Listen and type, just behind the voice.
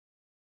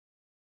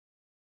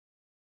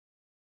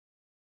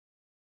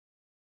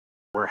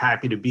We're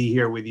happy to be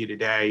here with you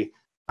today.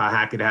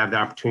 Happy to have the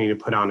opportunity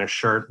to put on a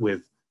shirt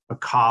with a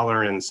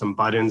collar and some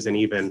buttons and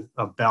even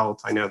a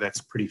belt. I know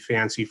that's pretty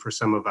fancy for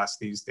some of us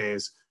these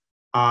days.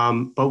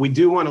 But we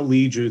do want to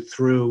lead you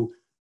through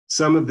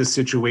some of the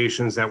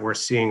situations that we're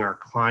seeing our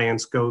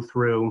clients go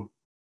through.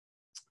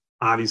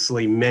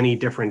 Obviously, many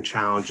different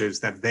challenges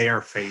that they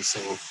are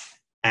facing.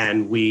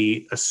 And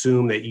we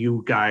assume that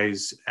you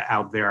guys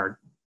out there are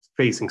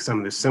facing some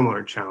of the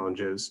similar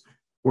challenges.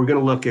 We're going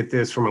to look at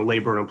this from a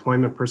labor and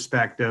employment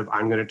perspective.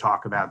 I'm going to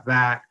talk about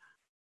that.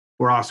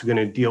 We're also going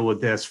to deal with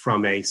this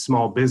from a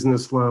small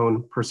business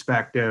loan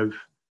perspective,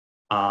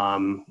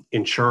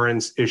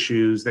 insurance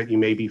issues that you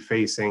may be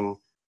facing,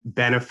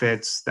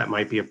 benefits that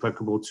might be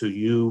applicable to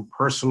you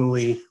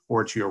personally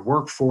or to your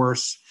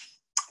workforce,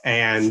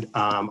 and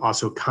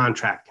also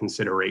contract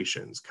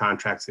considerations,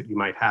 contracts that you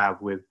might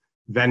have with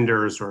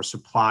vendors or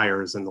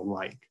suppliers and the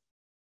like.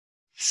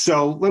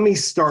 So let me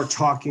start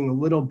talking a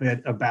little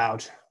bit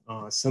about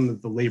some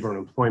of the labor and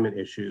employment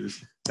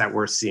issues that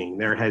we're seeing.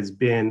 There has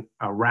been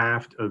a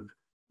raft of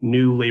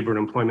new labor and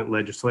employment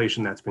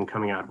legislation that's been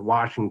coming out of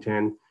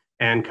Washington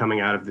and coming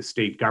out of the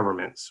state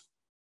governments.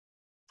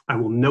 I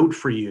will note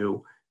for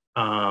you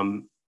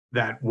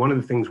that one of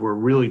the things we're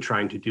really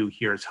trying to do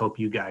here is help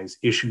you guys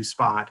issue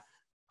spot,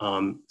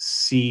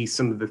 see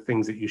some of the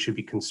things that you should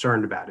be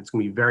concerned about. It's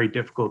going to be very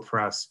difficult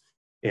for us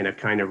in a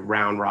kind of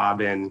round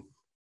robin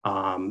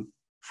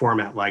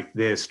format like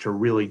this to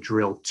really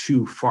drill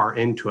too far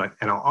into it.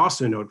 And I'll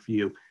also note for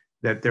you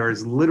that there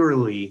is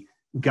literally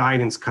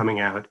guidance coming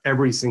out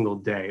every single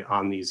day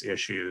on these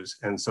issues.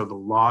 And so the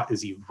law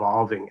is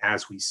evolving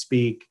as we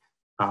speak.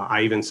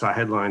 I even saw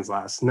headlines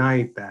last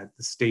night that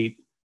the state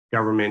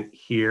government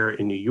here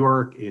in New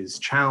York is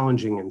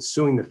challenging and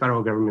suing the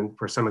federal government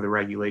for some of the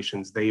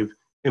regulations they've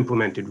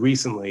implemented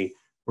recently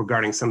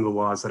regarding some of the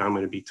laws that I'm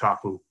going to be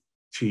talking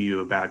to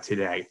you about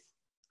today.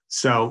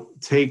 So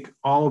take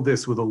all of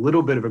this with a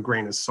little bit of a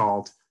grain of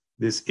salt.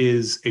 This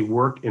is a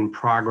work in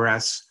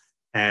progress,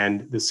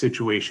 and the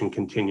situation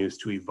continues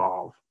to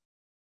evolve.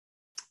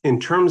 In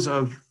terms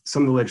of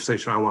some of the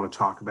legislation I want to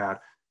talk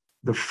about,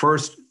 the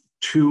first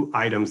two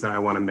items that I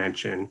want to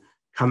mention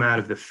come out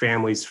of the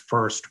Families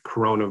First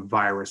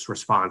Coronavirus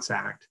Response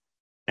Act.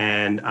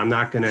 And I'm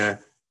not going to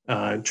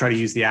try to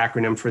use the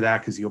acronym for that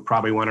because you'll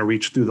probably want to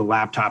reach through the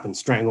laptop and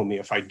strangle me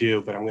if I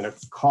do, but I'm going to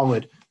call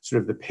it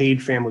sort of the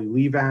Paid Family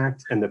Leave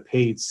Act and the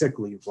Paid Sick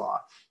Leave Law.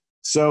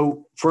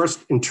 So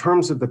first, in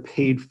terms of the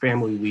Paid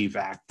Family Leave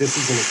Act, this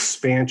is an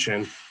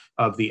expansion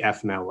of the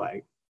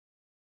FMLA.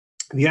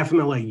 The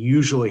FMLA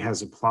usually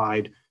has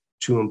applied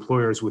to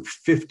employers with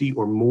 50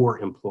 or more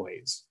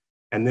employees,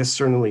 and this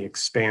certainly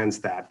expands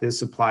that.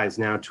 This applies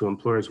now to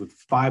employers with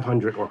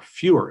 500 or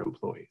fewer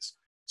employees.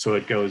 So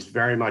it goes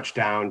very much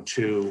down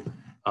to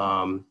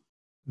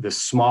the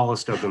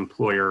smallest of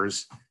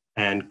employers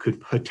and could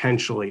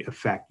potentially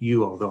affect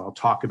you, although I'll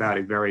talk about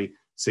a very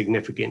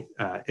significant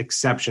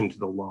exception to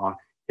the law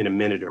in a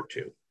minute or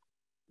two.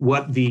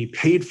 What the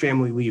Paid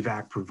Family Leave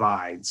Act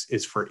provides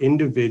is for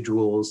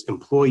individuals,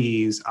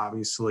 employees,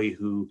 obviously,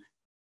 who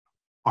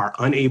are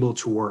unable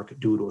to work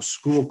due to a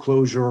school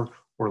closure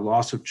or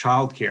loss of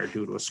childcare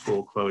due to a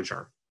school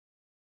closure.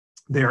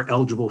 They are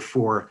eligible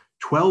for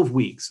 12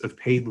 weeks of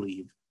paid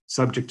leave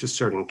subject to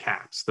certain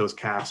caps. Those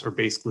caps are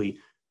basically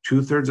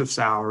 2/3 of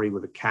salary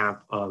with a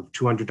cap of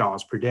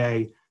 $200 per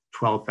day,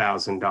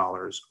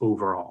 $12,000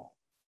 overall.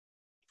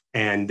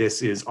 And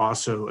this is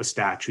also a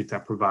statute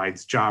that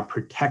provides job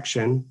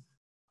protection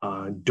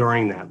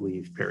during that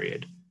leave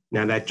period.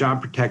 Now, that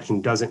job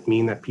protection doesn't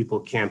mean that people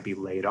can't be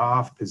laid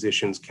off,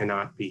 positions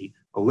cannot be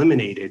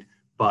eliminated,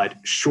 but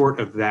short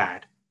of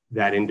that,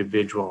 that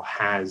individual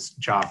has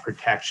job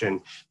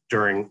protection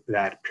during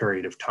that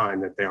period of time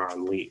that they're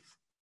on leave.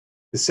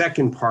 The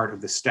second part of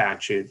the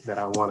statute that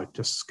I want to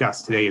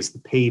discuss today is the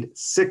Paid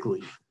Sick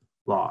Leave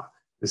Law.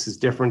 This is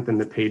different than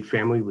the Paid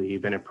Family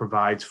Leave, and it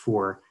provides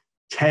for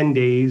 10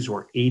 days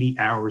or 80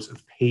 hours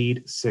of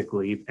paid sick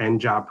leave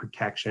and job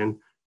protection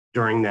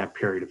during that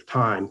period of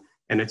time.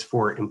 And it's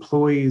for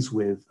employees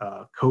with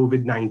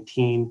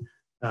COVID-19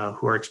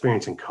 who are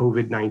experiencing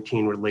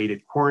COVID-19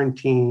 related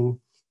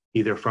quarantine,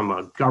 either from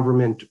a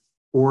government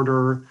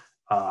order,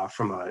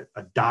 from a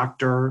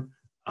doctor,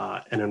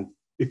 and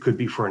it could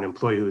be for an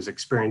employee who is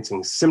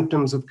experiencing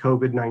symptoms of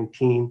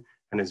COVID-19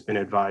 and has been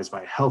advised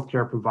by a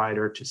healthcare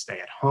provider to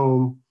stay at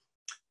home.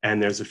 And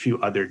there's a few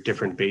other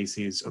different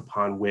bases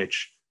upon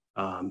which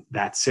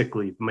that sick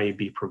leave may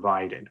be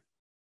provided.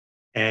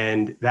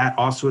 And that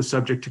also is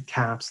subject to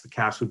caps. The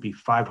caps would be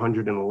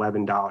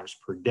 $511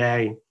 per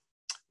day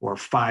or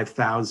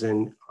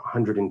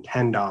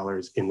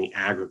 $5,110 in the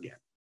aggregate.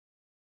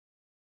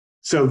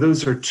 So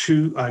those are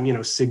two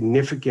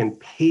significant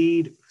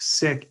paid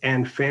sick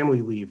and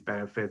family leave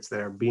benefits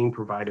that are being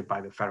provided by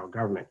the federal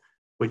government.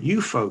 What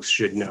you folks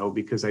should know,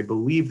 because I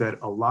believe that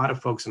a lot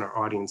of folks in our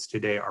audience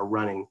today are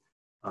running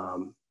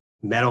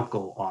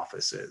medical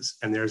offices,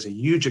 and there's a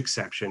huge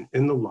exception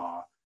in the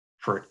law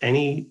for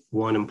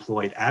anyone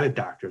employed at a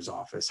doctor's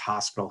office,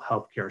 hospital,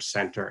 healthcare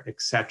center,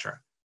 et cetera.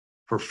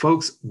 for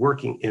folks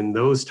working in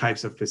those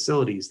types of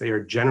facilities, they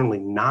are generally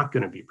not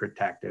going to be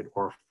protected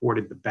or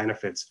afforded the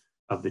benefits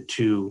of the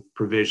two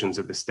provisions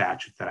of the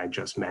statute that I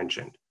just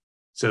mentioned.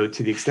 So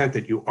to the extent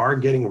that you are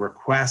getting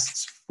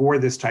requests for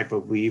this type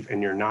of leave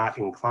and you're not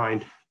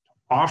inclined to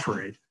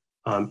offer it,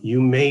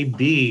 you may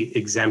be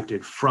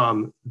exempted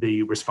from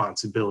the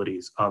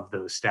responsibilities of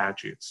those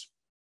statutes.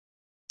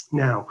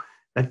 Now,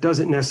 that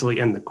doesn't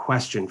necessarily end the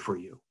question for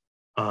you.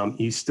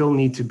 You still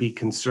need to be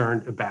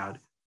concerned about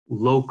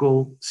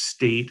local,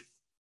 state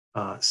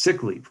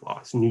sick leave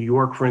laws. New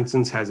York, for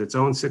instance, has its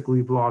own sick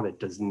leave law that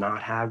does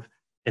not have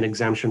an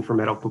exemption for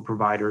medical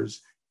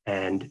providers,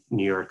 and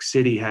New York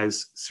City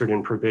has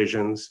certain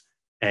provisions,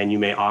 and you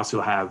may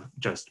also have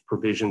just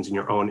provisions in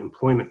your own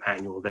employment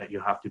manual that you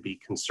have to be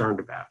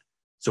concerned about.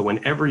 So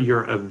whenever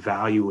you're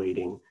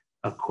evaluating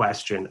a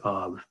question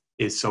of,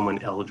 is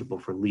someone eligible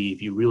for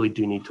leave, you really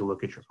do need to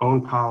look at your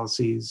own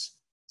policies,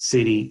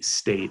 city,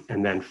 state,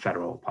 and then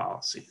federal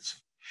policies.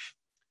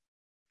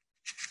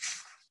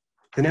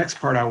 The next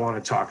part I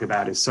want to talk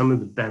about is some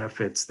of the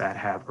benefits that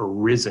have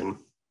arisen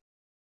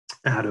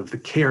out of the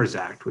CARES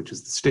Act, which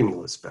is the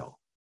stimulus bill,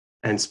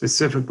 and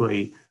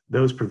specifically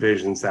those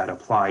provisions that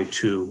apply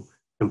to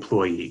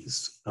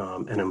employees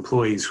and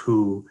employees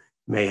who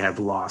may have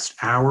lost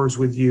hours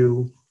with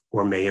you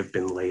or may have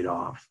been laid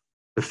off.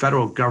 The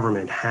federal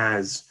government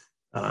has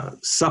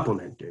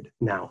supplemented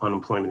now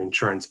unemployment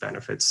insurance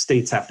benefits.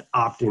 States have to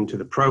opt into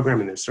the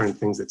program, and there's certain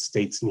things that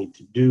states need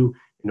to do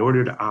in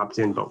order to opt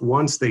in. But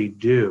once they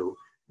do,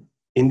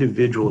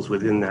 individuals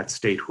within that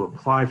state who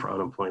apply for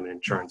unemployment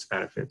insurance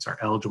benefits are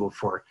eligible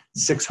for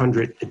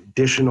 $600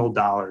 additional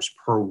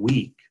per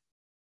week.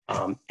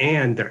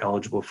 And they're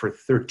eligible for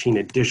 13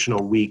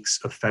 additional weeks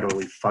of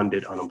federally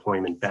funded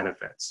unemployment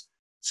benefits.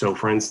 So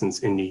for instance,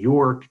 in New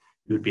York,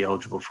 you would be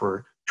eligible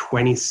for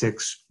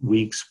 26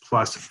 weeks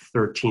plus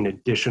 13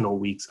 additional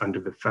weeks under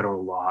the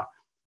federal law.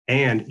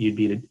 And you'd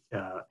be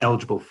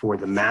eligible for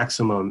the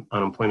maximum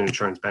unemployment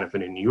insurance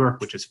benefit in New York,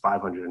 which is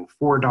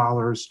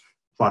 $504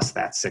 plus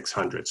that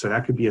 $600. So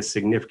that could be a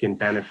significant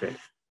benefit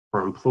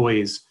for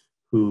employees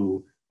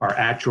who are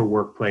at your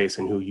workplace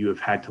and who you have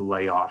had to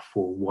lay off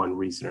for one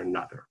reason or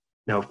another.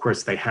 Now, of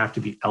course, they have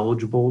to be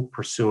eligible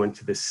pursuant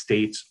to the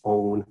state's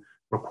own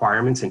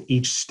requirements, and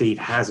each state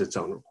has its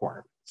own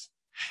requirements.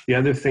 The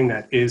other thing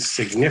that is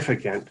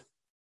significant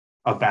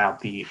about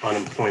the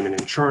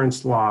unemployment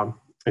insurance law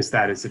is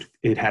that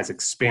it has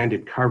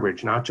expanded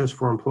coverage, not just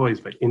for employees,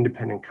 but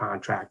independent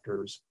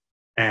contractors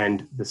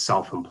and the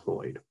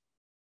self-employed.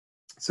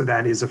 So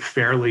that is a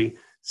fairly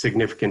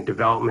significant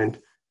development.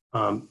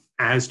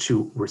 As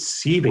to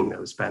receiving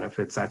those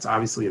benefits, that's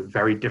obviously a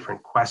very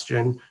different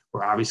question.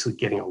 We're obviously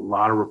getting a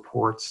lot of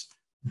reports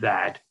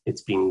that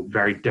it's being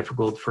very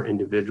difficult for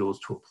individuals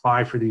to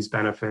apply for these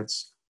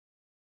benefits.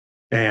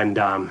 And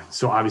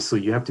so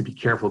obviously you have to be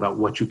careful about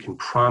what you can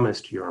promise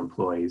to your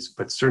employees,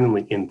 but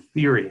certainly in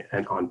theory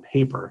and on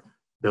paper,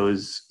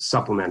 those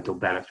supplemental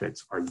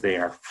benefits are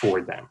there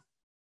for them.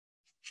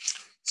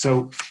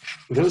 So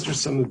those are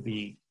some of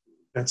the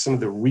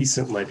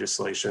recent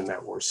legislation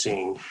that we're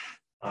seeing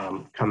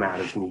come out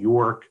of New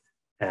York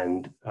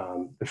and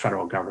the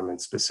federal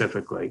government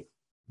specifically.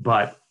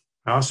 But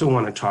I also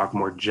want to talk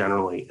more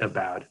generally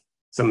about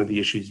some of the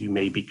issues you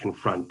may be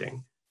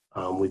confronting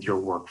with your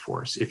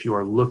workforce. If you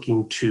are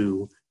looking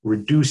to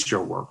reduce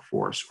your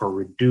workforce or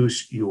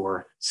reduce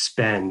your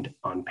spend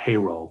on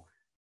payroll,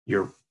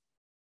 you're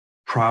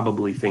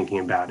probably thinking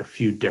about a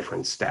few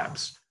different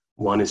steps.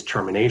 One is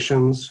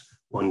terminations,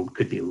 one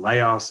could be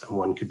layoffs, and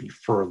one could be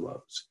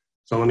furloughs.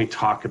 So let me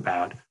talk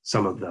about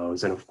some of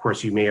those. And of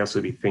course, you may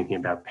also be thinking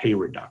about pay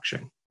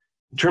reduction.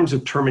 In terms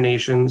of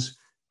terminations,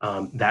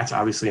 that's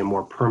obviously a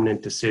more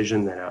permanent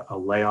decision than a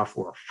layoff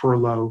or a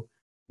furlough.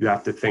 You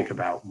have to think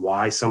about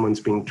why someone's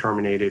being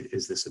terminated.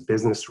 Is this a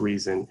business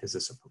reason? Is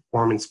this a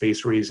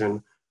performance-based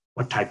reason?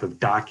 What type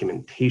of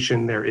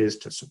documentation there is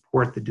to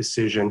support the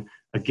decision?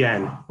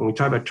 Again, when we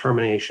talk about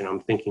termination, I'm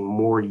thinking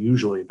more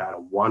usually about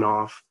a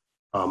one-off,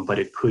 but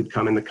it could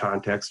come in the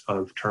context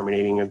of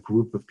terminating a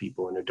group of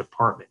people in a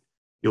department.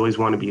 You always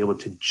want to be able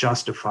to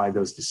justify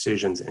those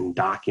decisions and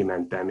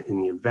document them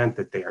in the event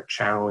that they are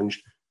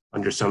challenged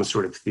under some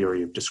sort of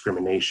theory of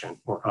discrimination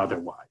or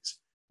otherwise.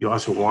 You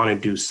also want to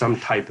do some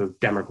type of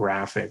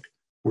demographic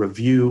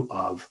review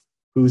of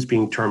who's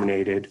being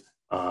terminated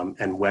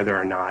and whether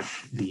or not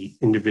the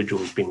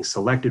individuals being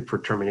selected for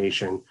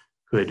termination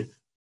could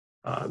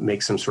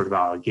make some sort of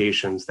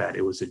allegations that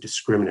it was a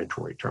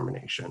discriminatory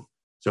termination.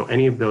 So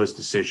any of those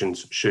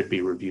decisions should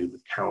be reviewed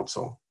with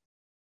counsel.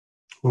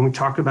 When we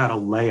talk about a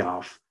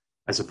layoff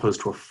as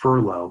opposed to a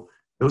furlough,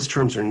 those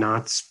terms are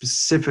not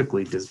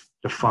specifically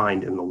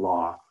defined in the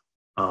law,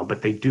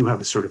 but they do have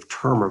a sort of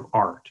term of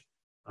art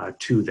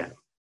to them.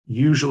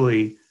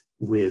 Usually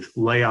with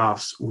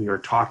layoffs, we are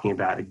talking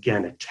about,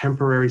 again, a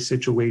temporary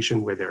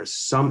situation where there is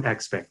some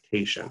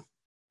expectation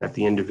that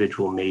the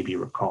individual may be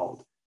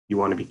recalled. You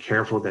want to be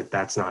careful that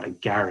that's not a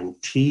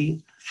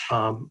guarantee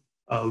of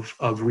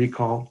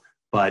recall,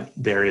 but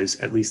there is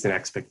at least an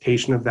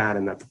expectation of that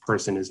and that the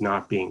person is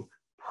not being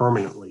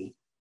permanently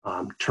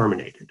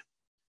terminated.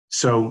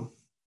 So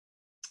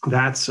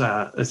that's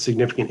a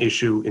significant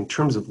issue. In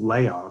terms of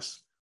layoffs,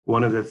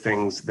 one of the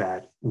things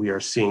that we are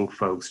seeing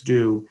folks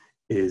do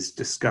is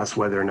discuss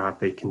whether or not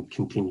they can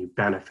continue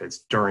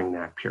benefits during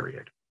that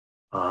period.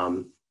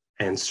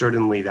 And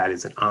certainly that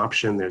is an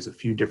option. There's a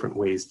few different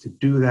ways to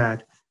do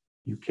that.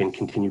 You can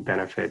continue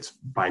benefits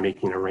by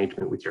making an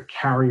arrangement with your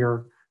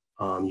carrier.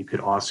 You could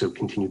also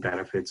continue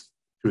benefits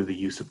through the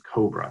use of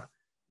COBRA.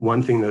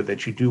 One thing, though,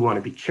 that you do want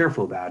to be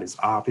careful about is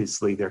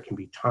obviously there can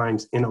be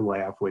times in a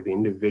layoff where the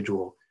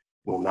individual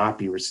will not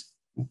be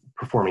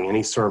performing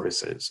any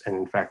services. And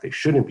in fact, they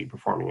shouldn't be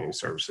performing any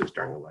services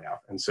during a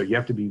layoff. And so you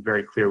have to be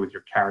very clear with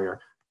your carrier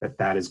that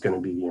that is going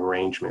to be the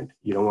arrangement.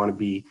 You don't want to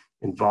be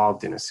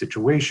involved in a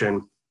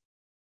situation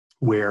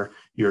where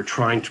you're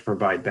trying to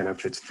provide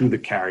benefits through the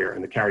carrier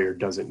and the carrier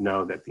doesn't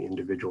know that the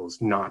individual is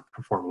not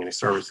performing any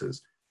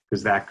services,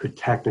 because that could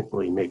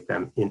technically make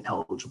them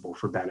ineligible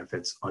for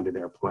benefits under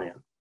their plan.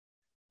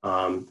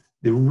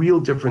 The real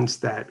difference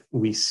that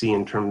we see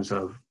in terms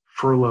of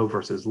furlough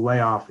versus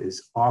layoff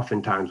is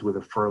oftentimes with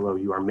a furlough,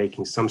 you are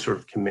making some sort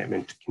of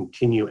commitment to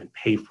continue and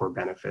pay for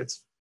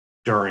benefits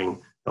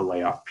during the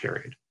layoff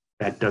period.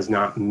 That does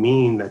not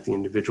mean that the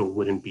individual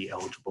wouldn't be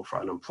eligible for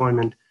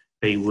unemployment.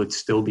 They would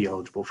still be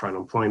eligible for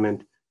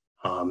unemployment.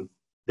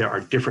 There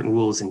are different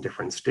rules in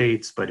different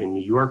states, but in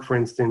New York, for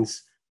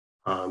instance,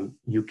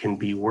 you can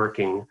be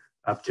working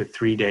up to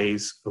 3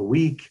 days a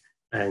week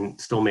and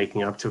still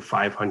making up to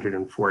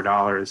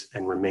 $504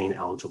 and remain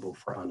eligible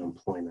for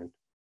unemployment.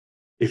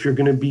 If you're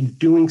going to be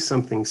doing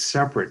something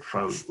separate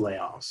from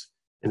layoffs,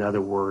 in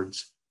other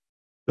words,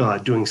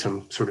 doing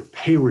some sort of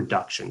pay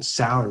reduction,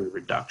 salary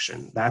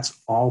reduction,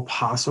 that's all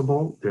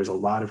possible. There's a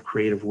lot of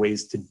creative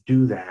ways to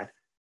do that.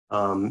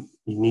 You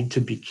need to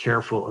be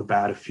careful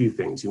about a few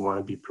things. You want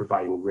to be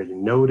providing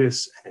written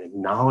notice and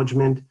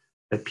acknowledgement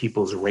that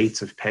people's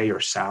rates of pay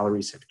or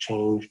salaries have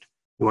changed.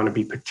 You want to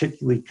be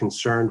particularly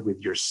concerned with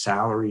your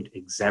salaried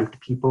exempt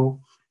people.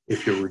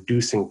 If you're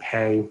reducing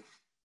pay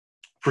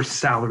for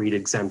salaried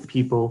exempt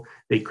people,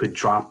 they could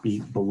drop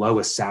below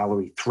a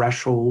salary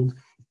threshold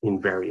in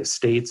various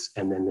states,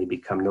 and then they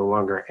become no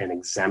longer an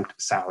exempt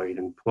salaried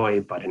employee,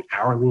 but an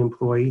hourly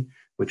employee,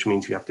 which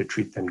means you have to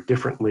treat them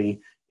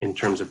differently in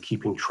terms of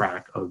keeping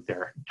track of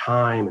their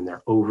time and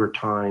their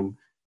overtime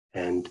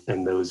and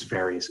those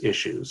various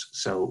issues.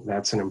 So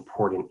that's an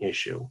important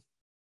issue.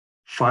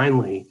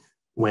 Finally,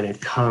 when it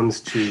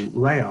comes to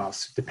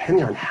layoffs,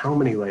 depending on how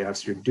many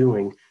layoffs you're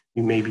doing,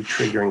 you may be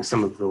triggering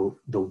some of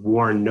the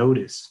WARN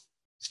notice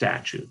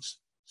statutes.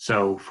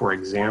 So for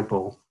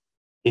example,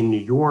 in New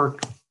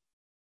York,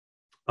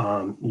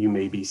 you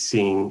may be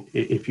seeing,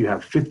 if you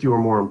have 50 or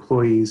more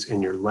employees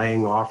and you're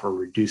laying off or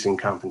reducing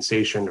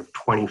compensation of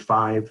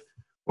 25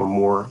 or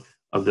more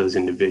of those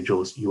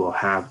individuals, you will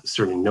have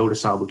certain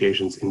notice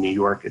obligations. In New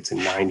York, it's a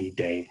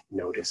 90-day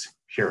notice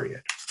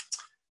period.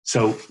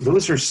 So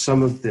those are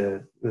some of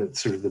the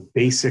sort of the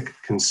basic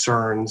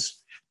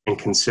concerns and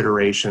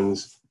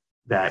considerations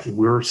that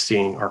we're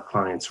seeing our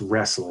clients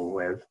wrestling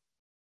with.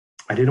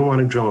 I didn't want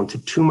to drill into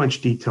too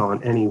much detail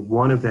on any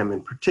one of them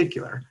in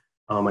particular.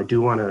 I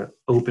do want to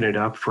open it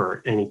up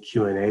for any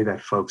Q&A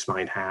that folks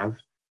might have,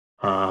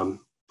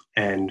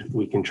 and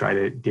we can try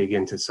to dig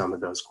into some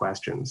of those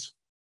questions.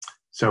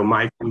 So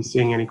Mike, are you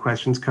seeing any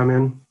questions come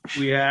in?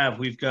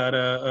 We've got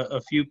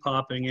a few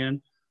popping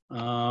in.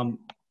 One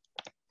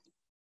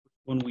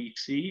we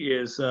see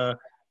is, I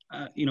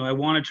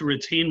wanted to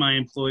retain my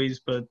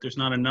employees, but there's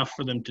not enough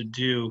for them to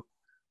do.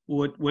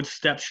 What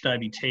steps should I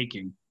be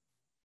taking?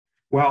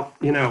 Well,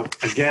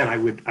 again, I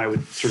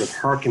would sort of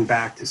hearken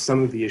back to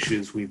some of the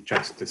issues we've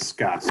just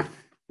discussed.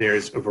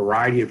 There's a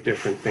variety of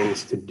different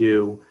things to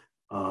do.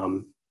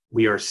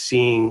 We are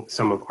seeing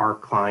some of our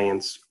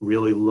clients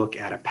really look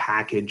at a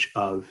package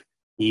of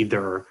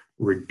either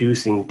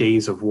reducing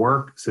days of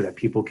work so that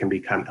people can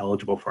become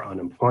eligible for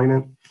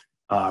unemployment,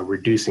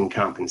 reducing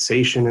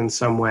compensation in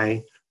some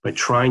way, but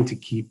trying to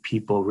keep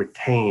people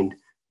retained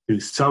through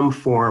some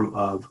form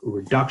of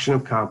reduction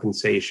of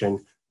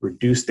compensation,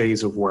 reduced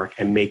days of work,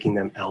 and making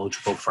them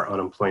eligible for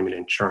unemployment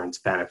insurance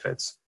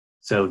benefits.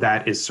 So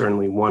that is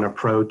certainly one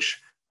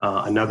approach.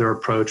 Another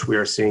approach we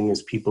are seeing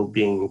is people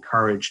being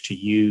encouraged to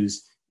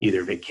use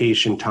either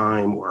vacation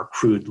time or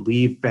accrued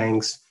leave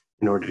banks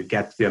in order to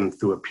get them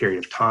through a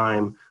period of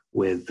time,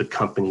 with the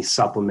company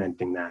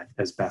supplementing that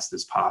as best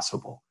as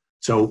possible.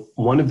 So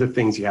one of the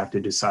things you have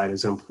to decide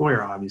as an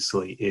employer,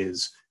 obviously,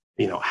 is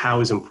how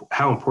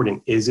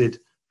important is it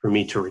for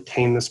me to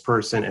retain this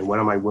person, and what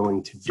am I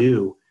willing to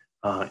do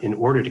in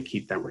order to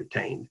keep them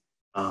retained?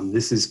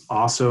 This is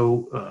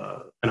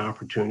also an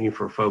opportunity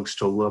for folks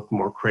to look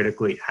more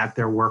critically at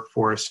their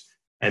workforce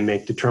and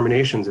make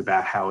determinations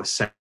about how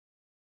essential.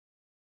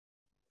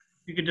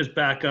 You could just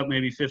back up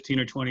maybe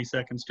 15 or 20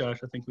 seconds, Josh.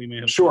 I think we may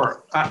have.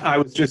 Sure. I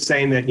was just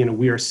saying that,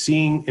 we are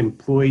seeing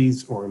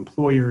employees or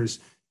employers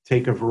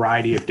take a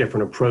variety of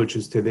different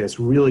approaches to this,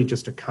 really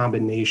just a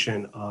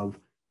combination of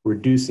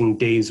reducing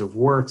days of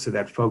work so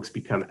that folks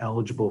become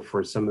eligible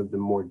for some of the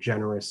more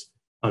generous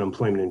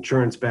unemployment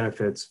insurance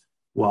benefits,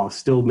 while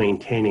still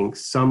maintaining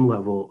some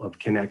level of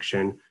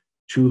connection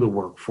to the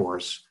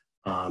workforce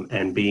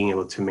and being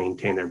able to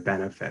maintain their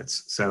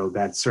benefits. So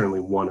that's certainly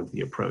one of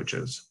the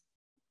approaches.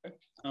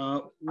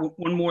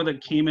 One more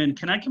that came in.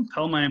 Can I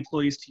compel my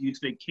employees to use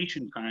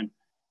vacation time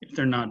if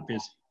they're not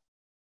busy?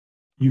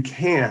 You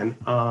can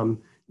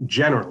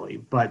generally,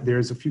 but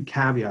there's a few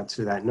caveats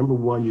to that. Number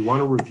one, you want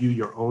to review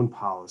your own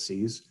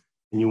policies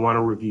and you want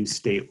to review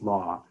state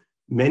law.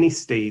 Many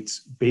states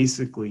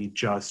basically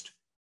just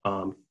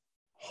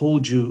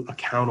hold you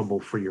accountable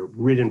for your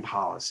written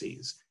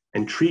policies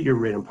and treat your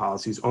written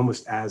policies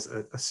almost as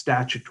a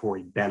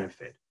statutory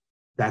benefit.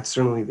 That's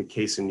certainly the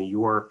case in New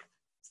York.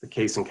 It's the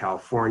case in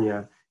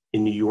California.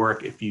 In New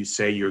York, if you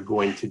say you're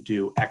going to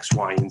do X,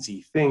 Y, and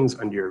Z things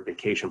under your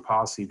vacation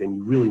policy, then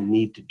you really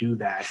need to do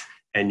that.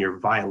 And your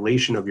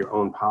violation of your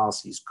own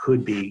policies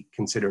could be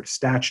considered a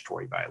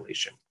statutory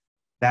violation.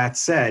 That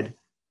said,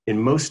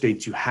 in most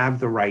states, you have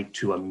the right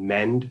to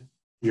amend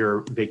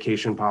your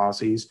vacation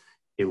policies.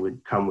 It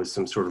would come with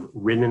some sort of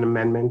written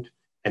amendment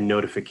and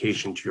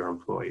notification to your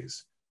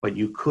employees. But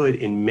you could,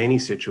 in many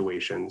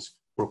situations,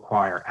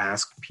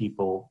 ask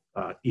people,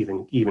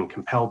 even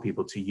compel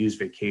people to use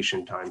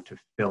vacation time to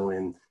fill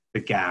in the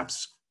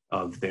gaps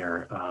of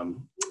their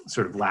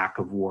sort of lack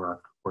of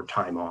work or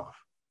time off.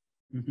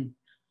 Mm-hmm.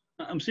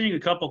 I'm seeing a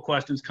couple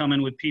questions come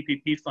in with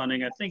PPP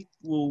funding. I think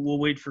we'll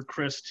wait for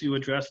Chris to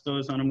address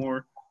those on a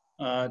more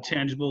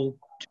tangible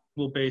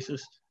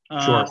basis.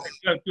 Sure.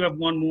 I do have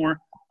one more.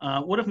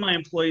 What if my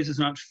employees is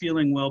not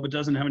feeling well but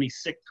doesn't have any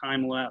sick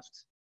time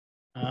left?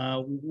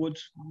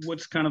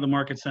 What's kind of the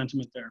market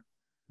sentiment there?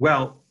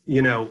 Well,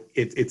 you know,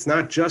 it's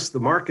not just the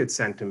market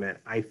sentiment.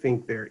 I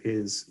think there's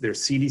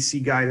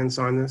CDC guidance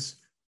on this.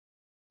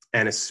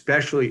 And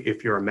especially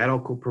if you're a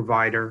medical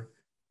provider,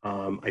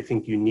 I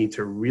think you need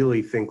to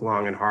really think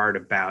long and hard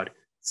about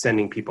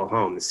sending people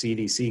home. The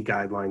CDC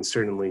guidelines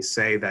certainly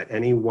say that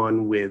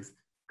anyone with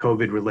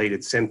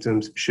COVID-related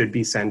symptoms should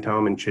be sent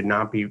home and should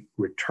not be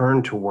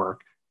returned to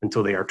work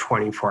until they are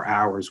 24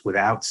 hours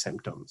without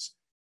symptoms.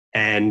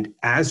 And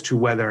as to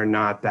whether or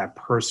not that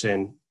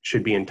person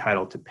should be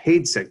entitled to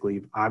paid sick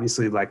leave,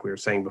 obviously, like we were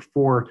saying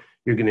before,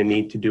 you're going to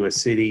need to do a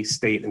city,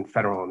 state, and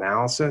federal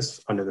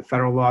analysis. Under the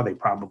federal law, they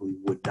probably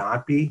would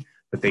not be,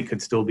 but they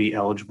could still be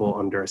eligible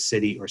under a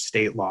city or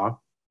state law.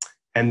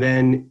 And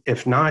then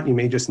if not, you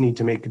may just need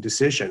to make a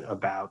decision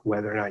about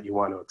whether or not you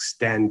want to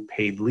extend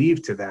paid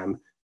leave to them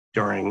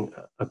during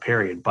a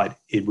period. But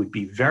it would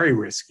be very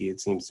risky,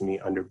 it seems to me,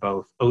 under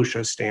both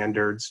OSHA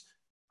standards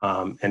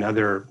and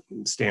other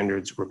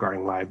standards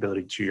regarding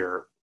liability to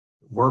your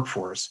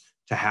workforce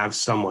to have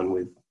someone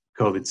with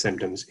COVID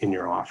symptoms in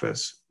your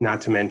office, not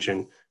to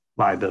mention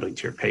liability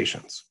to your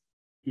patients.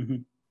 Mm-hmm.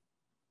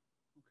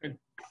 Okay,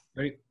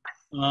 great.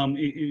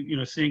 You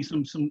know, seeing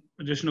some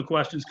additional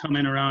questions come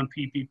in around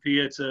PPP.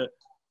 It's a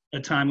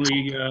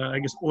timely, I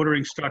guess,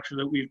 ordering structure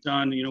that we've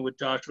done. You know, with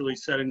Josh really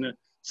setting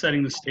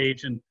the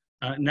stage. And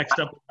next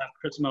up, we'll have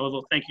Chris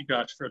Melville. Thank you,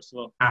 Josh. First of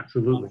all,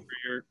 absolutely,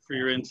 for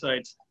your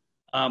insights.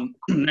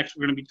 Next,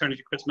 we're going to be turning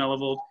to Chris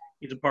Melville.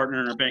 He's a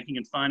partner in our banking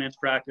and finance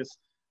practice,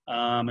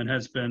 and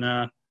has been,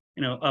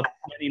 you know, up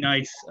many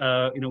nights,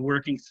 you know,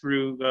 working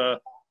through,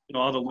 you know,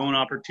 all the loan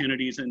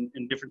opportunities and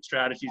different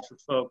strategies for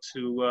folks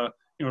who,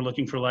 you know, are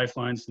looking for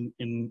lifelines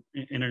in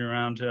and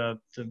around the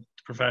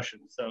profession.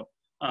 So,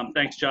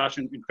 thanks, Josh,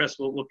 and Chris.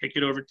 We'll kick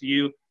it over to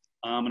you,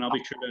 and I'll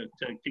be sure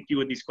to kick you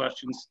with these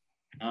questions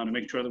to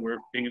make sure that we're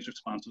being as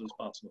responsive as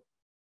possible.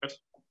 Chris.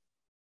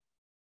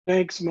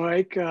 Thanks,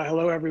 Mike.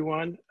 Hello,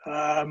 everyone.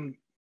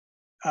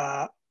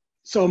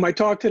 So my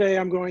talk today,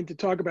 I'm going to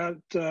talk about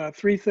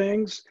three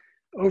things: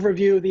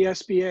 overview of the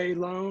SBA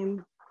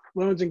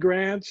loans and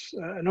grants,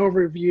 an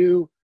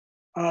overview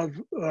of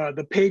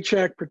the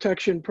Paycheck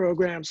Protection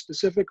Program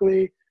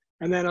specifically,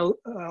 and then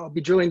I'll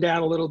be drilling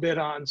down a little bit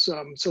on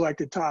some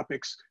selected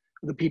topics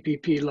of the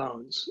PPP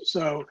loans.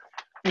 So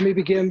let me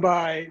begin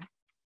by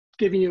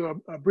giving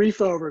you a brief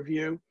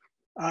overview.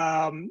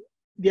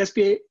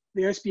 The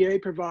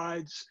SBA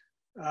provides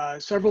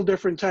several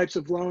different types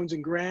of loans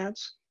and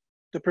grants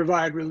to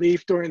provide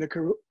relief during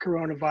the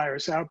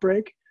coronavirus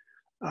outbreak.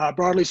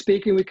 Broadly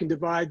speaking, we can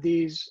divide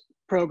these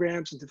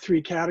programs into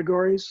three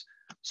categories: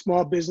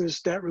 small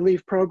business debt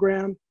relief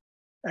program,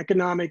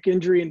 economic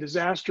injury and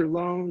disaster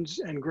loans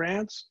and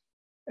grants,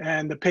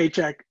 and the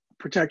Paycheck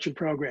Protection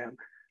Program.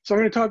 So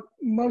I'm going to talk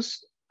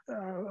most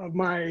of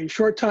my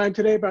short time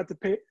today about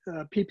the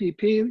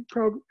PPP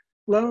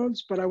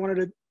loans, but I wanted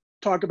to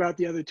talk about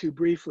the other two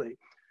briefly.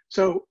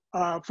 So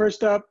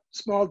first up,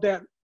 small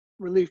debt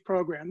relief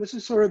program. This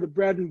is sort of the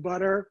bread and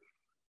butter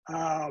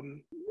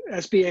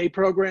SBA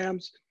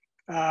programs.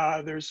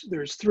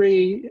 There's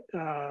three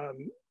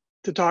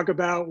to talk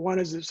about. One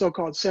is the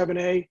so-called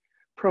 7A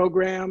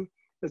program.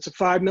 That's a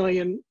 $5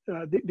 million.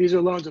 These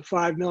are loans of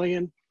 $5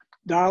 million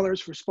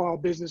for small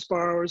business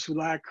borrowers who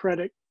lack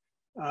credit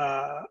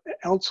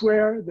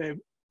elsewhere. The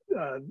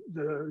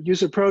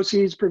use of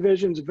proceeds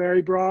provisions are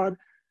very broad.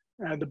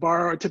 The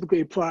borrower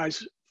typically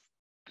applies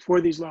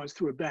for these loans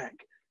through a bank.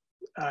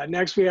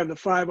 Next, we have the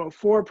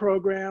 504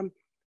 program.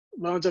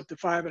 loans up to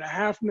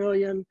 5.5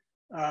 million.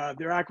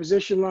 Their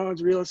acquisition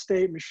loans, real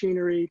estate,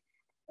 machinery,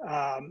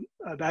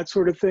 that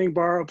sort of thing.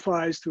 Borrow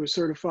applies to a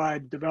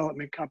certified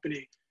development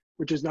company,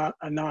 which is not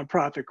a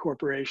nonprofit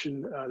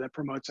corporation that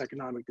promotes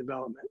economic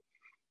development.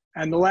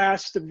 And the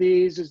last of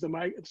these is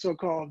the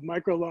so-called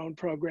microloan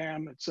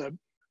program. It's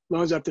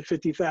loans up to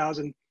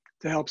 50,000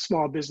 to help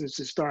small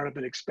businesses start up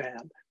and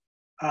expand.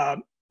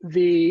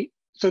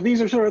 So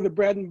these are sort of the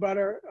bread and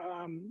butter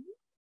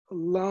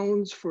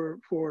loans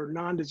for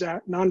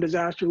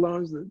non-disaster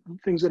loans, the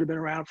things that have been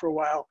around for a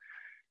while.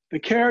 The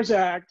CARES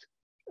Act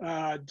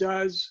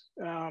does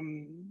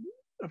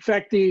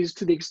affect these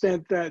to the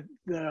extent that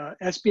the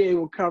SBA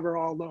will cover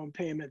all loan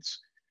payments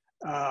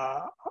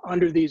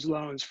under these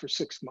loans for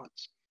 6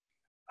 months.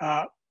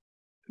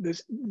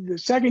 The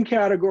second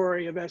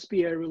category of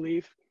SBA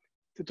relief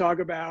to talk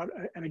about,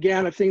 and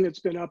again, a thing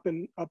that's been up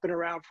and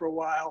around for a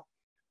while,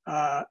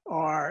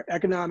 are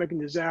economic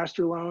and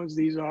disaster loans.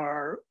 These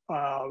are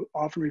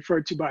often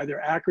referred to by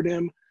their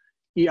acronym,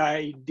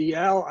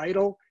 EIDL,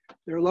 EIDL.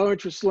 They're low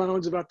interest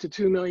loans of up to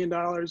 $2 million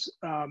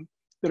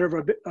that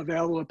are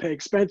available to pay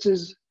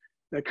expenses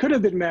that could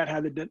have been met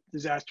had the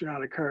disaster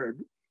not occurred.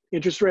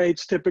 Interest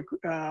rates typically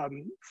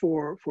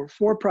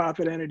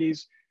for-profit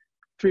entities,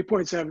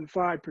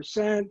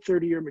 3.75%,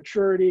 30-year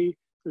maturity.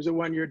 There's a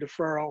 1-year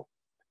deferral,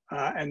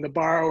 and the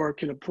borrower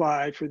can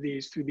apply for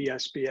these through the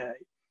SBA.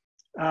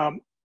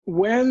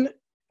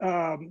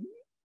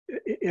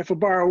 If a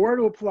borrower were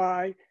to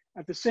apply,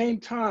 at the same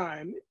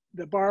time,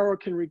 the borrower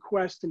can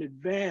request in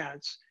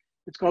advance.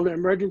 It's called an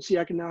emergency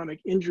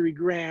economic injury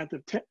grant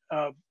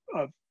of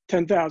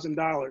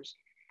 $10,000.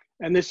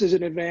 And this is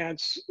an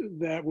advance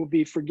that will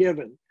be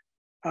forgiven.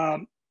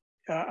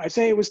 I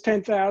say it was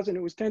 10,000.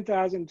 It was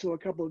 10,000 until a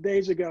couple of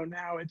days ago.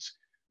 Now it's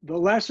the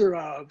lesser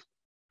of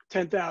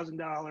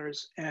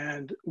 $10,000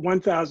 and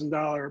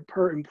 $1,000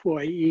 per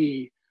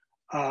employee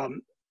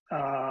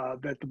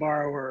that the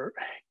borrower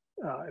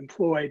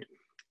employed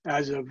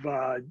as of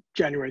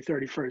January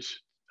 31st,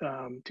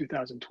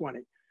 2020.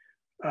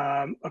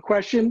 A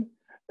question: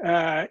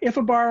 if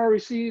a borrower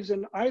receives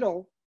an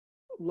EIDL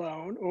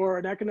loan or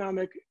an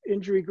economic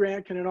injury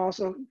grant, can it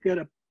also get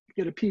a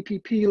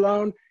PPP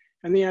loan?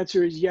 And the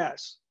answer is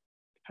yes.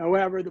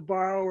 However, the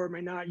borrower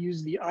may not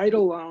use the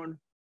EIDL loan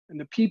and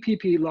the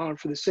PPP loan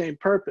for the same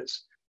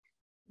purpose.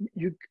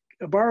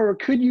 A borrower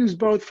could use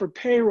both for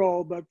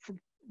payroll, but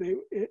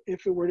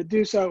if it were to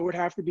do so, it would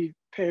have to be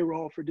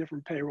payroll for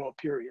different payroll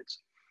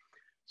periods.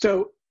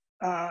 So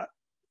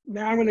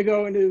now I'm going to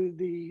go into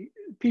the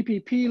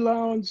PPP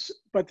loans,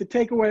 but the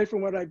takeaway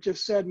from what I've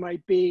just said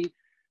might be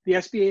the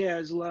SBA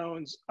has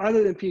loans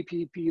other than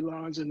PPP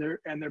loans, and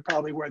they're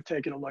probably worth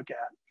taking a look at.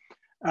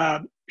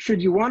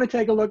 Should you want to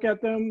take a look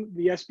at them,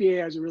 the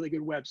SBA has a really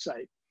good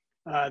website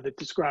that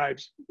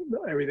describes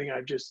everything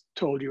I've just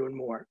told you and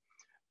more.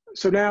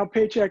 So now,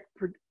 Paycheck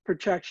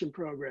Protection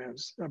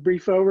Programs, a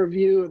brief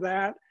overview of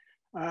that.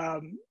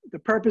 The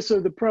purpose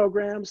of the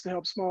programs to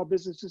help small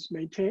businesses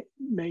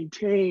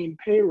maintain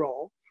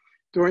payroll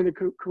during the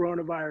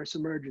coronavirus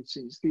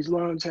emergencies. These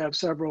loans have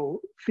several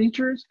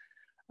features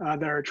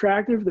that are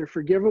attractive. They're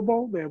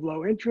forgivable. They have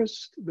low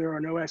interest. There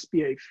are no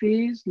SBA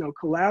fees, no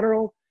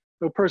collateral,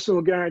 no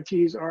personal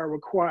guarantees are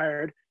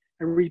required,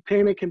 and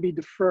repayment can be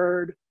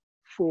deferred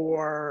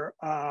for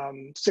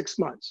 6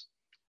 months.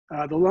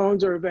 The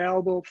loans are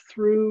available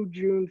through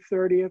June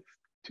 30th,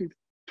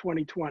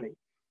 2020.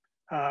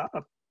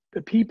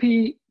 The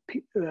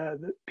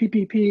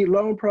PPP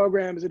loan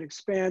program is an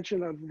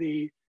expansion of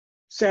the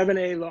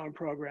 7A loan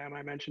program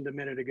I mentioned a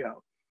minute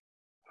ago.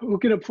 Who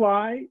can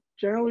apply?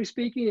 Generally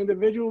speaking,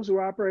 individuals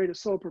who operate a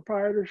sole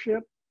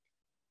proprietorship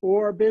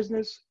or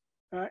business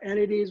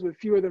entities with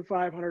fewer than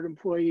 500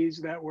 employees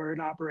that were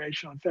in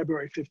operation on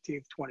February 15th,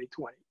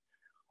 2020.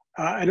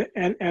 And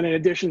in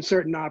addition,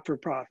 certain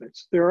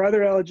not-for-profits. There are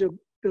other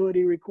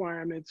eligibility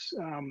requirements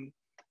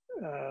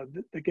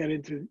that get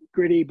into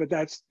gritty, but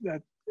those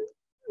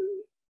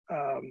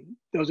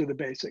are the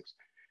basics.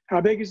 How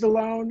big is the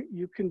loan?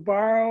 You can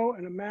borrow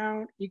an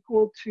amount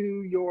equal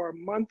to your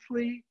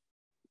monthly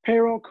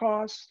payroll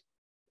costs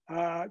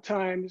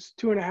times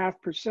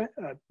 2.5%,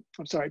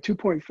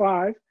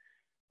 2.5,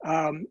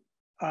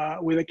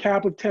 with a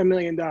cap of $10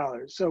 million.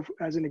 So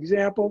as an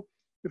example,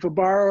 if a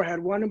borrower had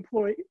one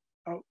employee,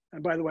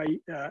 and by the way,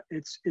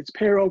 it's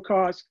payroll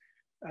costs,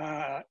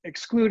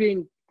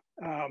 excluding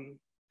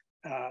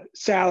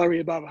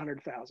salary above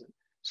 100,000.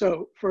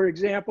 So for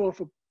example,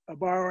 if a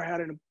borrower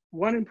had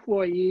one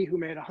employee who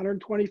made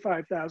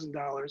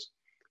 $125,000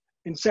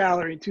 in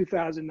salary in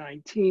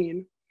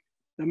 2019,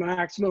 the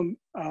maximum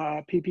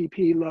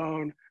PPP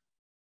loan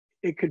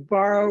it could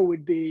borrow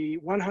would be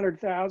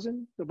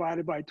 $100,000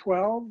 divided by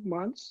 12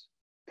 months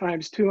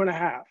times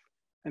 2.5,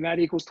 and that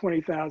equals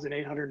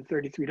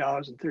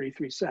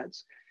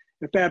 $20,833.33.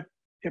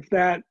 If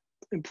that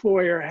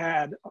employer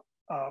had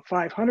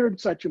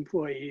 500 such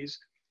employees,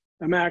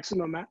 the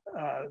maximum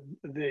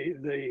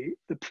the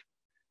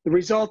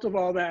result of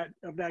all that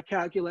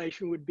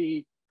calculation would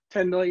be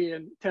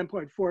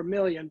 10.4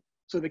 million.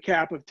 So the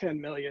cap of 10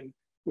 million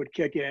would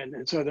kick in.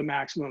 And so the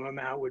maximum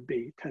amount would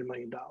be $10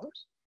 million.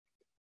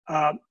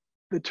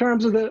 The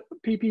terms of the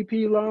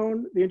PPP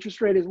loan, the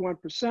interest rate is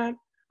 1%.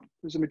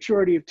 There's a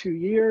maturity of 2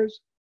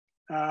 years.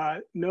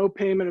 No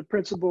payment of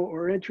principal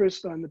or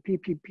interest on the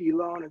PPP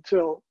loan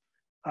until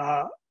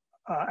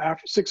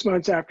after 6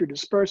 months after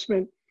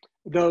disbursement,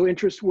 though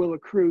interest will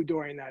accrue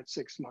during that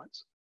 6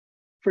 months.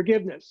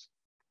 Forgiveness.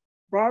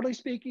 Broadly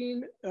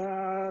speaking,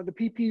 the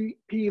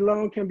PPP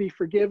loan can be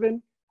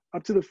forgiven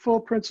up to the full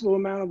principal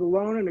amount of the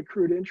loan and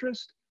accrued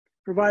interest,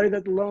 provided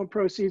that the loan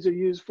proceeds are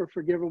used for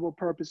forgivable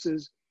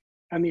purposes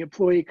and the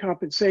employee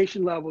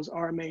compensation levels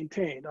are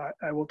maintained.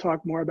 I will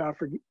talk more about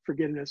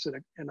forgiveness in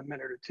a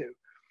minute or two.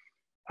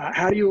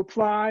 How do you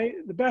apply?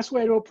 The best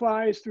way to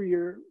apply is through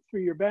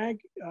your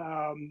bank,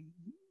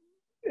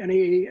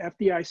 any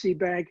FDIC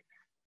bank,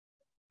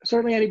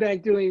 certainly any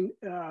bank doing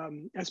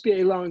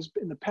SBA loans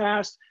in the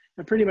past,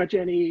 and pretty much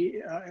any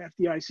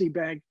FDIC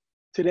bank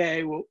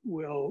today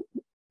will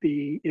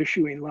be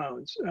issuing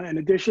loans. In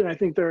addition, I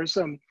think there are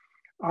some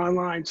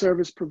online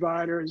service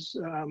providers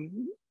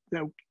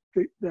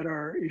that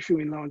are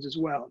issuing loans as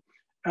well.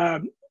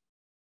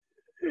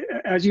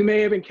 As you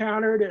may have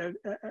encountered,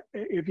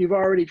 if you've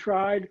already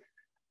tried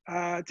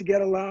to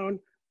get a loan,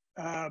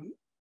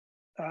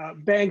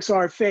 banks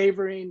are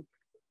favoring,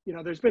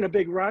 there's been a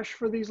big rush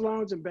for these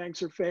loans and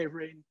banks are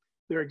favoring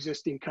their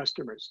existing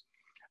customers.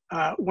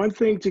 One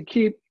thing to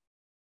keep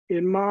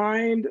in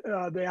mind,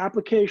 the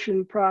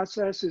application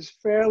process is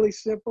fairly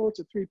simple. It's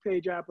a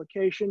 3-page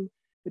application.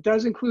 It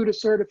does include a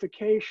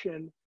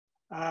certification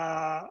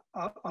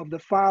of the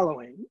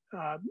following.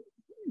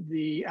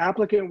 The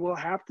applicant will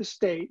have to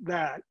state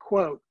that,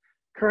 quote,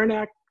 current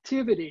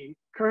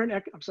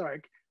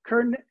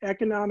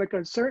economic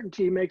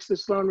uncertainty makes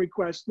this loan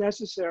request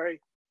necessary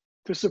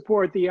to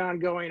support the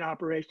ongoing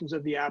operations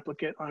of the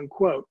applicant,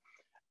 unquote.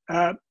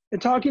 In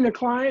talking to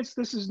clients,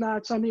 this is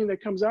not something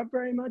that comes up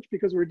very much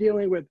because we're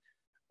dealing with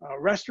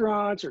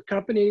restaurants or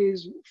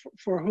companies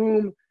for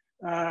whom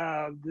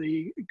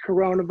the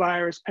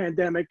coronavirus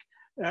pandemic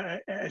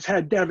has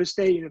had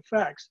devastating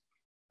effects.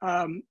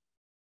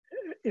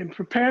 In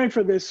preparing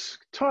for this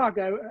talk,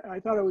 I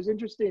thought it was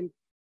interesting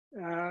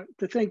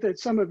to think that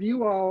some of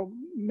you all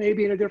may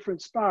be in a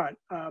different spot.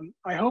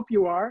 I hope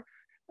you are,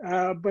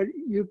 but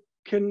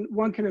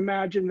one can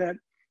imagine that,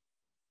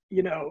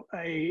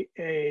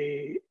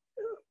 a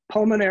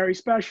pulmonary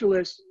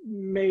specialist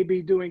may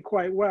be doing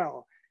quite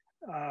well,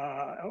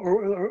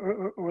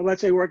 or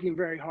let's say working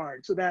very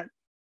hard. So that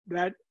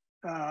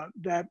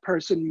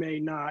person may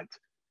not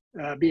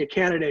be a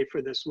candidate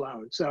for this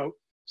loan. So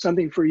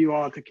something for you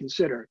all to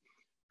consider.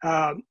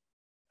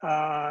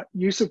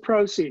 Use of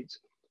proceeds.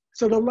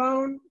 So the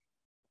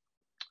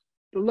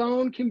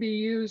loan can be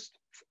used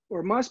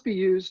or must be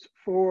used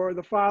for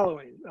the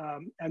following,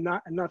 and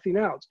nothing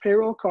else: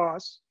 payroll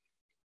costs,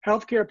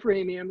 healthcare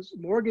premiums,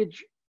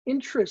 mortgage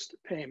interest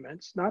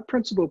payments, not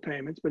principal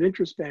payments, but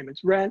interest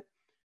payments, rent,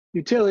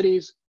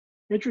 utilities,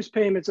 interest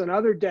payments on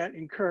other debt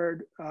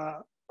incurred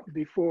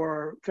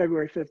before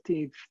February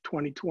 15th,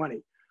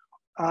 2020.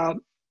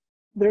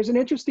 There's an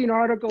interesting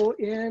article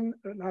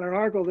not an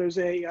article, there's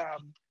an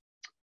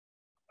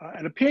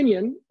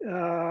opinion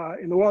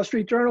in the Wall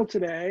Street Journal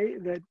today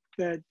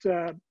that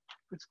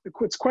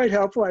it's quite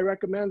helpful. I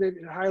recommend it.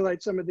 It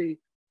highlights some of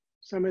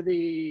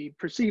the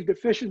perceived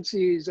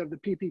deficiencies of the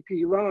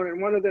PPP loan,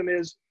 and one of them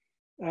is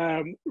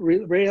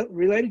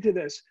related to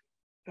this.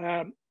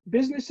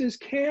 Businesses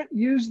can't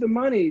use the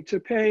money to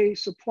pay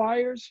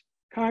suppliers,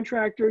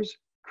 contractors,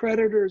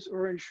 creditors,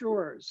 or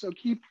insurers. So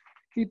keep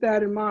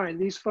that in mind.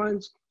 These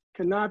funds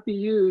cannot be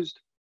used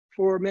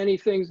for many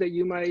things that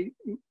you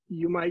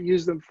might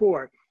use them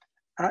for.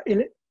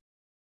 In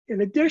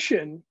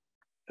addition,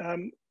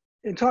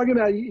 in talking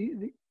about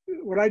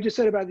what I just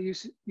said about the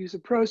use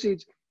of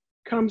proceeds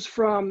comes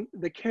from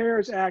the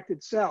CARES Act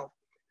itself.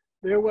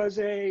 There was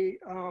a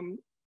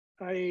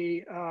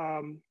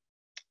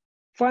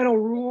final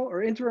rule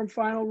or interim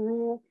final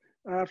rule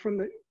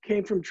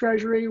came from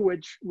Treasury,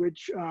 which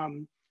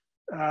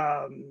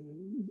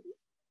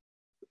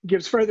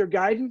gives further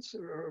guidance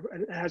or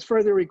has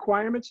further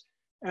requirements.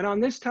 And on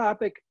this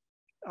topic,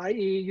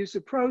 i.e. use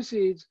of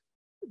proceeds,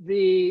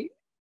 there's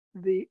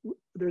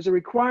a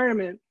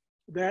requirement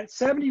that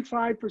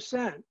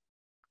 75%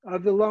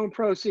 of the loan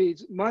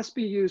proceeds must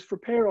be used for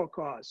payroll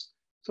costs.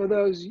 So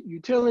those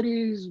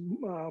utilities,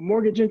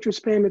 mortgage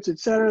interest payments, et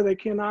cetera, they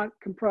cannot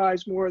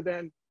comprise more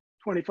than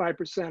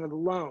 25% of the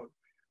loan.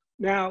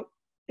 Now,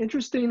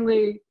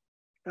 interestingly,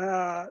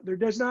 there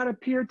does not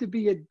appear to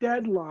be a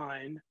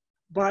deadline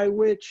by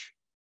which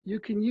you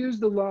can use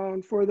the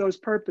loan for those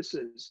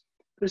purposes.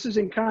 This is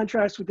in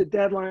contrast with the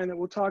deadline that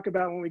we'll talk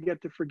about when we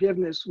get to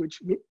forgiveness,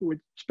 which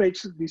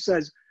basically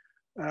says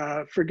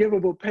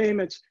forgivable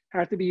payments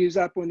have to be used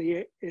up in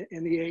the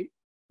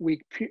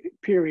 8-week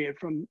period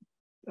from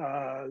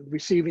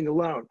receiving the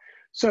loan.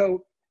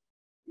 So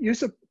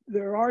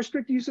there are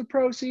strict use of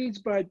proceeds,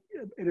 but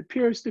it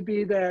appears to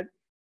be that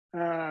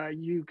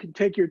you can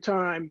take your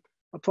time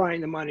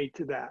applying the money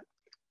to that.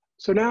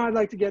 So now I'd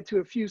like to get to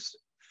a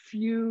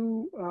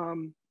few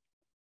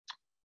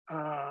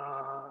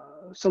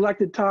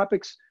selected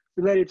topics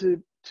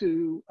related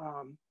to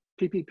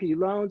PPP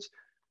loans.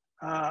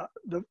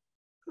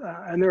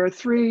 And there are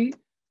three.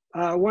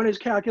 One is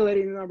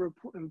calculating the number of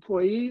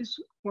employees,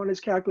 one is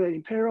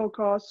calculating payroll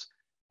costs,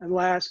 and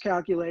last,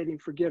 calculating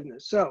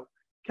forgiveness. So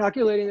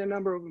calculating the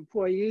number of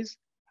employees,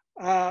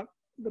 the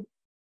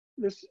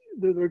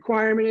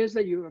requirement is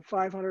that you have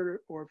 500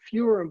 or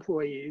fewer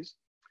employees.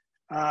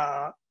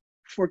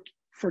 For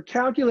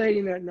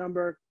calculating that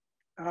number,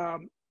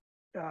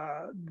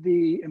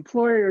 the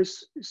employer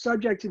is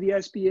subject to the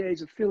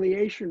SBA's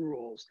affiliation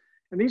rules.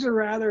 And these are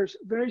rather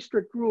very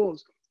strict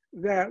rules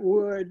that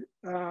would,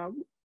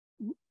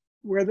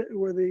 where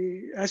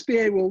the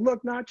SBA will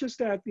look not just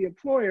at the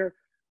employer,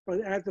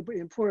 but at the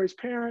employer's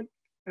parent,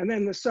 and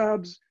then the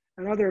subs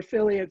and other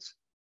affiliates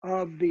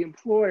of the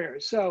employer.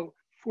 So,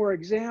 for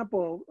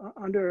example,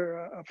 under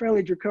a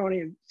fairly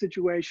draconian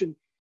situation,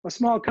 a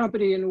small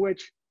company in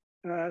which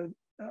a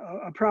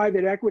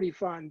private equity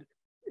fund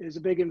is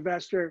a big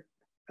investor,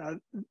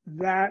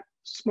 that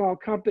small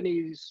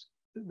company's,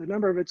 the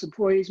number of its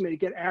employees may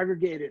get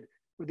aggregated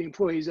with the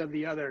employees of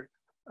the other,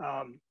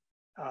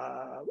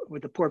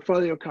 with the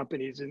portfolio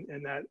companies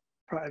in that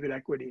private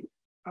equity,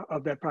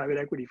 of that private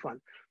equity fund.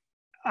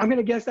 I'm going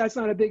to guess that's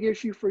not a big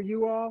issue for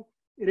you all.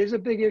 It is a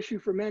big issue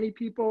for many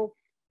people.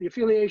 The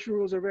affiliation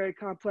rules are very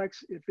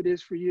complex. If it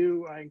is for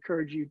you, I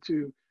encourage you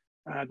to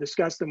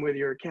discuss them with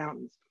your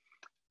accountants.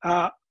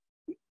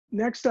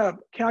 Next up,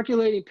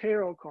 calculating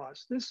payroll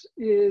costs. This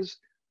is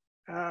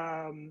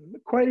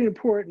quite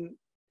important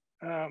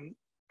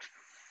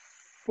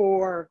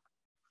for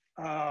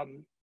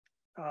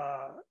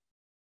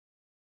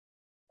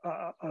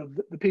of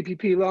the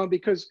PPP loan,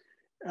 because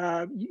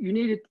you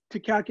need it to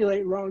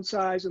calculate loan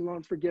size and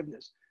loan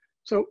forgiveness.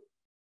 So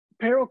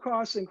payroll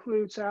costs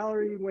include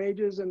salary,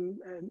 wages, and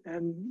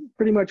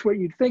pretty much what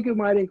you'd think it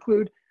might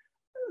include.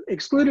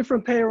 Excluded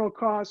from payroll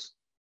costs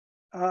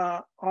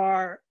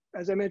are,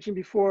 as I mentioned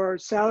before,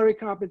 salary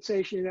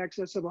compensation in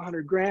excess of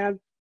 100 grand,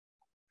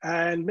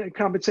 and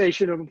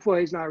compensation of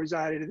employees not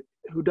resided,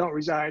 who don't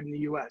reside in the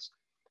US.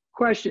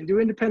 Question, do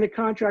independent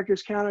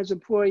contractors count as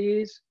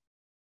employees?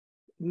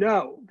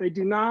 No, they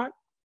do not.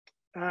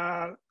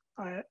 There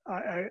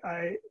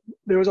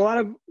was a lot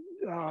of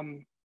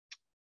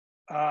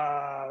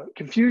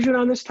confusion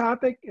on this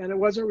topic, and it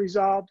wasn't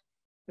resolved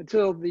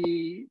until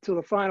the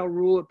final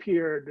rule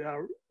appeared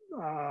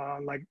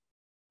like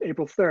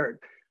April 3rd.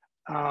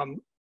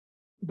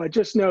 But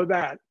just know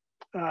that,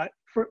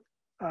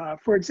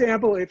 for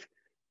example,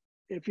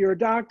 if you're a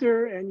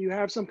doctor and you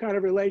have some kind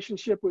of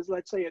relationship with,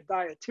 let's say, a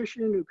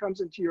dietitian who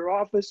comes into your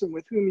office and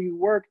with whom you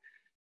work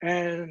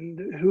and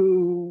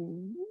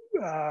who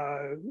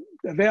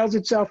avails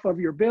itself of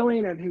your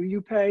billing and who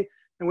you pay,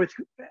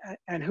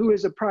 and who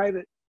is a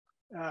private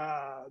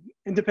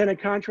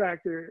independent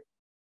contractor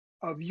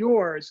of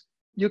yours,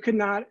 you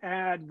cannot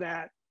add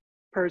that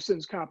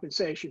person's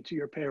compensation to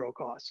your payroll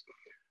costs.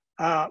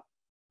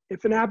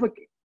 If an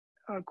applicant,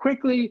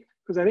 quickly,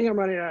 because I think I'm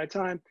running out of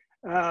time,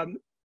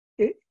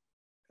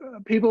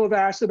 people have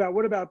asked about,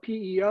 what about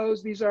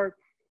PEOs? These are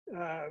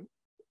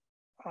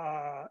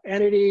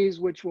entities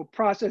which will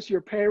process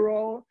your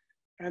payroll,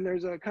 and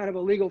there's a kind of a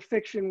legal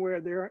fiction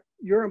where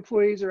your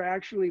employees are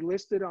actually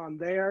listed on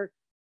their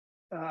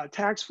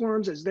tax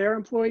forms as their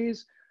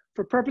employees.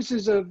 For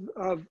purposes of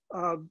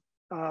the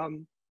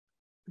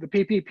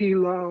PPP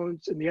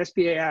loans and the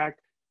SBA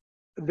Act,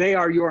 they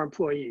are your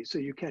employees, so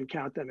you can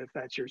count them if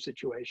that's your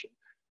situation.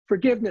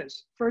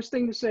 Forgiveness. First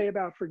thing to say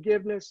about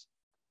forgiveness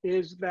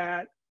is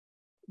that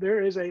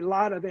there is a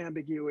lot of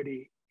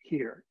ambiguity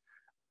here.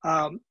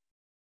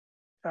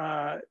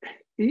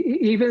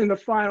 Even in the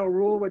final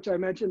rule, which I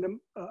mentioned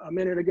a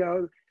minute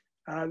ago,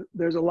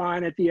 there's a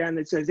line at the end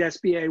that says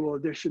SBA will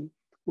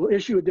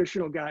issue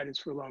additional guidance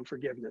for loan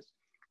forgiveness.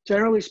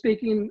 Generally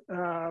speaking,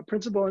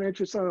 principal and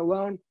interest on a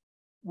loan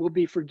will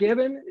be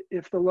forgiven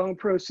if the loan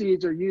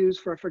proceeds are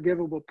used for a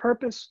forgivable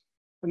purpose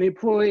and the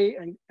employee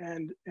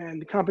and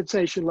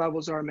compensation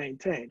levels are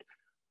maintained.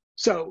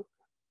 So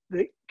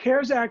the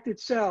CARES Act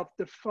itself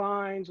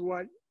defines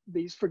what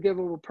these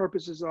forgivable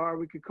purposes are.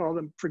 We could call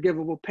them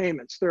forgivable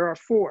payments. There are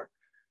four: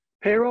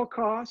 payroll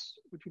costs,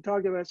 which we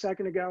talked about a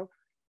second ago,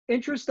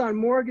 interest on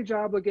mortgage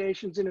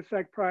obligations in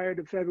effect prior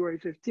to February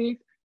 15th,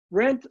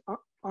 rent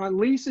on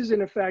leases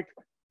in effect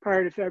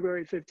prior to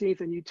February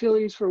 15th, and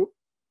utilities for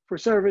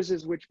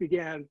services which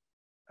began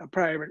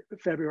prior to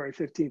February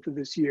 15th of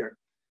this year.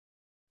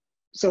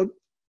 So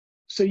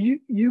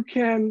you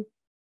can,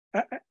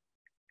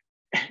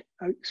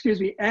 excuse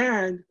me,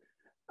 and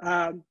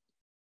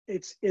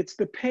it's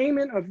the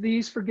payment of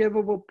these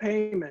forgivable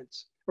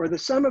payments, or the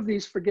sum of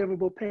these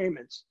forgivable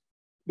payments,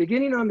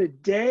 beginning on the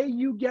day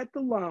you get the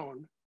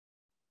loan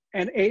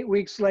and 8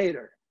 weeks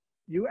later.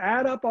 You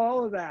add up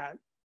all of that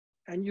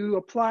and you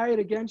apply it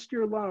against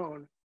your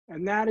loan,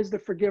 and that is the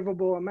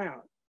forgivable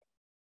amount.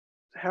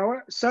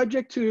 However,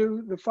 subject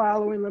to the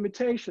following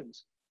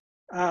limitations.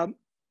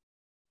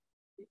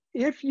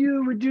 If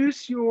you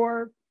reduce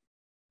your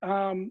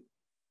the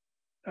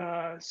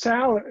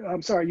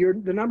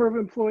number of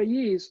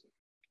employees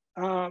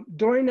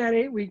during that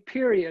 8-week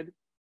period,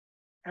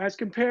 as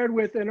compared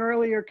with an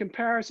earlier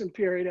comparison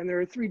period, and there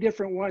are 3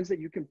 different ones that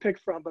you can pick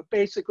from, but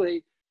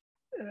basically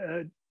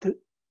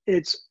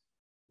it's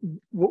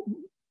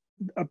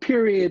a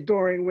period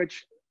during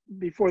which,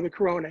 before the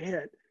corona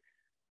hit.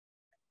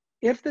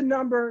 If the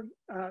number,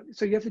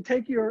 so you have to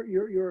take your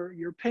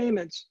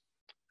payments,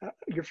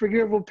 your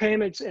forgivable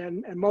payments,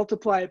 and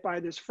multiply it by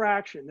this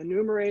fraction. The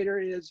numerator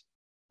is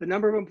the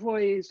number of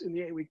employees in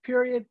the 8-week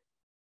period.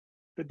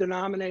 The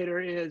denominator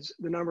is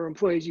the number of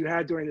employees you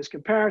had during this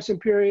comparison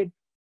period,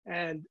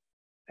 and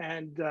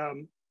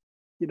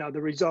you know,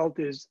 the result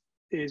is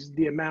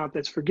the amount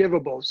that's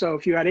forgivable. So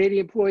if you had 80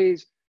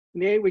 employees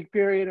in the 8-week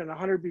period and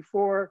 100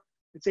 before,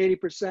 it's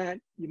 80%.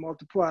 You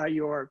multiply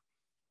your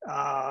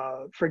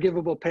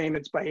forgivable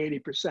payments by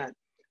 80%.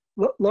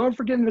 Loan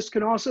forgiveness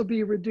can also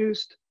be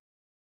reduced.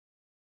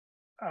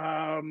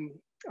 I'm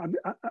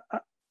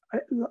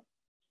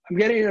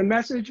getting a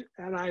message,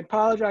 and I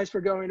apologize for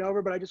going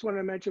over, but I just wanted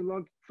to mention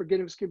loan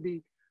forgiveness can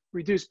be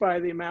reduced by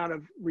the amount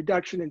of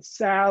reduction in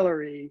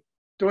salary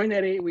during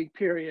that 8-week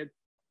period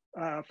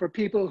for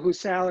people whose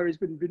salaries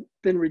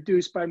been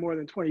reduced by more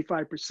than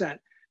 25%.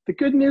 The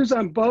good news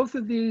on both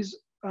of these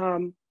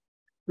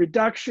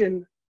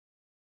reduction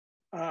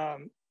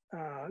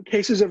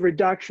cases of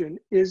reduction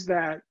is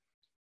that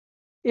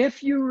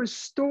if you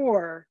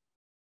restore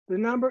the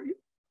number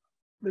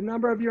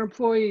of your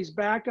employees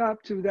back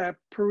up to that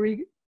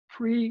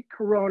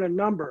pre-corona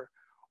number,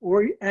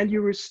 and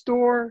you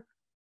restore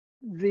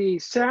the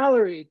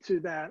salary to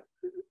that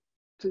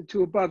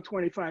to above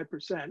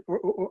 25%,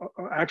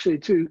 or actually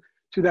to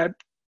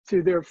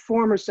their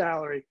former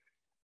salary,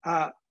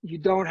 you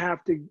don't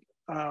have to,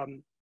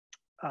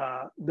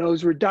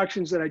 those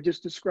reductions that I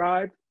just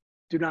described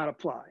do not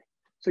apply.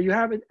 So you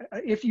have it,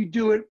 if you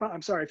do it,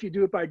 if you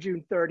do it by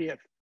June 30th,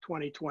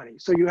 2020.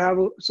 So you have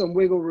some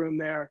wiggle room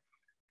there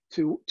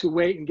to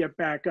wait and get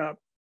back up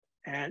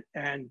and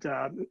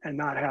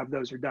not have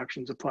those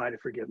reductions apply to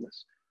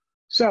forgiveness.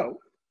 So,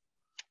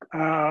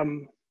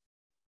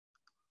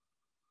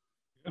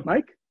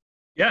 Mike?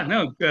 Yeah,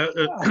 no,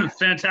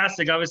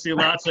 fantastic. Obviously,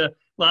 lots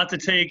to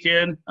take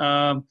in.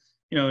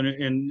 You know,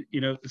 and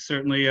you know,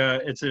 certainly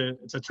it's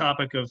a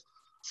topic of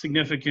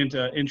significant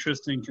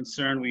interest and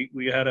concern.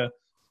 We had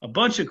a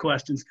bunch of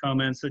questions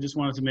come in, so just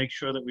wanted to make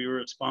sure that we were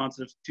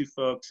responsive to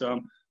folks.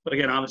 But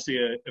again, obviously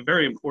a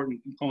very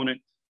important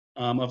component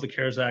of the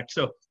CARES Act.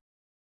 So,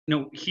 you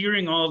know,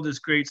 hearing all of this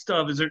great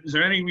stuff, is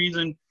there any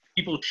reason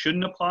people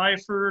shouldn't apply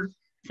for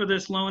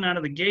this loan out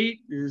of the gate?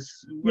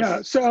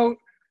 Yeah, so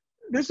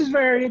this is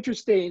very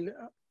interesting.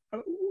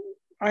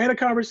 I had a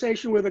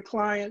conversation with a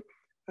client,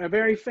 a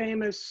very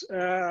famous,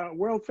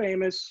 world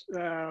famous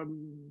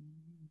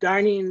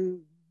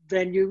dining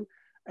venue,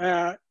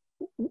 and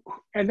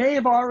they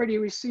have already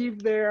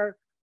received their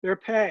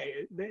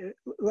pay,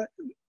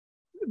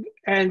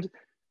 and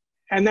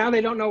now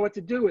they don't know what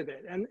to do with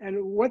it. And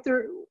what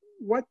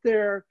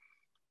they're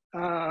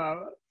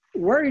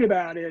worried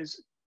about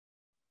is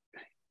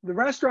the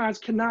restaurants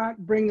cannot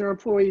bring their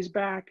employees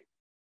back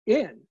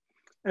in.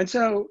 And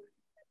so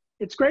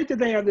it's great that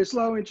they have this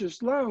low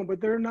interest loan, but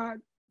they're not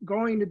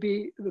going to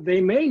be,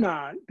 they may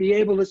not be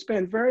able to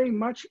spend very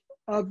much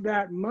of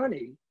that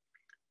money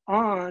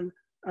on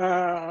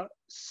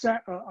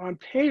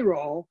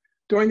payroll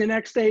during the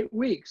next 8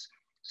 weeks.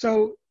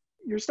 So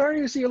you're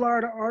starting to see a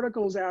lot of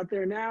articles out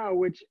there now,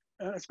 which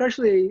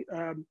especially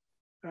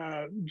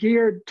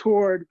geared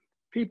toward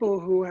people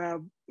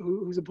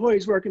whose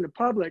employees work in the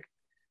public,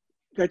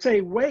 that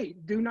say,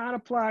 wait, do not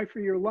apply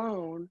for your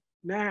loan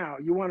now.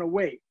 You want to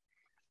wait.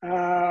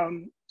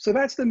 So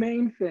that's the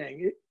main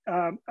thing.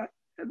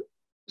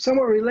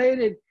 Somewhat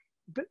related,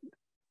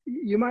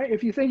 you might,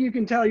 if you think you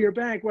can tell your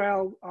bank,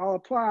 well, I'll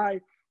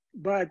apply,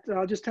 but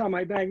I'll just tell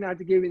my bank not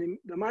to give me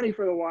the money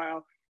for a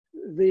while.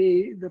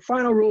 The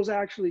final rules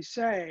actually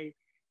say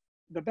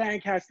the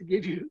bank has to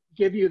give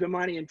you the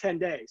money in 10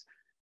 days.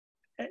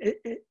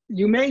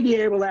 You may be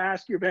able to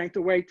ask your bank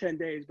to wait 10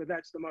 days, but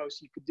that's the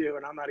most you could do,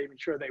 and I'm not even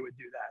sure they would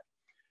do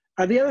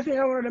that. The other thing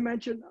I wanted to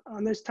mention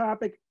on this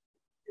topic,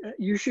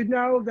 you should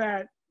know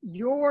that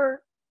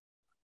your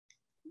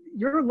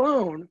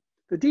loan,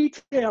 the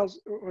details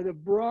or the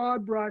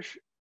broad brush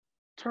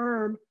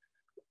term,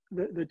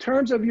 the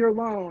terms of your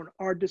loan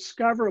are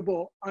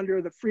discoverable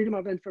under the Freedom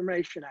of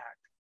Information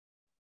Act.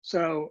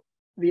 So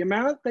the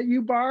amount that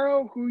you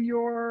borrow, who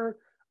your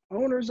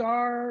owners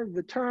are,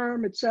 the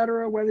term, et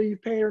cetera, whether you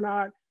pay or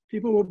not,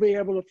 people will be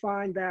able to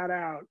find that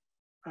out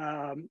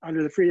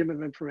under the Freedom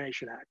of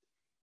Information Act.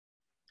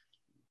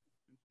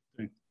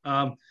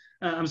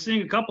 I'm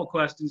seeing a couple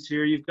questions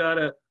here. You've got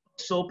a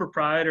sole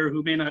proprietor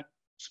who may not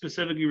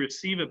specifically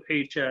receive a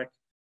paycheck,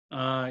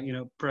 you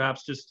know,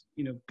 perhaps just,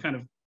 you know, kind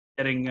of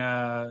getting,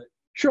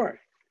 sure,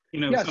 you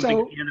know, yeah, something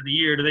so, at the end of the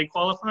year. Do they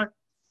qualify?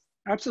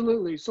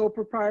 Absolutely. Sole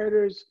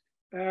proprietors,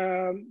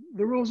 the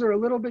rules are a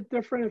little bit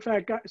different. In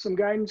fact, some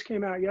guidance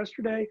came out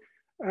yesterday.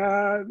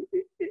 The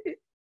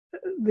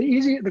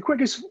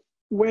quickest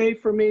way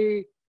for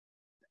me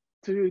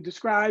to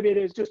describe it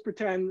is just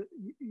pretend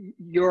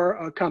you're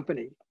a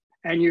company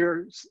and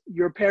your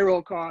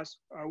payroll costs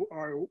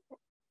are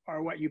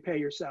what you pay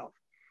yourself.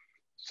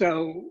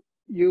 So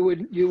you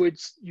would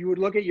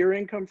look at your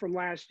income from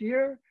last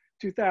year,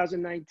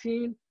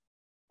 2019,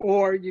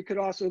 or you could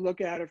also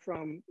look at it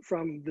from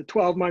the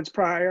 12 months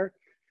prior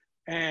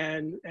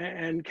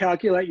and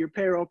calculate your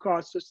payroll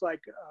costs just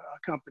like a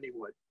company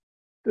would.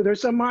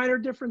 There's some minor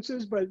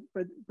differences, but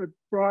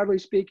broadly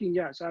speaking,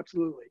 yes,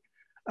 absolutely.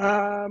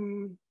 I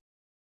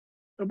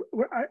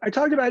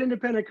talked about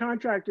independent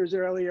contractors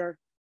earlier,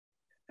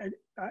 and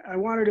I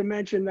wanted to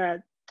mention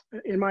that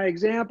in my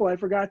example, I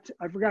forgot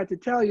to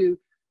tell you,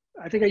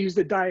 I think I used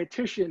a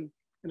dietitian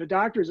in a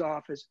doctor's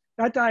office.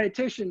 That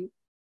dietitian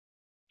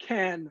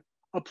can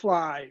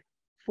apply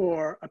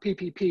for a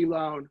PPP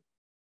loan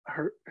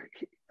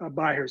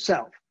by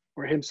herself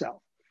or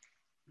himself.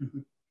 Mm-hmm.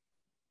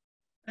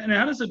 And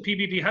how does the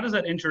PPP, how does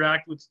that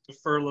interact with the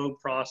furlough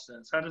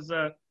process? How does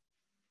that,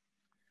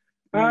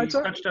 you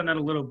touched on that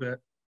a little bit,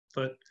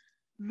 but.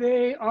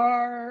 They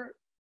are.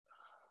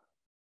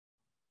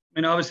 I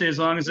mean, obviously, as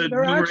long as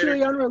they're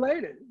actually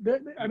unrelated.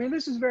 I mean,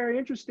 this is very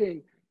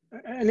interesting.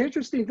 An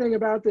interesting thing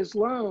about this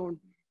loan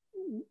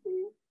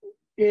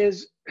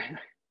is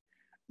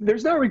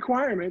there's no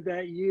requirement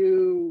that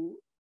you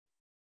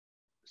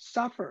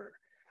suffer.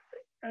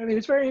 I mean,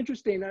 it's very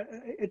interesting.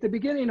 At the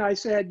beginning, I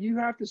said you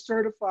have to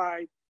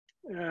certify,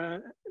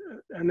 and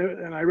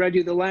I read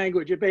you the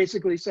language. It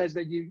basically says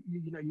that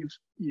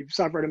you've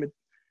suffered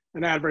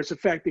an adverse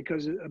effect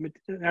because of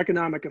an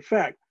economic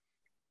effect.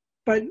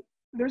 But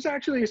there's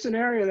actually a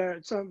scenario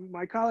that some of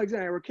my colleagues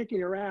and I were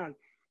kicking around.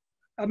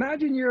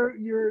 Imagine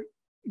you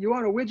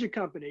own a widget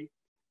company.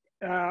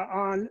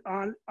 On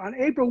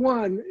April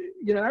 1,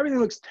 everything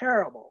looks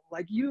terrible.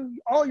 Like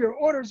all your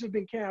orders have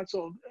been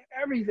canceled.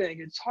 Everything,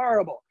 it's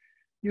horrible.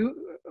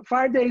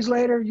 5 days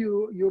later,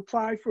 you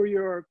apply for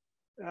your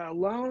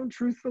loan.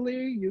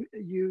 Truthfully,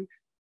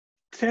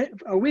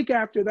 a week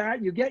after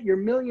that, you get your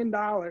 $1 million.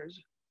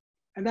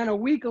 And then a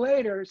week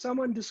later,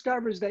 someone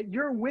discovers that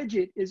your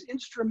widget is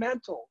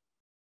instrumental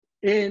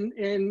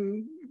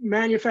in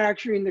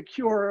manufacturing the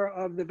cure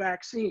of the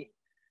vaccine.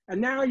 And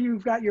now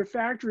you've got your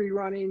factory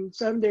running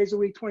 7 days a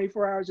week,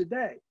 24 hours a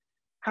day.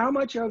 How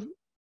much of,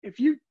 if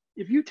you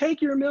take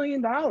your $1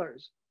 million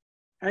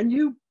and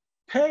you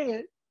pay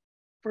it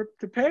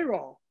to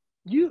payroll,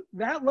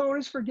 that loan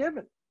is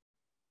forgiven.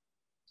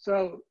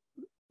 So,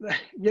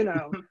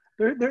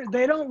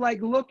 they don't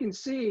like look and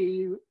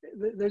see.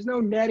 There's no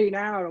netting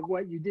out of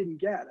what you didn't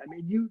get.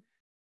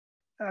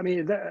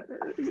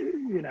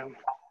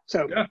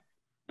 So. Yeah,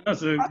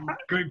 that's a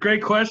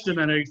great question,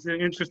 and it's an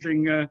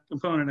interesting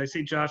component. I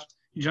see Josh,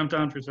 you jumped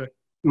on for a sec.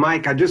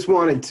 Mike, I just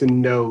wanted to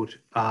note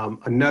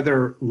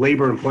another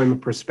labor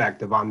employment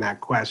perspective on that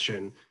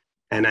question.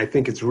 And I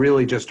think it's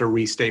really just a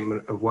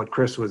restatement of what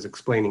Chris was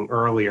explaining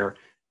earlier,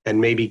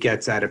 and maybe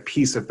gets at a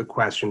piece of the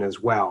question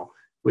as well,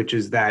 which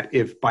is that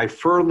if by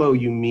furlough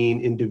you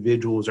mean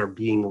individuals are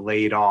being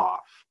laid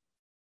off,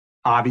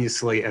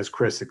 obviously, as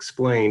Chris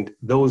explained,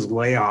 those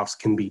layoffs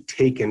can be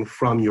taken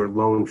from your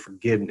loan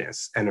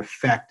forgiveness and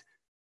affect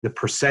the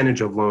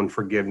percentage of loan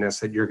forgiveness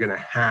that you're going to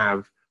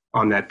have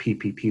on that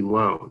PPP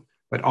loan.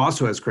 But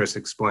also, as Chris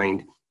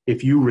explained,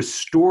 if you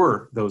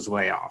restore those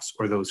layoffs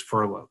or those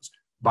furloughs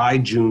by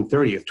June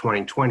 30th,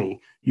 2020,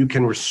 you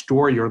can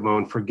restore your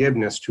loan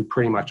forgiveness to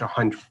pretty much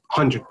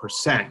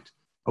 100%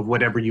 of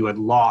whatever you had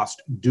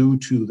lost due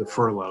to the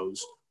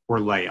furloughs or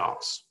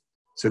layoffs.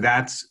 So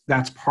that's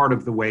part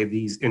of the way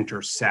these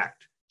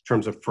intersect in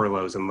terms of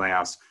furloughs and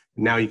layoffs.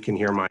 Now you can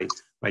hear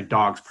my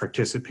dogs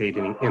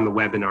participating in the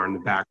webinar in the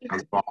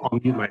background. I'll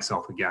mute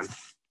myself again.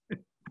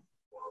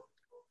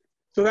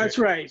 So that's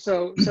right.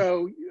 So,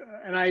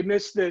 and I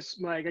missed this,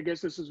 Mike. I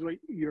guess this is what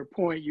your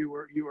point. You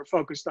were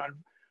focused on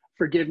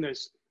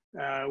forgiveness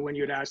when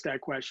you had asked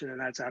that question, and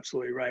that's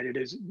absolutely right. It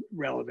is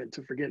relevant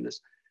to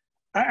forgiveness.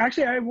 I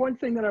have one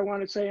thing that I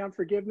want to say on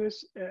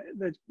forgiveness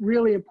that's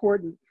really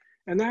important,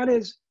 and that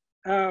is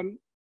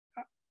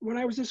when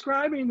I was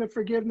describing the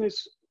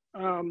forgiveness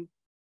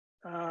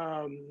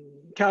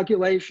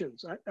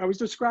calculations, I was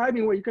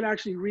describing what you could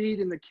actually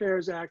read in the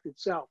CARES Act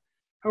itself.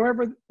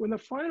 However, when the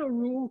final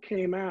rule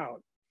came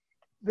out,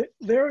 the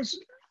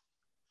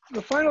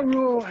final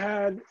rule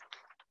had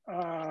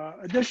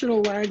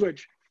additional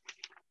language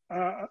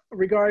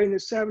regarding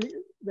that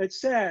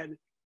said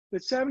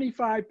that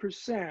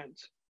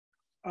 75%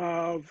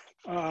 of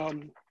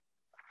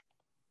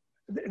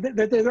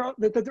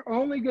that they're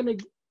only going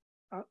to.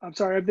 I'm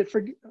sorry,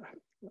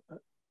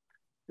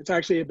 it's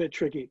actually a bit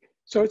tricky.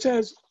 So it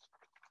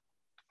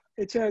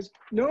says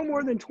no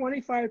more than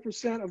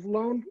 25% of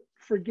loan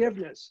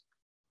forgiveness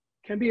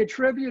can be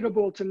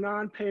attributable to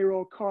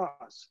non-payroll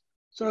costs.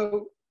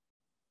 So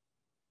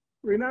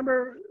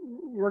remember,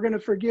 we're going to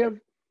forgive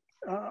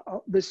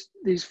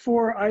these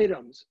 4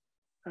 items: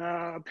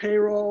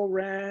 payroll,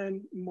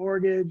 rent,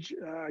 mortgage,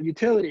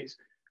 utilities.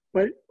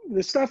 But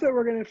the stuff that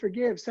we're going to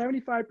forgive,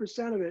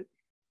 75% of it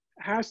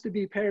has to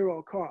be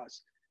payroll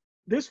costs.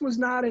 This was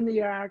not in the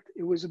act.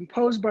 It was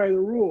imposed by the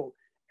rule.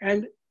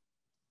 And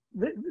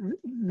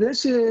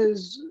this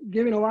is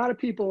giving a lot of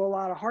people a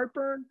lot of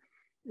heartburn.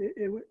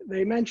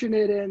 They mentioned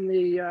it in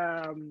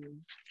the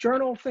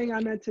journal thing I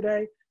meant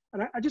today.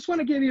 And I just want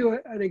to give you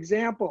an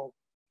example.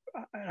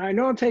 I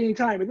know I'm taking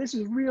time, but this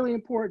is really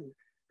important.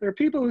 There are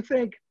people who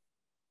think,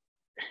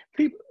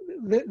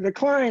 the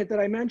client that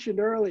I mentioned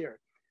earlier,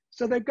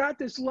 so they've got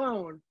this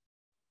loan,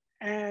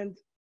 and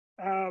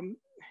I'm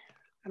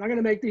going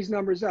to make these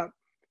numbers up.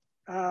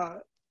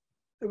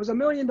 It was $1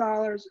 million.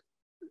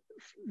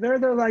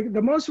 They're like,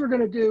 the most we're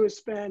going to do is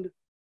spend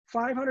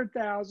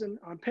 $500,000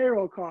 on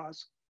payroll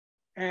costs,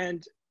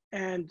 and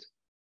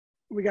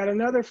we got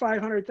another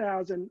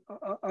 $500,000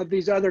 of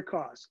these other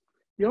costs.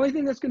 The only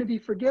thing that's going to be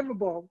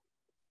forgivable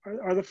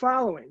are the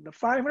following: the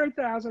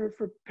 $500,000 are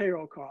for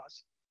payroll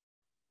costs,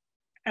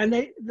 and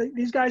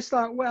these guys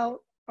thought,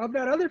 well, of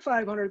that other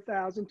 $500,000,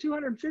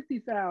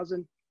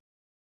 $250,000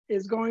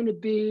 is going to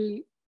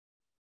be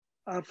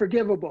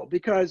forgivable,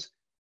 because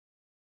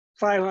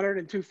 500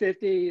 and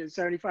 250 is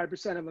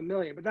 75% of $1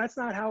 million. But that's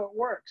not how it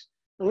works.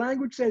 The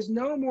language says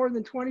no more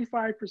than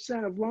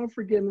 25% of loan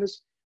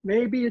forgiveness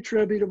may be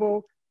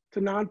attributable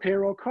to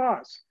non-payroll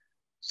costs.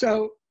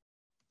 So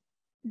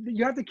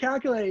you have to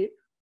calculate.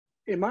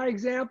 In my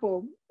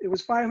example, it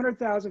was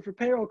 500,000 for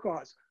payroll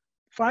costs.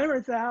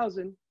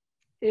 500,000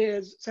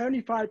 is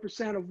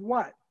 75% of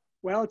what?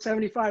 Well, it's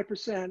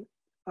 75%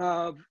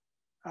 of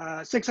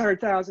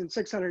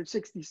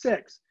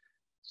 600,666.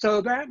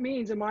 So that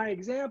means, in my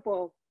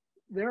example,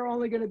 they're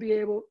only going to be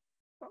able,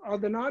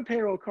 of the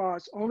non-payroll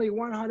costs, only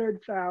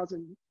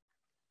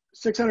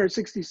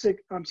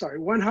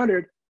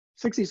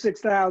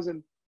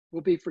 166,000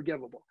 will be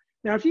forgivable.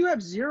 Now, if you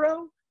have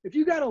zero, if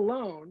you got a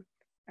loan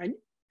and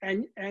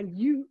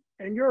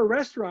you're a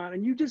restaurant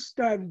and you just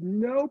have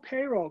no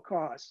payroll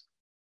costs,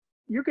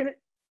 you're gonna,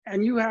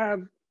 and you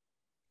have,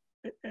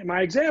 in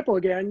my example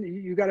again,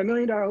 you got $1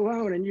 million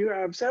loan and you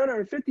have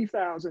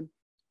 750,000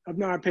 of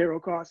non-payroll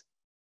costs,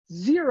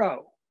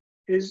 zero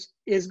is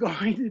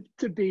going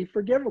to be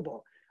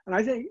forgivable. And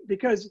I think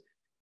because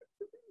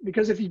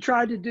if you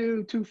tried to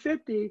do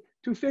 250,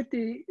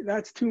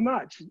 that's too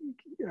much.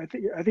 I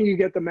think you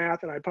get the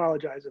math, and I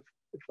apologize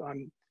if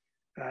I'm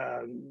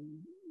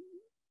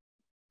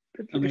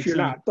if you're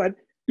not, but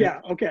yeah,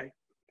 okay.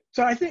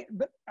 So I think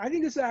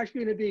this is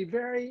actually going to be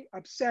very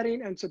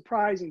upsetting and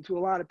surprising to a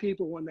lot of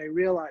people when they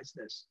realize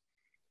this.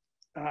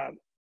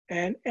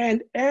 And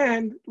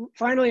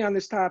finally on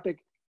this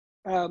topic,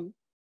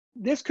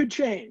 this could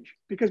change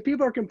because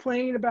people are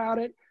complaining about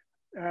it,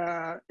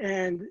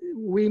 and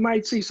we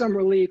might see some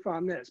relief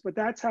on this, but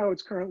that's how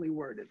it's currently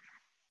worded.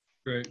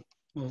 Great.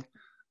 Well,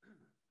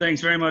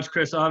 thanks very much,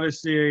 Chris.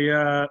 Obviously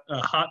a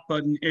hot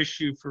button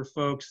issue for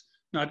folks,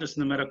 not just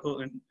in the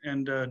medical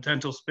and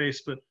dental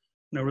space, but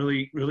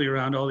really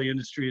around all the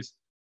industries.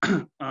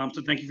 So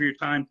thank you for your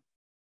time.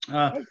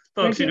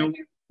 Folks,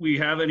 we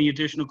have any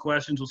additional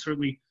questions, we'll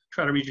certainly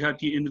try to reach out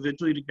to you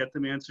individually to get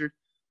them answered.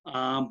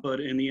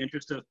 But in the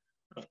interest of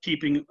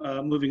keeping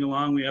moving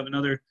along, we have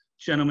another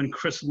gentleman,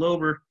 Chris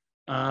Lober,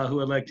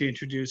 who I'd like to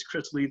introduce.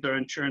 Chris leads our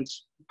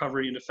insurance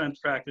recovery and defense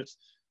practice.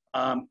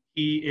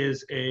 He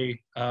is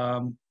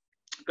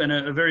been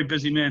a very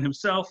busy man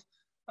himself,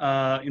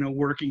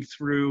 working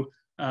through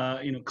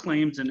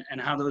claims and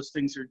how those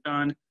things are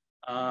done,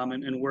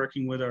 and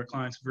working with our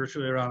clients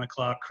virtually around the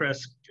clock.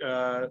 Chris,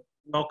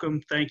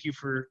 welcome. Thank you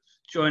for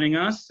joining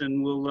us,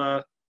 and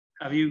we'll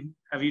have you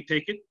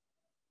take it.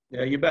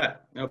 Yeah, you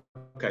bet.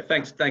 Okay,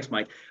 thanks,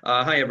 Mike.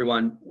 Hi,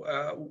 everyone.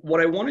 What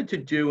I wanted to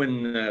do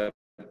in the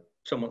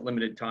somewhat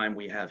limited time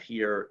we have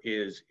here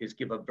is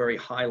give a very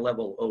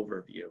high-level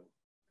overview.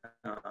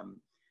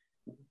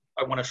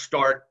 I want to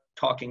start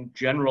talking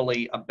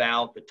generally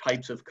about the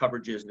types of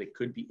coverages that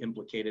could be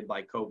implicated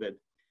by COVID.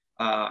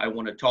 I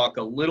want to talk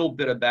a little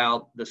bit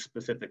about the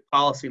specific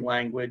policy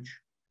language,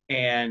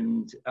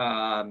 and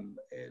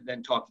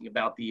then talking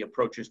about the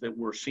approaches that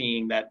we're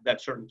seeing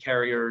that certain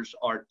carriers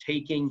are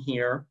taking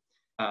here.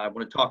 I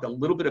want to talk a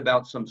little bit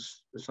about some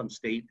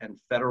state and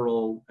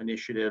federal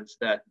initiatives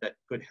that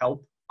could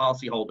help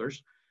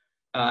policyholders.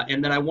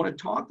 And then I want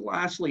to talk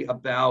lastly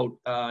about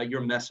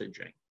your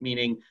messaging,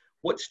 meaning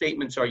what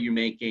statements are you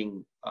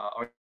making?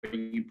 Are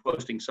you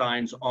posting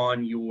signs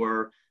on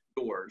your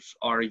doors?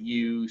 Are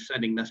you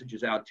sending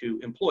messages out to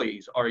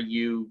employees? Are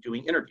you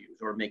doing interviews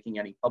or making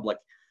any public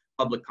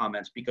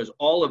comments? Because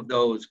all of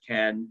those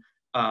can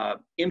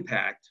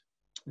impact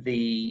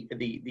the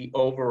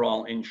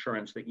overall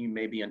insurance that you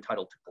may be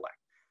entitled to collect.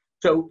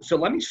 So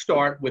let me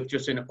start with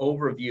just an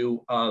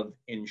overview of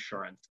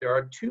insurance. There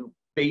are two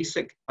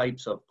basic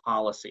types of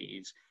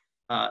policies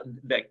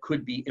that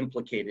could be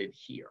implicated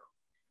here.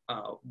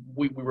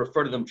 We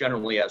refer to them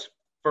generally as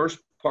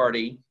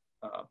first-party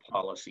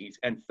policies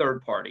and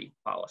third-party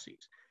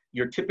policies.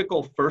 Your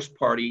typical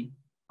first-party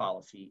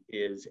policy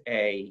is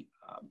a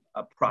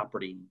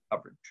property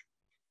coverage.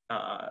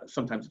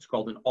 Sometimes it's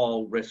called an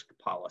all-risk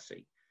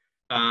policy.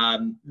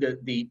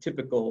 The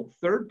typical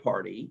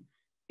third-party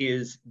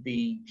is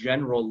the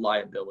general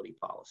liability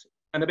policy.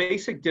 And the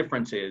basic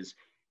difference is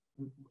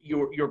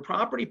your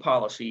property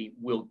policy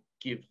will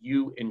give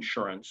you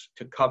insurance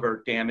to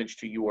cover damage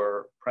to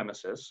your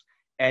premises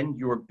and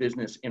your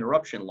business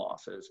interruption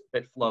losses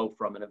that flow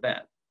from an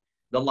event.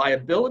 The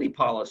liability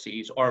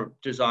policies are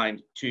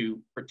designed to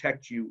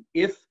protect you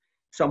if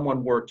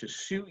someone were to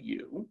sue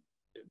you,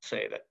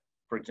 say that,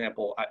 for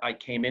example, I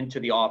came into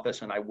the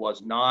office and I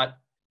was not,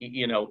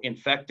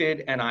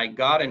 infected, and I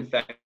got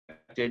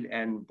infected,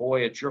 and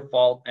boy, it's your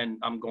fault, and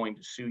I'm going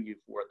to sue you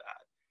for that.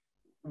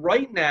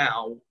 Right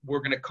now, we're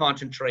going to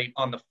concentrate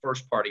on the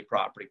first party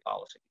property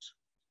policies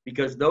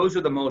because those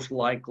are the most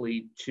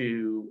likely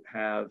to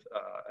have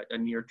a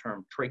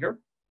near-term trigger.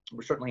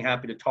 We're certainly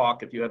happy to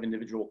talk if you have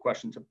individual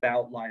questions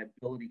about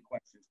liability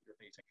questions that you're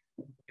facing.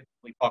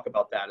 We talk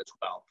about that as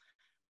well.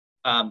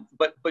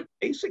 But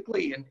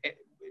basically,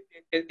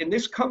 and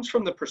this comes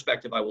from the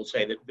perspective, I will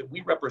say, that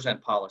we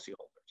represent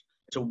policyholders.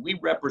 So we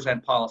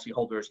represent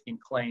policyholders in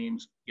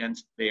claims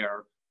against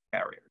their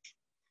carriers.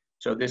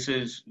 So this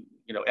is,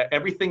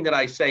 everything that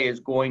I say is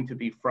going to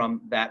be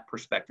from that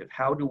perspective.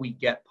 How do we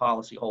get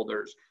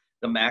policyholders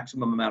the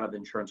maximum amount of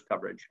insurance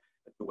coverage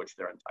to which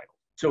they're entitled?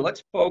 So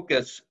let's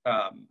focus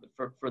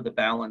for the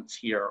balance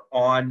here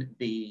on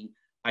the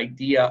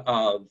idea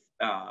of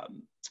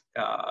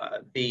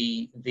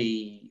the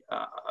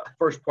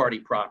first party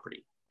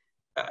property.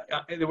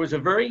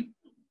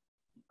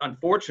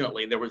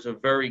 Unfortunately, there was a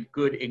very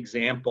good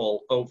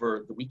example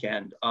over the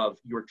weekend of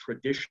your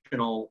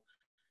traditional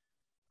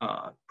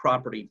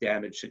property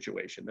damage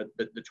situation.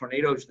 The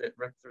tornadoes that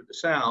ripped through the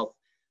South,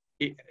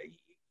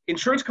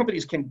 insurance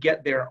companies can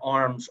get their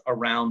arms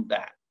around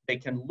that. They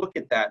can look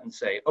at that and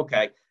say,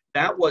 okay,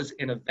 that was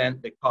an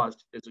event that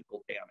caused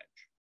physical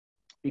damage.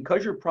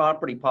 Because your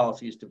property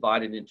policy is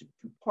divided into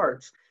two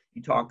parts,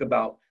 you talk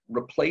about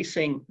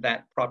replacing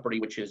that property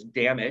which is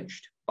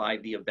damaged by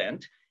the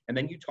event, and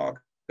then you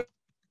talk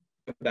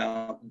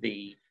about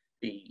the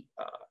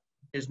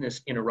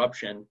business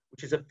interruption,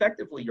 which is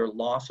effectively your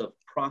loss of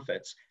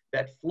profits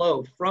that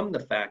flow from the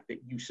fact that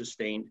you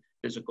sustained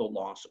physical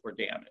loss or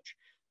damage.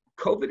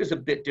 COVID is a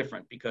bit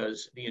different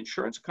because the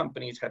insurance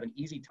companies have an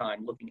easy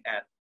time looking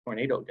at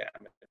tornado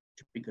damage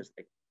because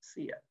they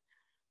see it.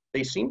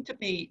 They seem to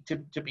be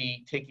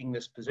taking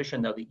this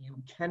position, though, that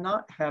you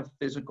cannot have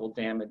physical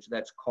damage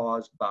that's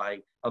caused by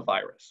a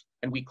virus,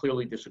 and we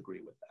clearly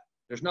disagree with that.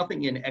 There's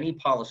nothing in any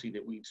policy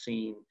that we've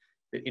seen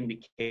that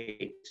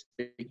indicates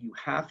that you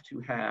have to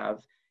have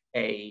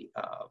a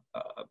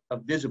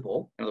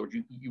visible, in other words,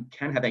 you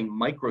can have a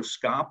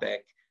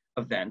microscopic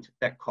event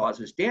that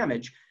causes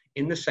damage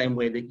in the same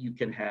way that you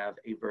can have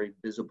a very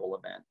visible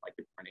event like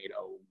a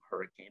tornado,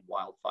 hurricane,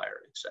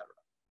 wildfire, etc.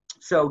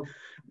 So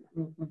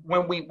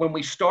when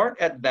we start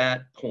at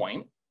that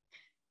point,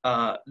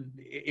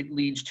 it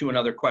leads to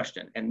another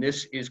question, and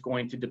this is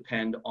going to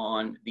depend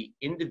on the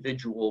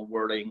individual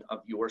wording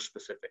of your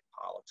specific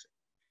policy.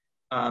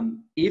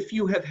 If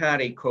you have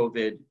had a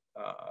COVID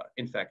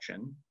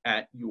infection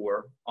at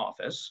your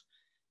office,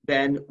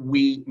 then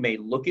we may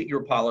look at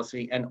your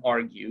policy and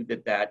argue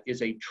that that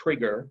is a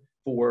trigger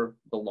for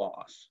the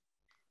loss.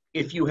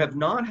 If you have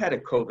not had a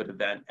COVID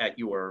event at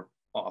your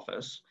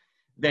office,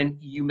 then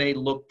you may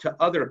look to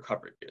other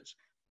coverages.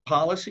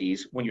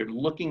 Policies, when you're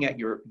looking at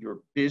your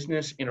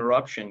business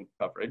interruption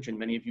coverage, and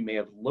many of you may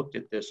have looked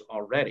at this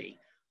already,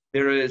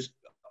 there is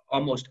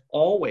almost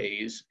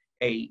always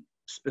a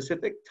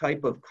specific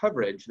type of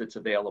coverage that's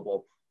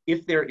available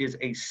if there is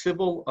a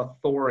civil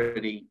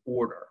authority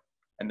order.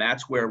 And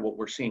that's where what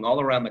we're seeing all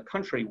around the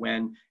country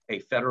when a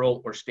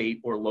federal or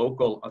state or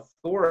local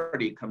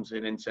authority comes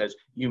in and says,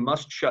 you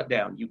must shut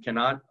down. You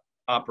cannot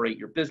operate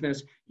your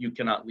business. You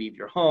cannot leave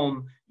your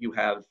home. You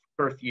have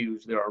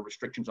curfews. There are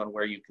restrictions on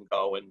where you can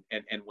go and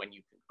when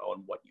you can go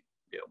and what you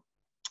can do.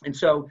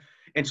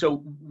 And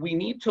so we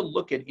need to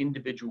look at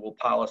individual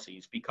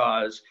policies,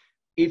 because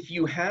if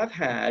you have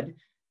had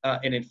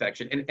an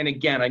infection, and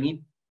again, I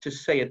need to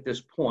say at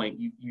this point,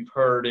 you've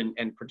heard,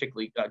 and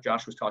particularly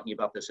Josh was talking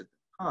about this at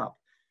the top,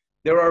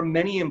 there are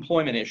many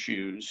employment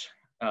issues,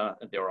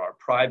 there are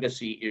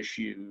privacy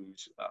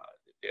issues,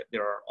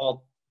 there are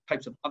all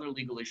types of other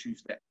legal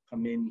issues that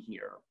come in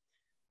here.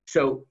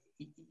 So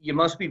you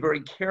must be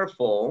very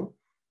careful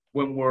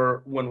when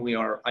we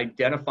are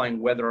identifying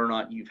whether or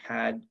not you've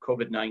had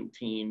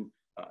COVID-19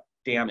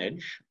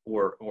 damage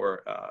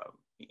or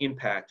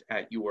impact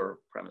at your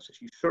premises.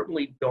 You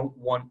certainly don't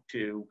want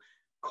to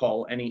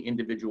call any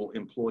individual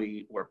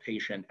employee or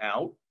patient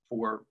out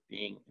for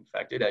being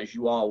infected. As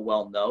you all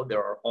well know,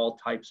 there are all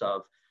types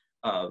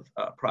of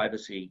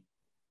privacy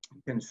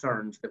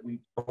concerns that we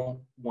don't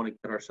want to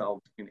get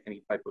ourselves in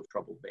any type of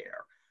trouble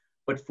there.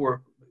 But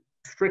for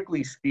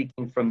strictly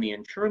speaking from the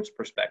insurance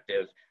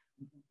perspective,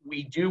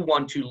 we do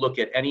want to look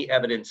at any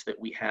evidence that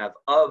we have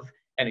of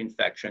an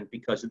infection,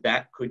 because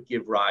that could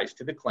give rise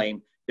to the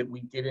claim that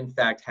we did in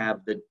fact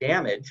have the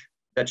damage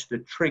that's the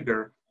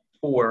trigger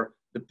for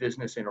the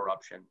business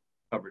interruption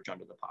coverage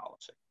under the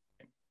policy.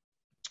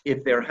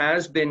 If there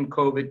has been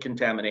COVID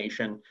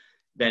contamination,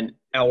 then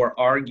our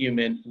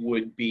argument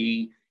would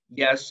be,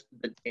 yes,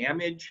 the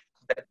damage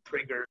that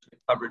triggers the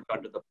coverage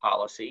under the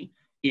policy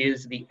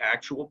is the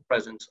actual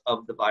presence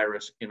of the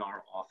virus in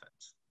our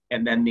office.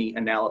 And then the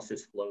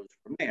analysis flows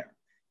from there.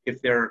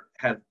 If there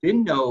have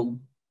been no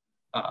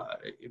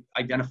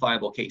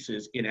identifiable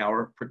cases in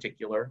our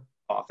particular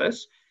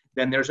office,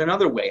 then there's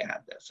another way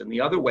at this. And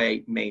the other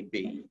way may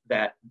be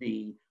that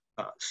the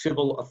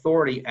civil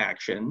authority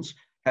actions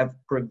have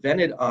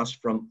prevented us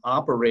from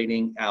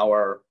operating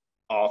our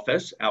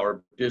office,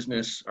 our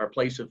business, our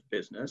place of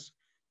business.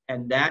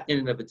 And that in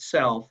and of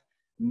itself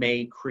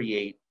may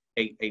create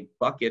a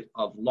bucket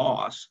of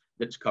loss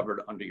that's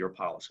covered under your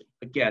policy.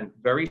 Again,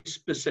 very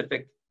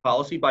specific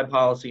policy by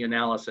policy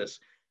analysis.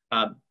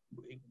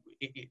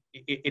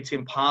 It's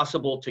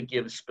impossible to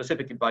give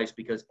specific advice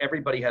because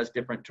everybody has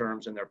different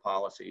terms in their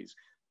policies.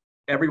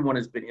 Everyone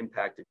has been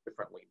impacted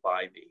differently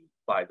by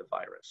the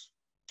virus.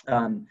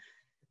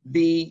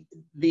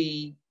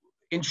 The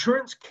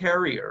insurance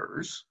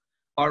carriers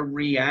are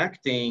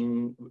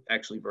reacting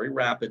actually very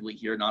rapidly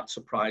here, not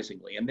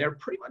surprisingly, and they're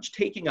pretty much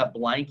taking a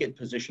blanket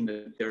position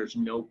that there's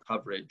no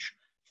coverage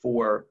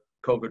for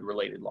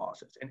COVID-related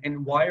losses.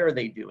 And why are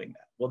they doing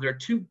that? Well, there are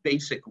two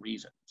basic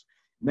reasons.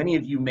 Many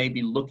of you may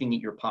be looking at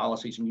your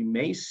policies and you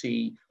may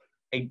see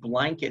a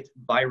blanket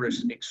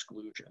virus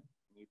exclusion.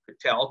 You could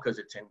tell because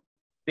it's in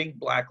big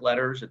black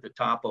letters at the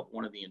top of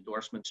one of the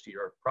endorsements to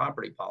your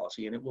property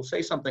policy, and it will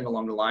say something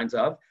along the lines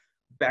of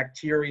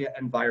bacteria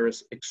and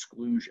virus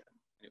exclusion.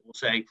 It will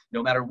say,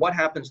 no matter what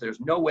happens, there's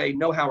no way,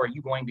 no how are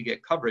you going to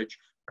get coverage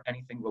for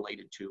anything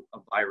related to a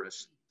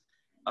virus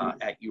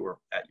at your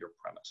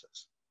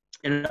premises.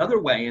 In another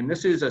way, and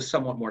this is a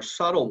somewhat more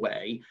subtle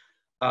way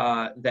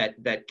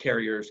that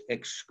carriers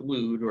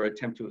exclude or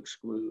attempt to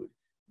exclude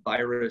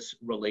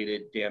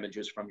virus-related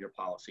damages from your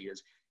policy,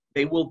 is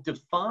they will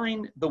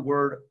define the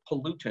word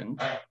pollutant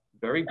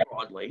very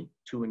broadly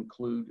to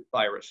include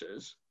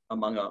viruses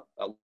among a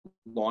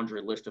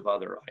laundry list of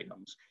other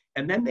items.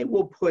 And then they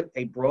will put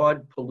a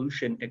broad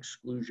pollution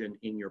exclusion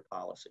in your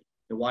policy.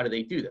 And why do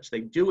they do this?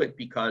 They do it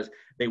because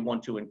they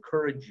want to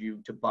encourage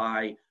you to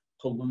buy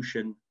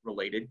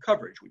pollution-related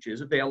coverage, which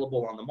is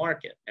available on the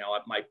market. Now,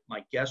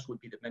 my guess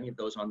would be that many of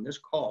those on this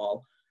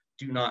call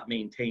do not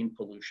maintain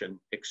pollution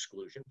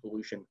exclusion,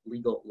 pollution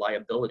legal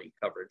liability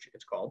coverage,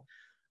 it's called.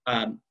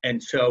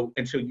 And so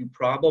you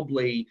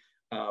probably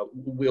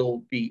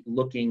will be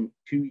looking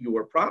to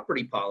your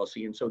property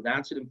policy. And so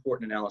that's an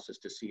important analysis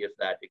to see if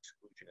that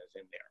exclusion is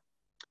in there.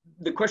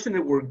 The question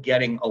that we're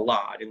getting a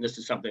lot, and this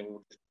is something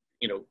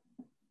we'll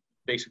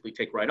basically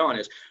take right on,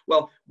 is,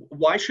 well,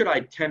 why should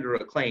I tender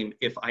a claim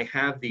if I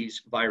have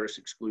these virus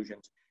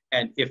exclusions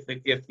and if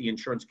the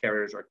insurance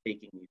carriers are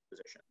taking these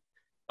positions,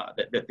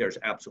 that there's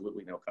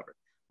absolutely no coverage?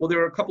 Well,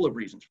 there are a couple of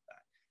reasons for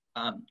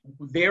that.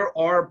 There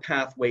are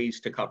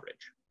pathways to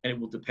coverage, and it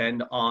will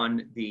depend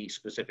on the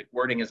specific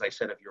wording, as I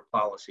said, of your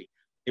policy.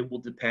 It will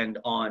depend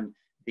on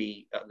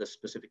the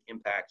specific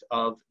impact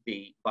of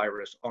the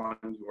virus on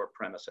your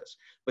premises.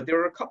 But there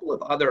are a couple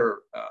of other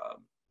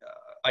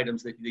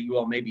items that you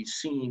all may be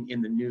seeing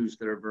in the news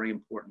that are very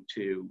important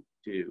to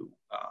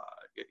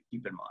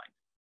keep in mind.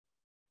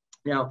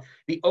 Now,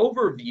 the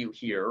overview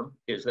here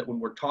is that when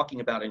we're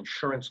talking about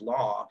insurance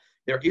law,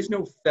 there is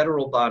no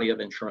federal body of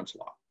insurance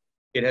law.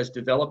 It has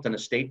developed on a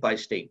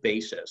state-by-state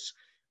basis.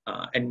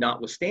 And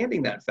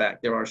notwithstanding that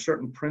fact, there are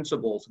certain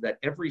principles that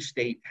every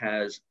state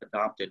has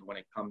adopted when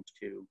it comes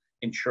to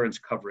insurance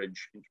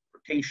coverage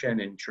interpretation,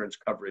 insurance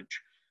coverage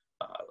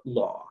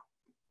law.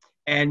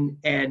 And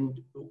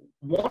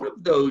one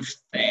of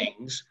those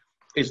things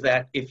is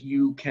that if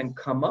you can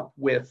come up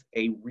with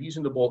a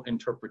reasonable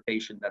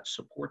interpretation that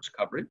supports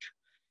coverage,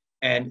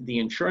 and the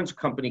insurance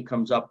company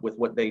comes up with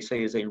what they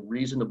say is a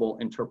reasonable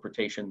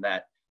interpretation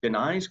that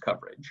denies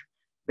coverage,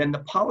 then the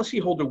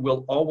policyholder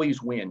will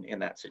always win in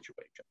that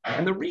situation.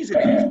 And the reason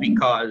is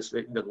because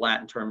the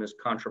Latin term is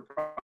contra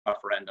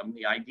preferendum.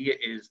 The idea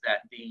is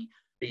that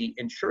the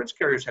insurance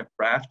carriers have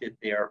drafted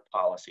their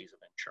policies of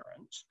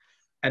insurance,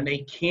 and they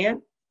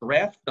can't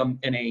draft them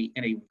in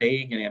a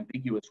vague and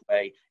ambiguous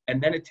way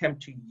and then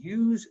attempt to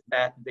use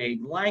that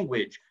vague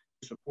language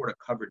to support a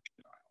coverage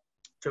denial.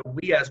 So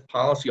we as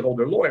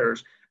policyholder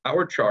lawyers,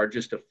 our charge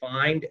is to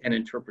find an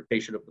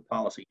interpretation of the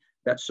policy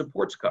that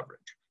supports coverage.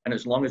 And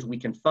as long as we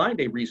can find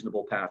a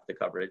reasonable path to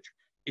coverage,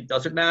 it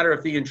doesn't matter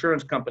if the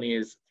insurance company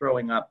is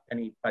throwing up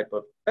any type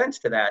of fence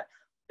to that.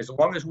 As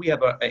long as we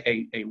have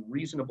a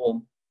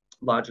reasonable,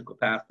 logical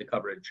path to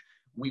coverage,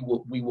 we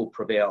will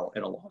prevail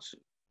in a lawsuit.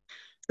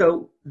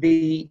 So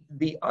the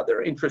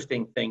other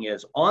interesting thing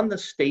is, on the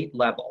state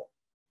level,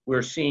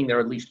 we're seeing there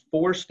are at least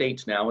 4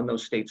 states now, and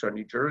those states are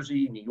New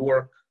Jersey, New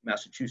York,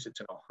 Massachusetts,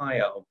 and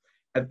Ohio,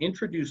 have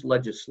introduced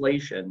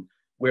legislation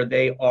where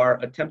they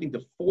are attempting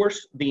to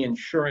force the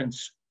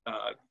insurance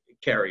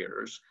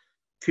carriers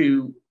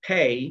to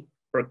pay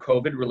for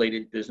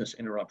COVID-related business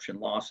interruption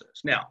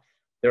losses. Now,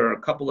 there are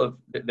a couple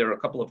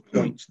of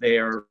points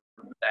there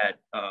that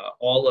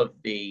all of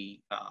the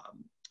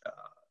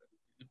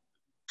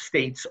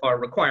states are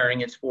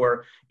requiring. It's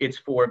for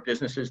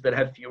businesses that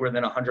have fewer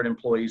than 100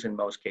 employees in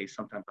most cases,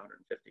 sometimes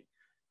 150,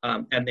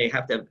 and they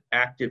have to have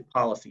active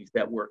policies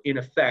that were in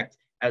effect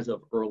as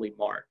of early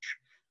March.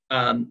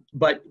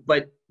 But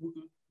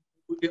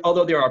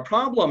although there are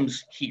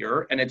problems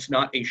here, and it's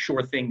not a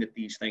sure thing that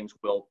these things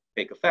will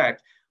take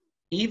effect,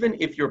 even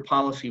if your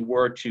policy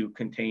were to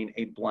contain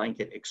a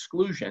blanket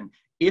exclusion,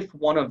 if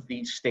one of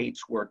these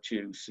states were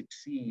to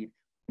succeed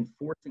in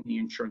forcing the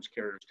insurance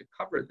carriers to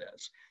cover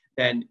this,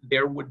 then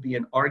there would be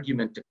an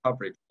argument to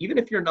coverage. Even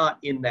if you're not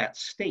in that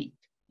state,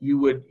 you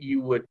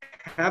would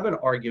have an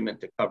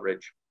argument to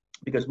coverage,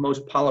 because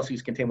most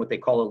policies contain what they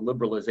call a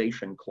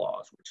liberalization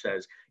clause, which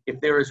says if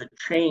there is a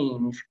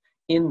change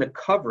in the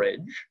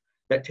coverage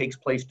that takes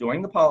place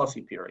during the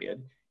policy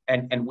period,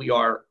 and we,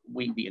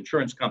 the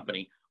insurance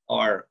company,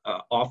 are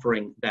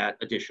offering that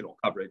additional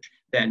coverage,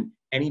 then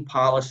any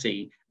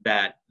policy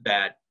that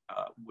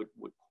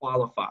would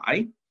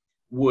qualify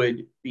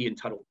would be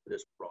entitled to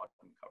this broad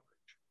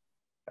coverage.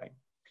 Okay,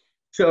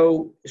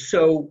 so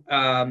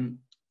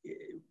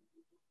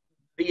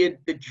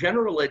the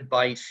general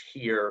advice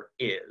here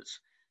is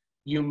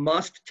you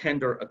must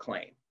tender a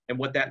claim, and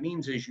what that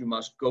means is you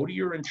must go to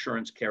your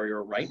insurance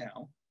carrier right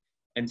now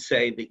and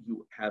say that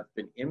you have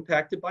been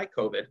impacted by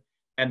COVID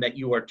and that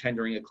you are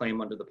tendering a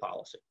claim under the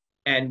policy.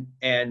 And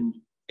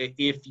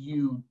if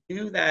you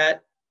do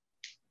that,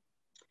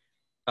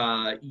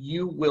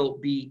 you will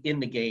be in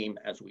the game,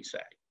 as we say.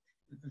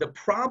 The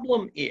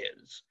problem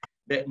is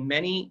that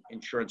many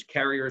insurance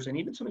carriers and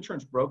even some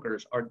insurance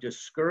brokers are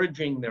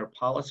discouraging their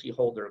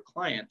policyholder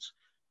clients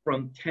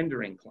from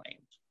tendering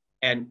claims.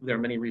 And there are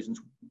many reasons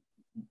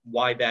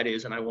why that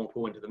is, and I won't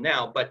go into them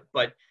now, but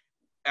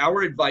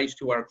our advice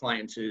to our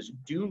clients is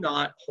do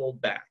not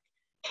hold back.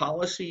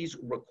 Policies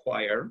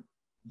require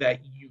that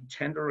you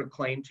tender a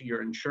claim to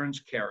your insurance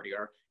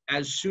carrier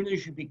as soon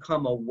as you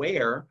become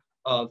aware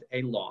of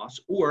a loss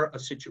or a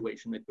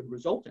situation that could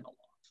result in a loss.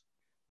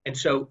 And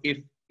so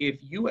if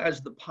you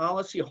as the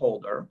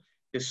policyholder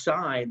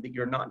decide that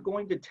you're not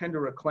going to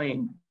tender a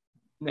claim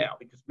now,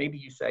 because maybe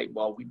you say,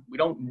 well, we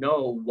don't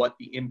know what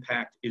the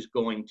impact is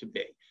going to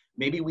be.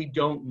 Maybe we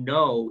don't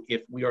know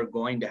if we are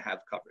going to have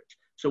coverage.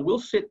 So we'll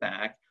sit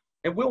back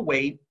and we'll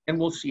wait and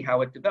we'll see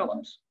how it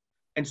develops.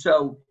 And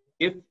so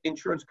if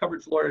insurance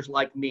coverage lawyers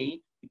like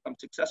me become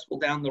successful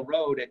down the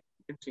road at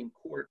convincing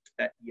courts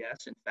that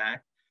yes, in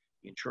fact,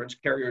 the insurance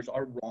carriers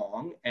are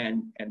wrong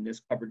and this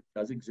coverage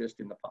does exist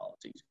in the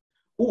policies,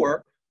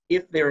 or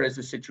if there is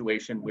a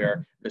situation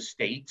where the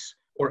states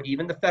or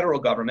even the federal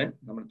government,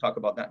 I'm going to talk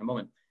about that in a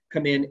moment,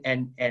 come in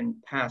and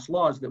pass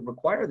laws that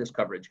require this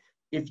coverage,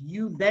 if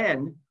you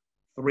then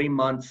 3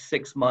 months,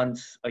 6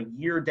 months, a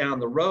year down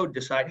the road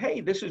decide,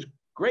 hey, this is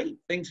great,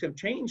 things have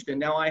changed and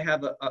now I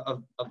have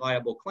a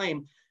viable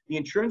claim, the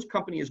insurance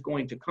company is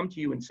going to come to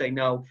you and say,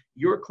 no,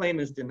 your claim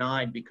is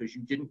denied because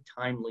you didn't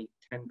timely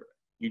tender it.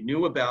 You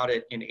knew about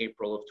it in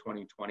April of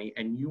 2020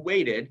 and you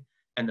waited,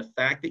 and the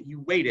fact that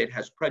you waited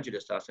has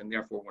prejudiced us, and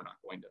therefore we're not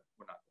going to.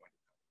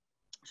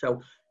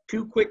 So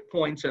 2 quick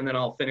points, and then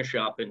I'll finish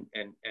up and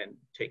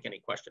take any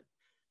question.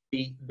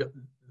 The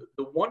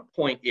one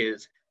point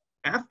is,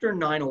 after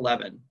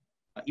 9/11,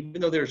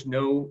 even though there's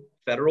no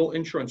federal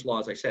insurance law,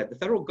 as I said, the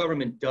federal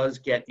government does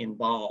get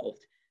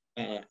involved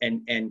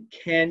and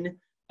can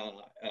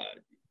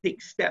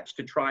take steps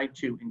to try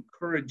to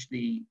encourage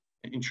the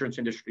insurance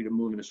industry to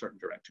move in a certain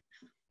direction.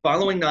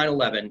 Following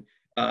 9/11,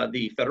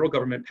 the federal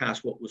government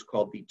passed what was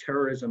called the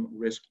Terrorism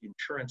Risk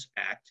Insurance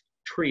Act,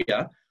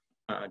 TRIA.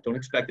 Don't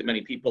expect that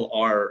many people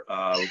are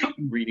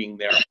reading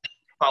their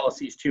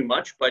policies too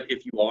much, but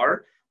if you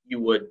are,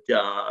 you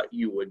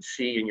would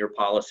see in your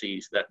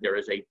policies that there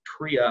is a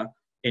TRIA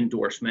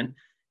endorsement.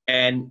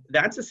 And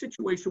that's a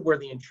situation where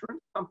the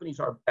insurance companies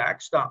are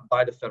backstopped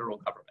by the federal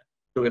government.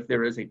 So if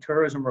there is a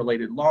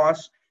terrorism-related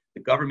loss,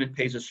 the government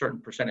pays a certain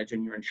percentage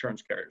and your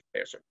insurance carriers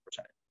pay a certain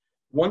percentage.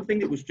 One thing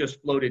that was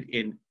just floated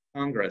in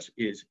Congress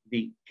is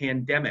the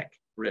Pandemic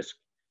Risk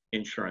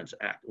Insurance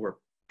Act, or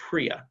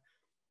PRIA.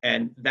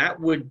 And that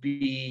would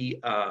be,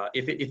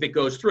 if it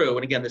goes through,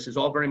 and again, this is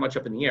all very much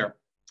up in the air,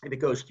 if it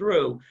goes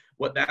through,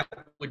 what that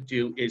would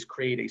do is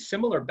create a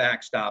similar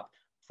backstop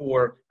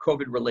for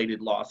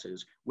COVID-related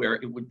losses, where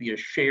it would be a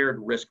shared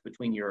risk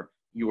between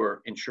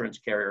your insurance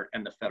carrier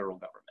and the federal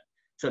government.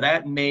 So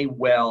that may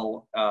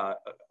well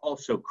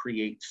also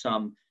create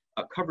some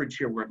coverage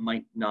here where it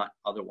might not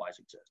otherwise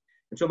exist.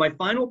 And so my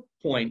final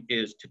point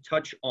is to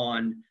touch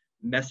on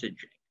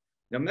messaging.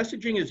 Now,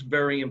 messaging is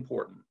very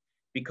important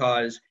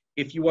because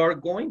if you are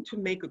going to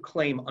make a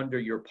claim under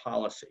your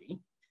policy,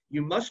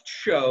 you must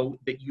show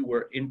that you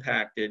were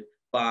impacted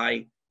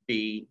by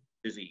the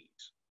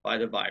disease, by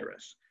the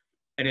virus.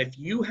 And if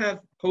you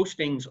have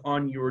postings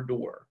on your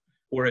door,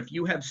 or if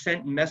you have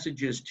sent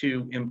messages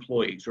to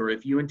employees, or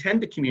if you intend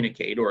to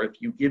communicate, or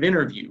if you give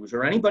interviews,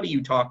 or anybody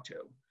you talk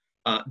to,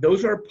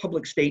 those are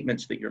public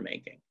statements that you're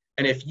making.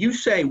 And if you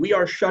say we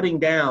are shutting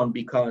down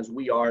because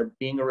we are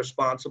being a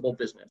responsible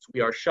business, we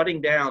are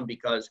shutting down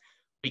because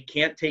we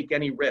can't take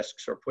any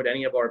risks or put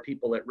any of our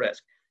people at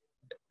risk,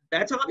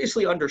 that's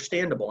obviously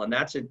understandable, and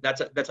that's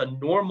a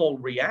normal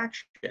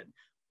reaction.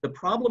 The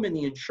problem in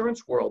the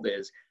insurance world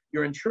is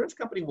your insurance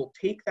company will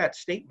take that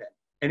statement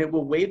and it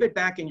will wave it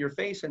back in your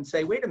face and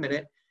say, wait a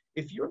minute,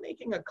 if you're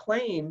making a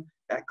claim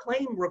that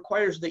claim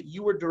requires that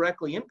you were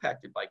directly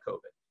impacted by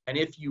COVID. And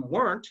if you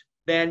weren't,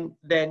 then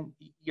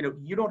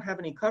you don't have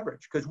any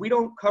coverage, because we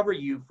don't cover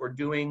you for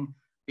doing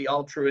the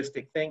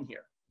altruistic thing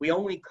here. We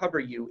only cover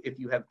you if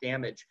you have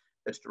damage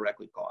that's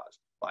directly caused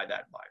by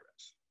that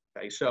virus.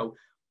 Okay, so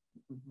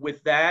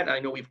with that, I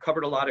know we've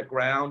covered a lot of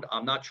ground.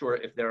 I'm not sure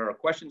if there are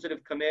questions that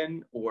have come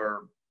in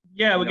or.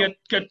 Yeah, we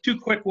got two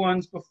quick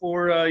ones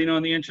before,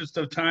 in the interest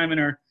of time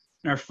and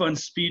our fun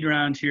speed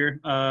round here.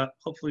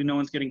 Hopefully no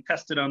one's getting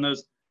tested on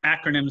those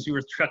acronyms you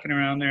were chucking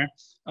around there.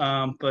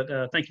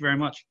 But thank you very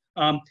much.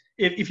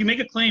 If you make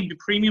a claim, do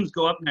premiums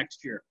go up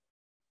next year?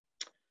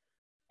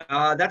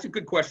 That's a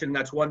good question.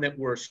 That's one that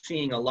we're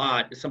seeing a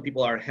lot. Some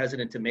people are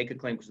hesitant to make a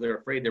claim because they're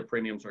afraid their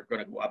premiums are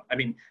going to go up. I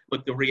mean,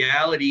 look, the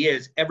reality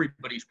is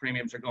everybody's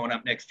premiums are going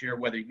up next year,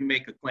 whether you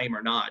make a claim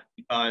or not,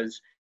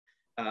 because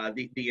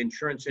the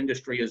insurance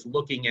industry is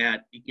looking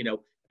at, I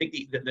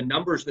think the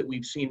numbers that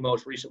we've seen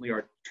most recently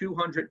are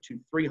 200 to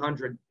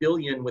 300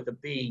 billion with a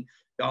B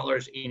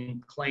dollars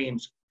in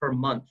claims per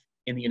month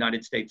in the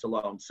United States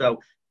alone. So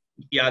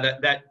yeah,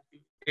 that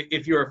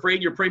if you're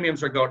afraid your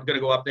premiums are going to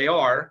go up, they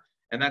are.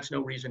 And that's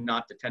no reason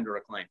not to tender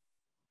a claim.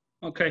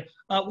 Okay.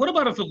 What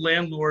about if a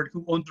landlord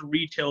who owns a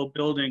retail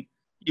building,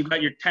 you've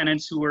got your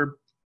tenants who are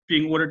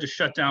being ordered to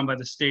shut down by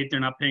the state, they're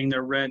not paying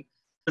their rent.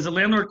 Does a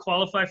landlord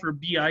qualify for a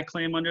BI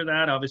claim under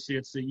that? Obviously,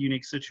 it's a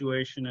unique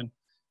situation.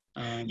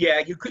 And yeah,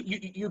 you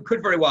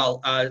could very well.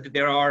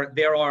 There are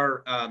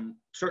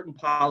certain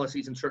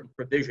policies and certain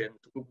provisions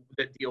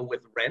that deal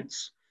with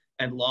rents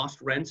and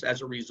lost rents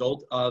as a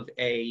result of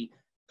a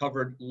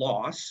covered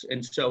loss.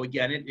 And so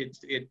again, it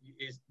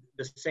is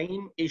the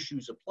same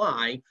issues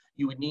apply.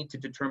 You would need to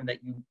determine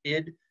that you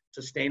did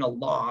sustain a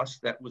loss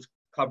that was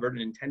covered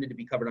and intended to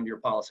be covered under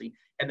your policy.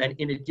 And then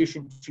in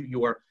addition to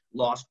your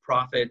lost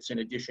profits, in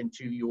addition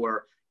to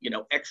your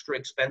extra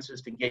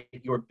expenses to get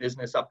your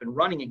business up and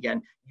running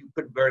again, you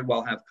could very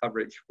well have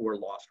coverage for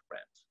lost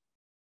rents.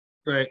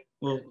 Great.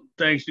 Well,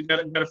 thanks. We've got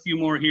a few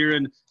more here,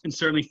 and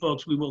certainly,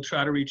 folks, we will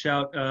try to reach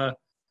out,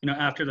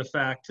 after the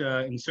fact,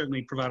 and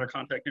certainly provide our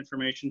contact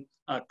information.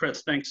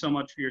 Chris, thanks so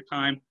much for your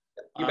time.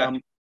 We're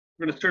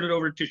going to turn it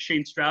over to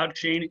Shane Stroud.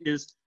 Shane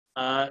is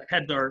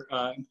heads our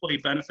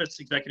employee benefits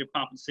executive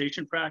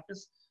compensation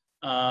practice.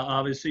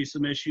 Obviously,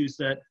 some issues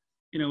that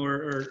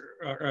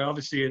are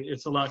obviously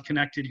it's a lot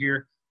connected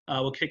here.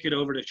 We'll kick it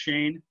over to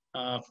Shane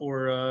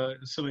for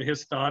some of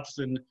his thoughts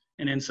and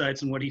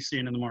insights and what he's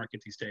seeing in the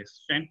market these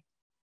days. Shane?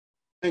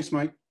 Thanks,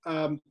 Mike.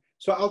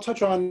 So I'll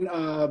touch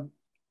on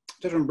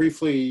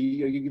briefly,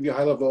 give you a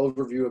high-level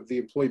overview of the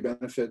employee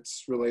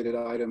benefits related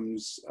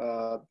items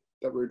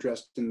that were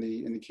addressed in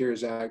the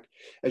CARES Act.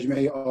 As you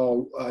may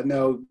all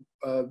know,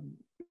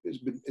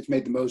 it's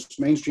made the most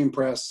mainstream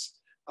press.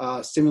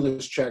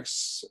 Stimulus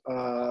checks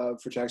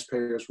for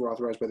taxpayers were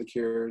authorized by the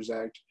CARES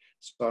Act.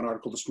 Saw an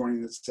article this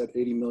morning that said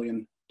 80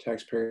 million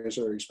taxpayers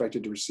are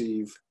expected to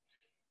receive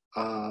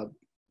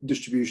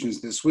distributions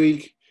this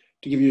week.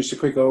 To give you just a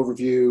quick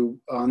overview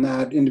on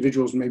that,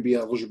 individuals may be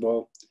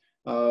eligible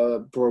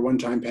for a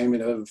one-time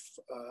payment of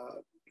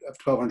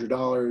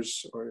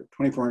 $1,200 or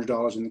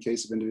 $2,400 in the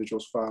case of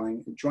individuals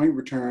filing a joint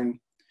return,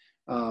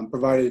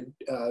 provided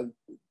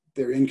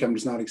their income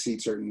does not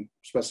exceed certain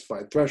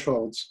specified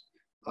thresholds.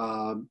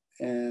 And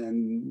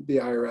the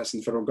IRS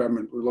and the federal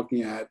government were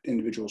looking at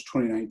individuals'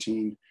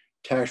 2019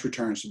 tax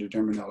returns to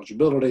determine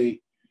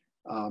eligibility.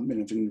 And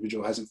if an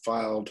individual hasn't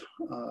filed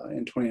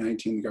in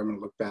 2019, the government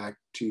will look back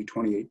to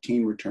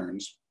 2018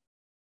 returns.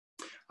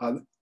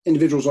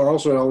 Individuals are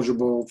also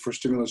eligible for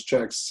stimulus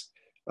checks,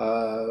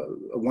 a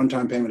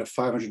one-time payment of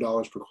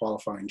 $500 per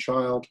qualifying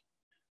child.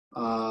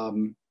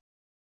 The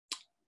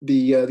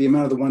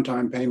amount of the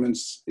one-time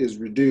payments is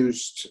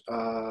reduced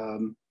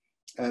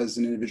as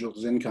an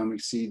individual's income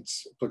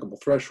exceeds applicable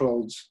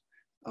thresholds.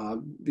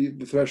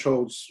 The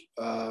thresholds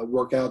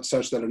work out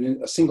such that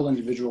a single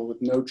individual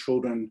with no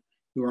children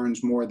who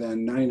earns more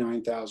than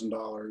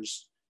 $99,000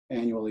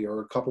 annually,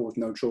 or a couple with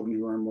no children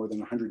who earn more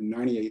than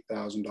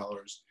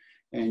 $198,000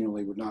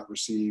 annually, would not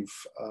receive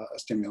a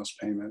stimulus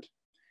payment.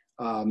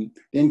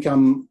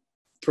 Income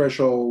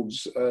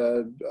thresholds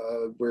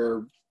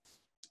where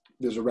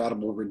there's a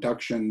ratable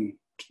reduction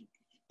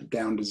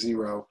down to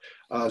zero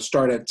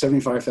start at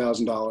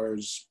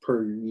 $75,000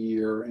 per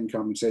year in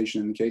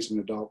compensation in the case of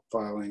an adult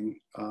filing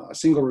a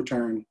single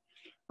return,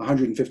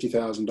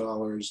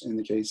 $150,000 in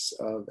the case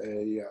of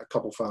a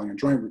couple filing a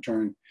joint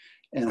return,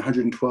 and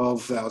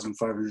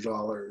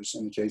 $112,500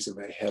 in the case of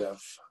a head of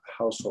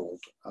household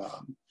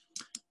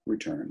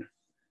return.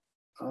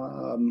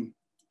 And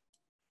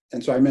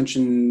so I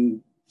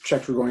mentioned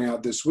checks were going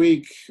out this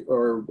week,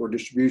 or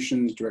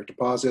distributions, direct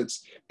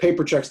deposits.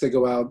 Paper checks that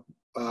go out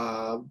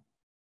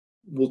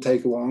will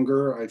take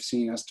longer. I've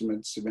seen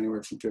estimates of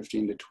anywhere from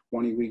 15 to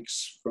 20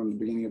 weeks from the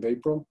beginning of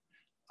April.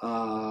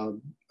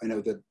 I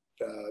know that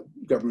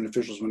government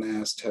officials, when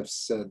asked, have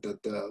said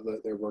that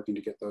they're working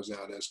to get those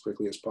out as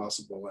quickly as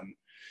possible, and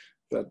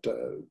that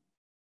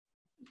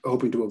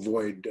hoping to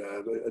avoid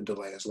a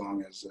delay as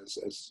long as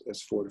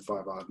 4 to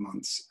 5 odd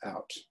months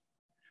out.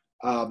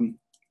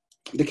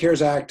 The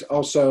CARES Act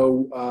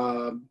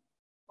also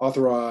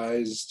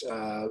authorized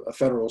a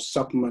federal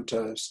supplement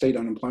to state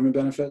unemployment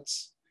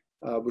benefits,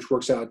 which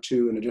works out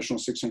to an additional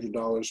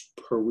 $600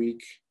 per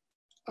week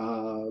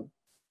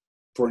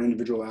for an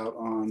individual out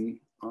on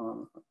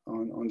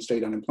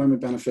state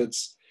unemployment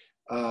benefits.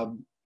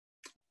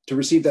 To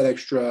receive that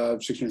extra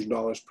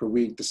 $600 per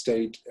week, the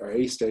state or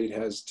a state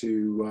has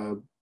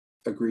to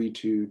agree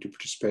to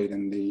participate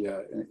in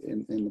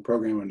the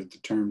program under the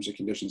terms and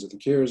conditions of the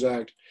CARES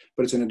Act,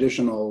 but it's an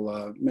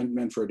additional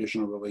meant for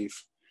additional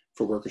relief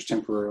for workers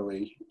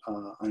temporarily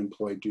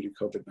unemployed due to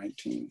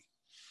COVID-19.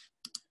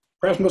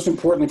 Perhaps most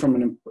importantly, from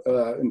an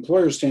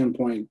employer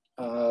standpoint,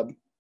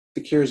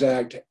 the CARES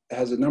Act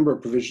has a number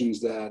of provisions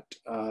that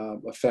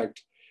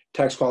affect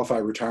tax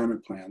qualified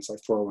retirement plans like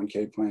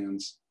 401k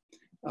plans,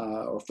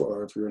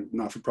 or if you're a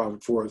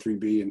not-for-profit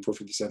 403b and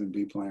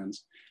 457b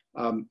plans.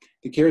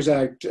 The CARES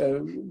Act,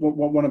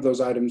 one of those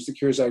items, the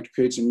CARES Act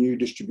creates a new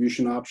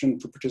distribution option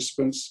for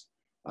participants.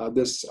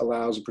 This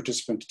allows a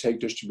participant to take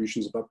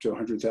distributions of up to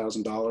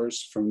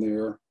 $100,000 from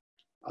their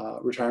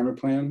retirement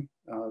plan,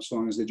 as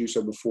long as they do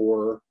so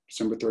before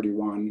December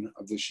 31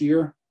 of this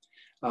year.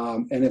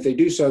 And if they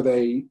do so,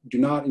 they do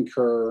not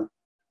incur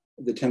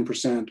the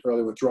 10%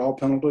 early withdrawal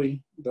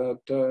penalty that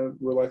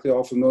we're likely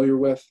all familiar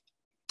with,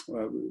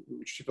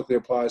 which typically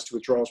applies to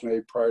withdrawals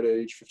made prior to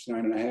age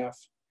 59 and a half.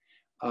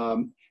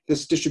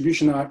 This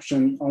distribution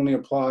option only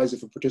applies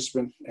if a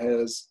participant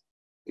has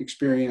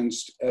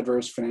experienced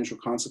adverse financial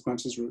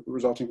consequences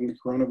resulting from the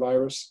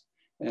coronavirus,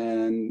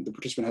 and the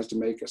participant has to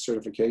make a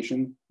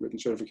certification, written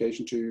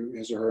certification to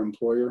his or her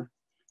employer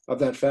of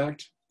that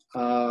fact.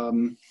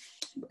 And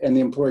the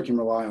employer can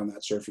rely on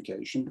that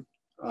certification.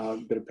 A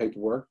bit of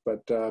paperwork,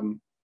 but a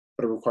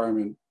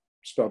requirement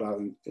spelled out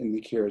in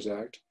the CARES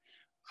Act.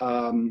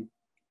 And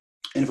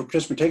if a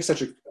participant takes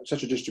such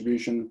a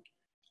distribution,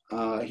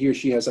 he or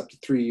she has up to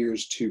 3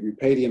 years to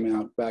repay the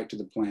amount back to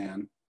the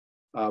plan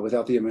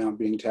without the amount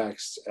being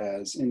taxed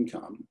as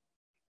income.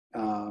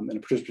 And a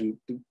participant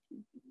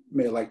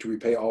may like to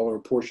repay all or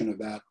a portion of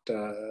that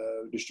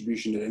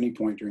distribution at any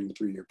point during the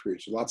 3-year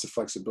period. So lots of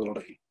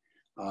flexibility.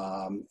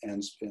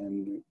 And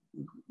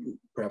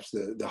perhaps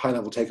the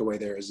high-level takeaway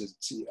there is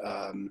it's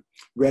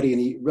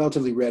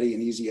relatively ready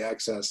and easy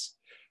access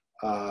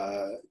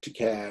to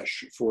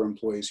cash for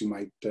employees who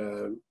might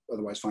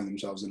otherwise find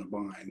themselves in a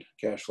bind,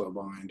 cash flow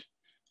bind,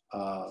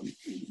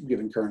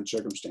 given current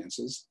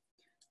circumstances.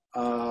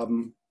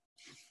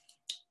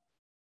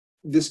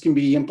 This can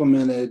be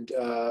implemented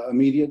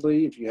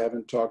immediately if you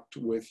haven't talked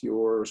with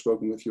or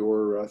spoken with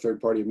your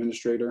third-party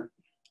administrator.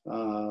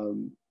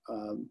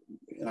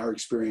 In our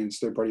experience,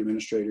 third-party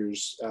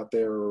administrators out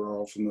there are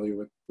all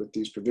familiar with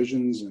these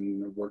provisions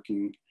and are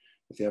working,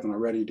 if they haven't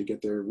already, to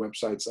get their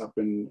websites up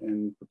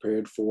and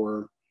prepared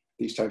for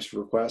these types of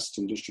requests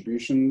and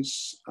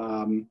distributions.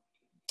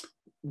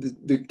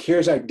 The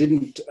CARES Act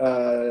didn't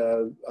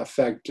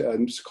affect,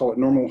 let's call it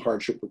normal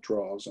hardship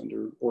withdrawals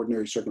under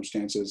ordinary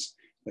circumstances.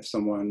 If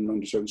someone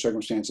under certain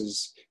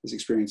circumstances is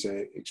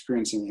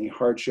experiencing a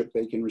hardship,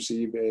 they can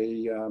receive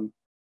a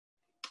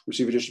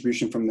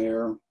distribution from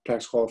their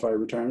tax qualified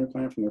retirement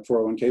plan, from their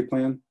 401k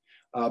plan.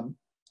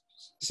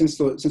 Since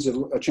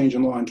a change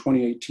in law in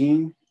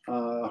 2018,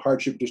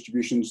 hardship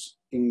distributions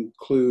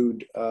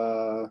include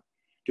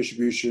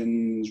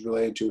distributions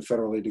related to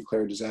federally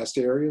declared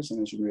disaster areas. And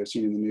as you may have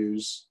seen in the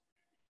news,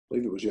 I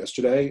believe it was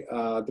yesterday,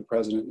 the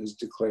president has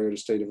declared a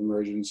state of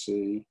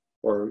emergency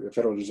or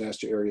federal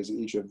disaster areas in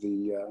each of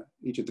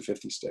the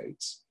 50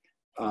 states.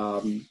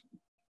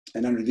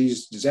 And under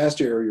these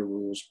disaster area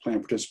rules, plan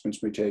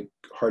participants may take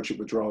hardship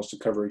withdrawals to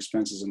cover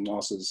expenses and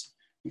losses,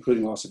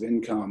 including loss of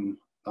income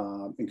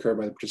incurred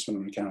by the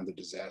participant on account of the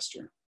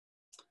disaster.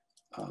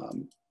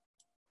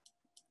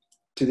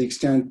 To the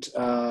extent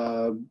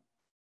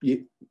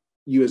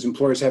you as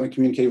employers haven't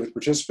communicated with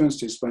participants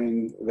to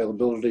explain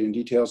availability and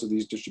details of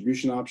these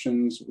distribution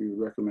options, we would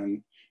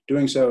recommend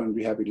doing so and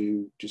be happy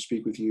to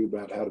speak with you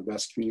about how to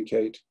best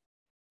communicate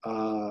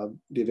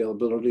the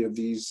availability of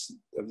these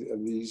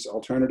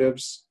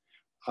alternatives.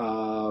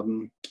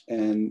 And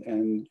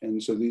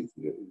so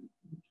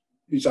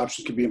these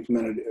options can be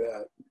implemented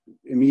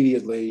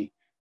immediately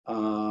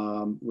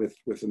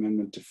with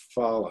amendment to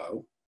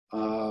follow.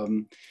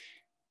 On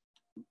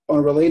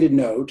a related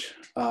note,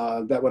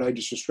 that what I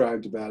just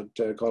described about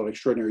called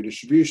extraordinary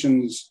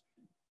distributions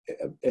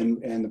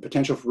and the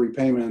potential for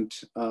repayment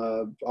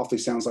awfully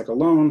sounds like a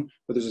loan,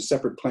 but there's a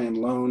separate plan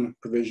loan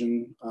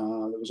provision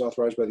that was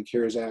authorized by the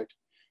CARES Act.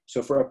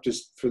 So for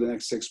the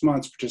next 6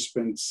 months,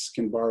 participants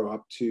can borrow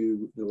up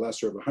to the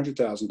lesser of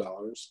 $100,000,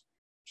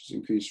 which is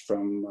increased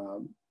from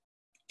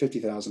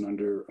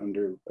 $50,000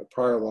 under a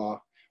prior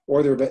law,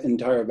 or their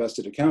entire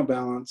vested account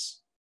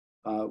balance,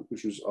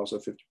 which was also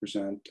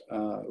 50%,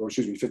 or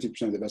excuse me,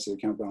 50% of the vested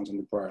account balance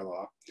under prior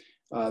law.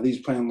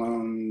 These plan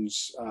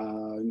loans,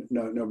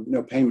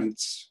 no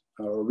payments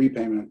or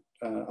repayment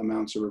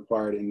amounts are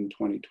required in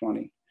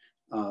 2020,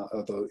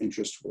 although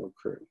interest will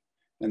accrue.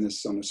 And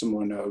this, on a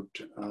similar note,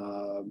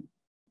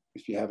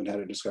 if you haven't had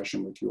a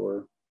discussion with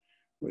your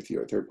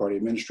third-party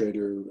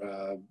administrator,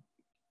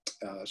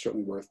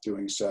 certainly worth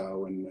doing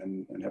so,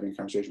 and having a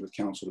conversation with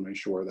council to make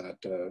sure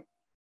that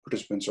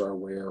participants are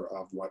aware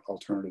of what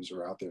alternatives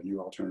are out there,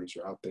 new alternatives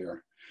are out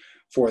there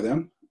for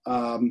them.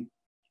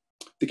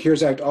 The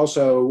CARES Act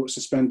also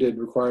suspended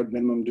required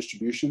minimum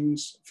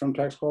distributions from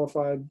tax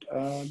qualified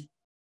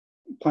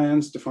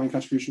plans, defined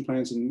contribution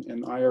plans,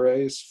 and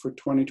IRAs for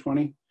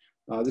 2020.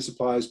 This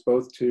applies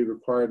both to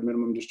required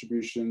minimum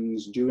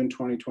distributions due in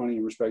 2020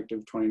 in respect of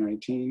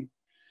 2019,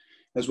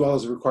 as well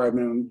as the required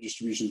minimum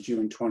distributions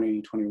due in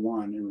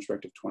 2021 in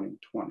respect of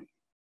 2020.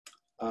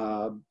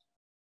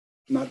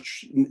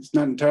 It's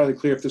not entirely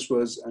clear if this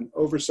was an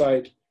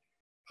oversight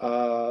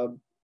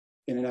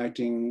in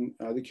enacting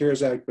the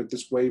CARES Act, but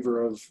this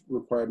waiver of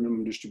required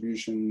minimum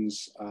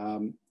distributions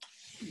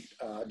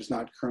does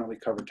not currently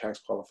cover tax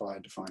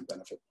qualified defined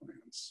benefit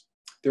plans.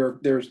 There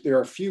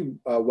are a few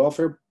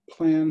welfare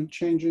plan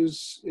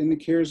changes in the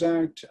CARES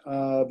Act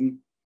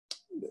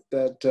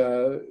that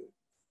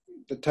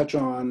touch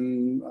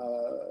on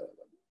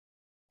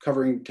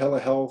covering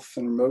telehealth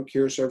and remote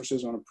care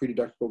services on a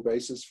pre-deductible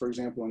basis, for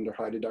example, under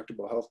high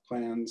deductible health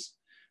plans,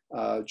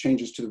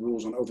 changes to the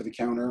rules on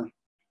over-the-counter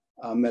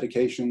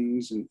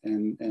medications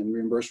and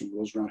reimbursement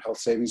rules around health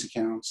savings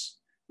accounts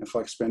and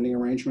flex spending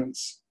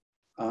arrangements.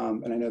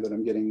 And I know that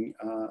I'm getting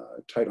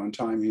tight on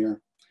time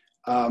here.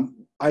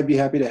 I'd be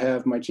happy to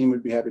have, my team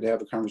would be happy to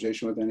have a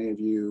conversation with any of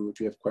you if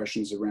you have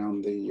questions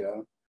around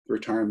the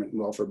retirement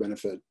and welfare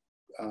benefit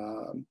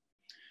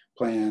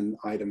plan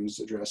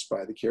items addressed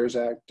by the CARES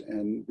Act,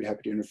 and be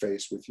happy to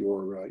interface with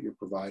your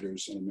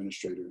providers and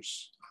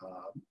administrators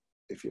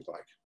if you'd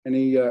like.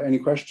 Any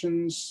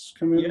questions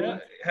come in? Yeah,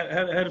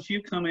 had a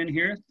few come in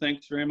here.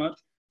 Thanks very much.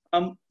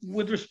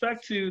 With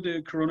respect to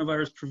the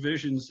coronavirus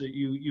provisions that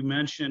you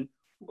mentioned,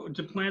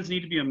 do plans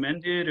need to be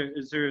amended, or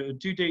is there a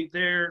due date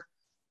there?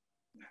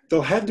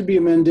 They'll have to be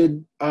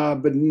amended,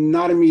 but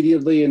not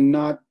immediately and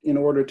not in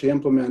order to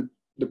implement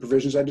the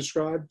provisions I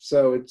described.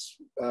 So it's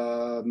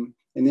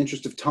in the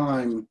interest of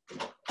time,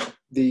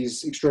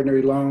 these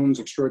extraordinary loans,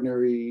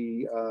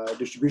 extraordinary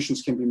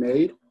distributions can be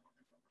made.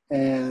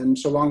 And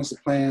so long as the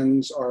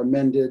plans are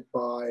amended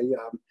by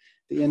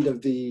the end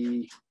of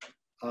the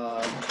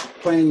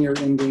plan year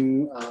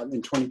ending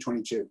in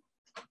 2022.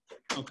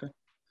 Okay.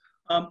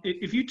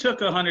 If you took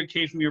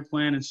 100K from your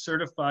plan and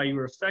certify you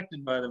were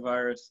affected by the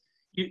virus,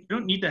 you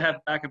don't need to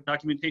have backup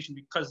documentation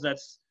because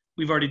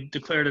we've already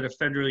declared it a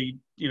federally,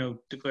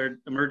 declared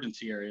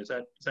emergency area. Is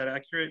that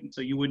accurate? And so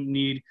you wouldn't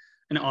need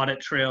an audit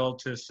trail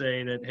to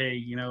say that,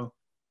 hey,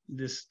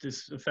 this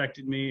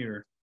affected me,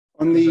 or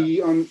this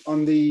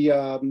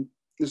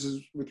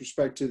is with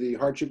respect to the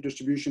hardship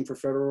distribution for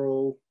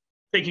federal.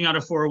 Taking out a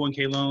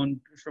 401k loan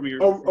from your.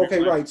 Oh,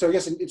 okay, right. So I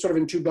guess it's sort of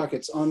in two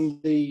buckets. On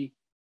the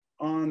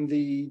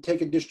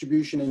take a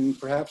distribution and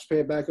perhaps pay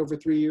it back over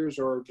 3 years,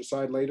 or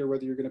decide later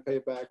whether you're going to pay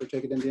it back or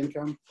take it into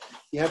income,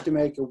 you have to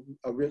make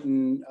a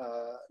written,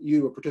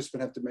 a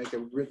participant have to make a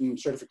written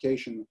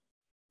certification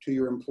to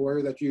your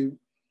employer that you've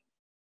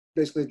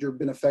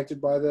been affected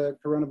by the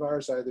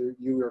coronavirus. Either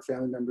you or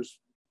family members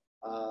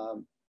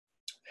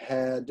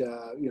had,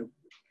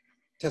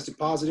 tested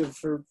positive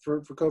for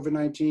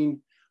COVID-19,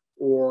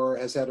 or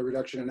has had a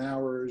reduction in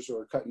hours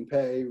or cut in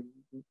pay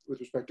with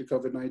respect to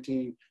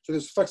COVID-19. So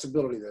there's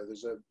flexibility there.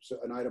 There's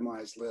an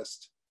itemized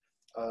list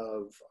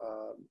of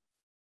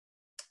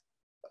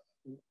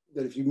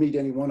that if you meet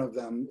any one of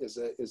them is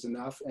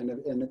enough.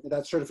 And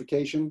that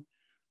certification,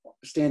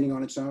 standing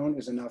on its own,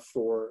 is enough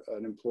for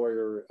an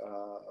employer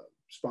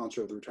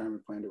sponsor of the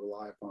retirement plan to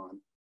rely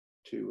upon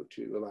to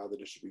allow the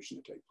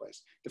distribution to take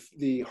place.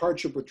 The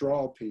hardship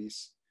withdrawal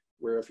piece,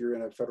 where if you're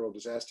in a federal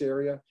disaster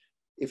area,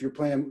 if your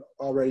plan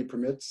already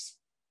permits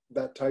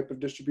that type of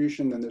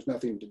distribution, then there's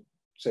nothing to do.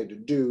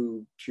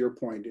 To your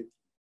point,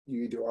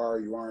 you either are or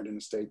you aren't in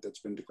a state that's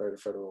been declared a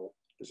federal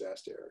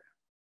disaster area.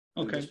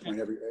 Okay. At this point,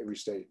 every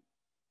state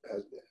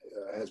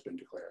has been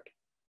declared.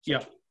 So,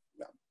 yeah.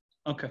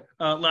 Okay.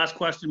 Last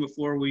question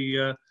before we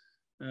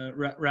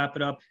wrap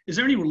it up. Is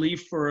there any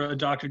relief for a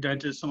doctor,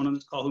 dentist, someone on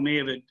this call who may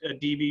have a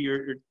DB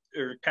or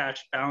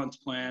cash balance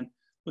plan?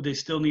 Would they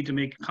still need to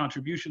make a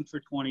contribution for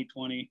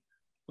 2020?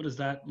 What does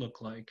that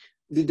look like?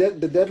 The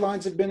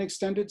deadlines have been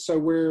extended, so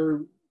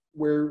where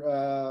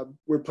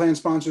plan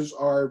sponsors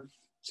are,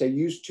 say,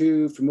 used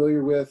to,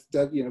 familiar with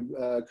that,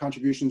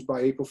 contributions by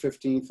April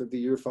 15th of the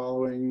year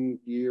following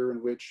year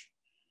in which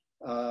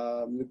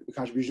the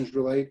contributions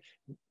relate.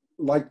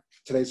 Like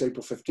today's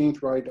April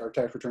 15th, right? Our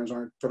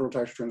federal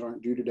tax returns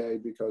aren't due today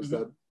because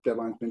the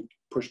deadline's been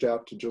pushed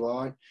out to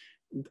July.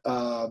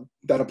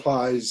 That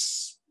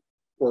applies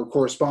or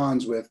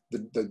corresponds with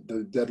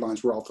the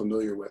deadlines we're all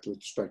familiar with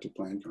respect to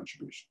plan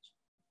contributions.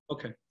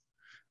 Okay,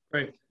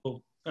 great.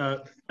 Well,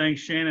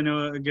 thanks, Shane. I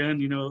know, again,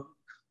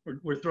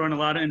 we're throwing a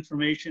lot of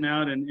information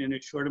out in a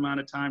short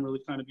amount of time, really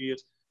trying to be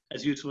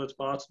as useful as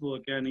possible.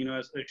 Again,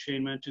 as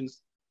Shane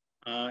mentions,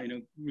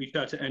 reach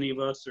out to any of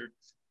us or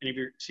any of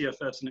your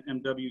CFS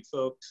and MW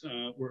folks.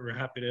 We're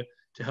happy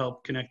to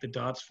help connect the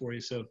dots for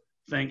you. So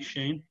thanks,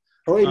 Shane.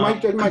 Oh, hey,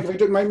 Mike,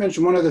 if I might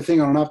mention one other thing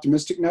on an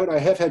optimistic note. I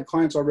have had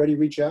clients already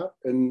reach out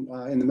in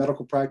the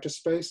medical practice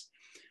space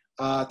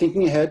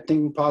Thinking ahead,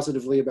 thinking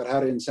positively about how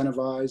to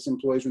incentivize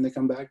employees when they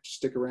come back to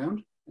stick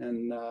around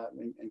and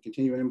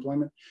continue in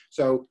employment.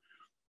 So,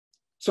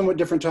 somewhat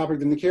different topic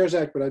than the CARES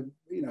Act, but I'm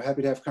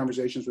happy to have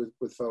conversations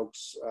with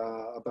folks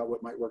about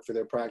what might work for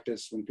their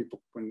practice when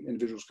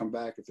individuals come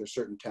back, if there's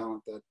certain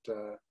talent that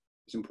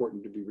is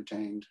important to be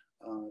retained,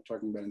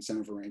 talking about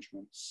incentive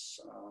arrangements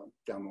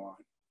down the line.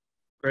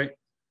 Great,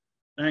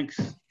 thanks.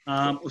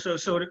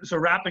 So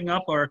wrapping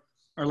up, our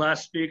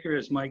last speaker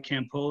is Mike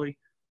Campoli.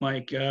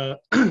 Mike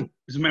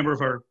is a member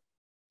of our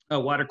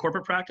wider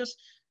corporate practice,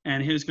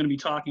 and he's going to be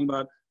talking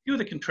about a few of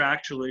the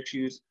contractual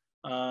issues,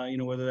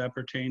 whether that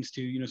pertains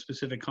to,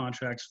 specific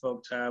contracts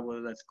folks have,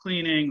 whether that's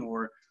cleaning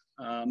or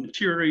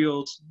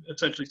materials,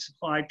 essentially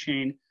supply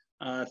chain,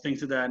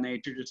 things of that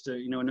nature, just to,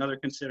 another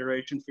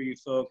consideration for you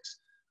folks.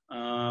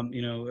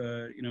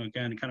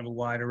 Again, kind of a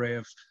wide array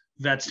of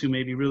vets who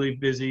may be really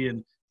busy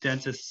and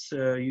dentists,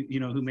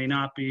 who may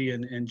not be,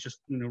 and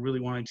just, really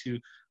wanting to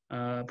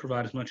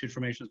provide as much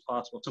information as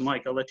possible. So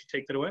Mike, I'll let you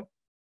take that away.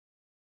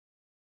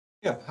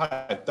 Yeah,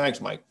 hi, thanks,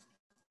 Mike.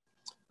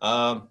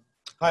 Hi,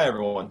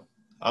 everyone.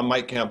 I'm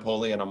Mike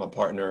Campoli, and I'm a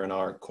partner in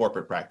our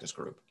corporate practice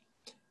group.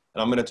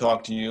 And I'm going to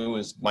talk to you,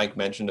 as Mike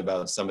mentioned,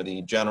 about some of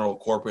the general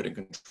corporate and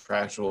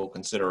contractual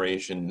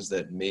considerations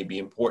that may be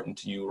important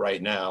to you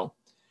right now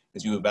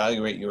as you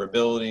evaluate your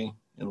ability,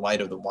 in light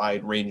of the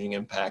wide-ranging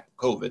impact of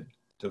COVID,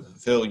 to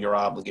fulfill your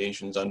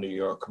obligations under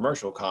your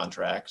commercial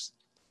contracts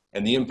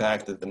and the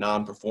impact that the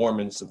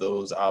non-performance of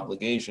those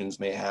obligations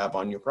may have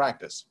on your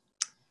practice.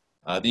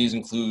 These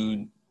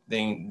include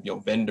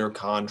vendor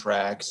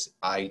contracts,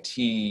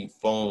 IT,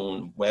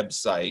 phone,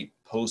 website,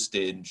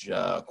 postage,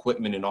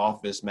 equipment and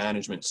office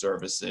management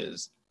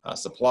services,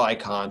 supply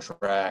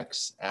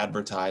contracts,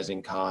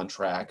 advertising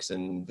contracts,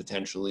 and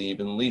potentially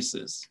even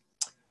leases.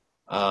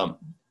 Now,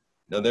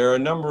 there are a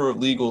number of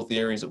legal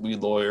theories that we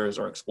lawyers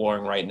are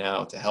exploring right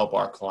now to help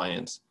our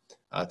clients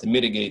to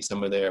mitigate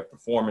some of their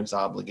performance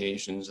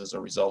obligations as a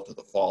result of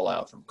the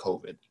fallout from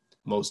COVID.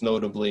 Most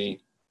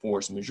notably,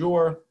 force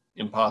majeure,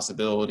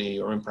 impossibility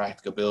or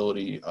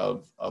impracticability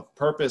of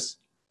performance,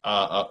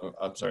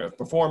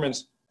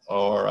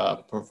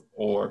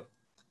 or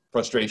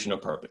frustration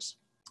of purpose.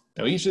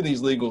 Now, each of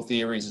these legal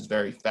theories is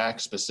very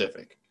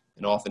fact-specific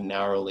and often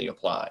narrowly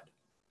applied.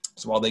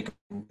 So while they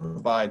can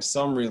provide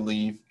some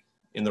relief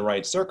in the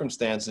right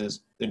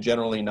circumstances, they're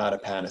generally not a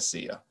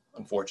panacea,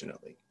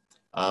 unfortunately.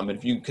 And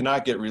if you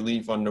cannot get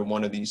relief under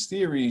one of these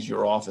theories,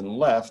 you're often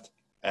left,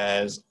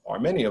 as are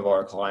many of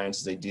our clients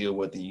as they deal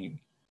with the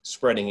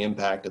spreading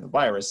impact of the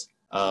virus,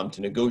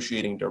 to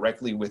negotiating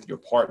directly with your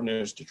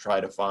partners to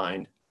try to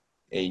find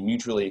a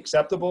mutually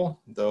acceptable,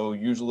 though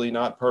usually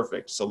not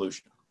perfect,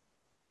 solution.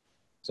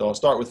 So I'll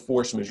start with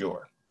force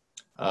majeure.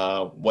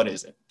 What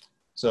is it?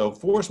 So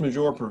force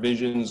majeure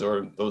provisions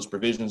are those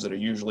provisions that are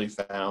usually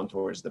found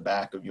towards the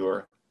back of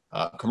your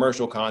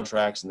commercial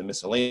contracts in the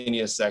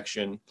miscellaneous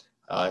section,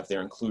 if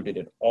they're included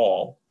at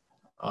all.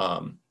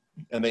 And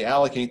they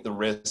allocate the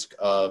risk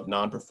of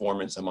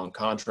non-performance among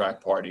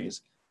contract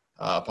parties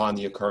upon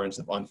the occurrence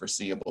of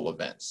unforeseeable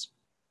events.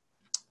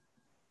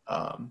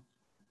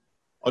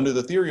 Under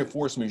the theory of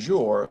force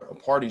majeure, a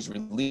party is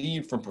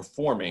relieved from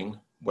performing,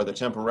 whether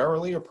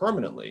temporarily or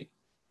permanently,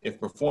 if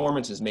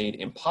performance is made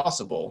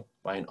impossible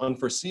by an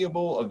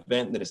unforeseeable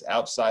event that is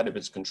outside of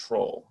its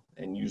control.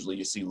 And usually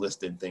you see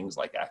listed things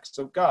like acts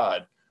of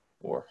God,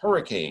 or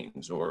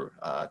hurricanes, or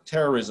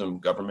terrorism,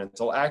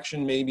 governmental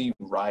action, maybe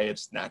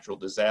riots, natural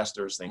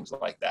disasters, things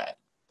like that.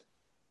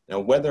 Now,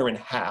 whether and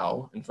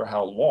how and for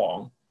how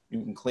long you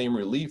can claim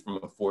relief from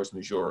a force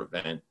majeure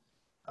event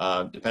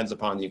depends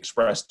upon the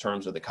express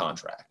terms of the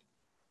contract.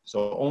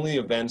 So only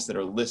events that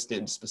are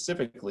listed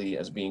specifically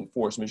as being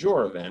force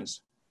majeure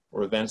events,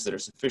 or events that are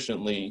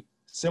sufficiently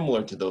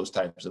similar to those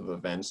types of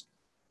events,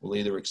 will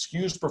either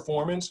excuse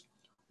performance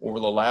or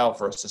will allow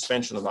for a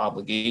suspension of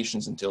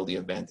obligations until the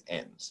event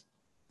ends.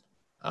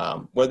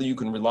 Whether you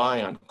can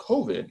rely on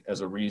COVID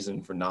as a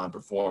reason for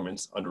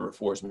non-performance under a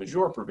force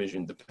majeure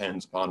provision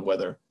depends upon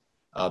whether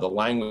the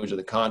language of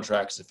the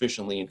contract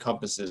sufficiently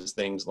encompasses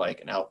things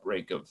like an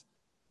outbreak of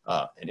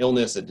an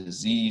illness, a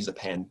disease, a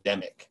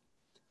pandemic.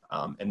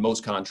 And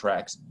most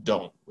contracts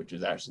don't, which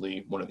is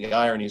actually one of the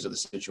ironies of the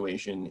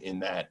situation, in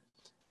that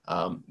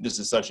this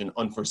is such an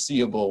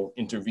unforeseeable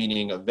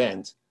intervening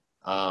event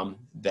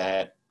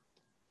that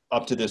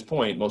up to this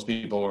point, most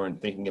people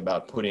weren't thinking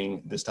about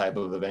putting this type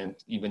of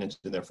event even into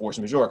their force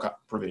majeure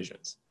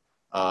provisions.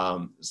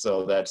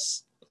 So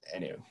that's,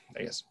 anyway,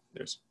 I guess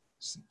there's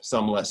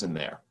some lesson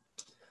there.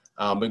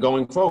 But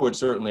going forward,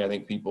 certainly I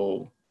think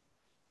people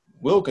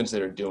will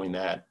consider doing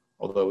that,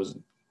 although it was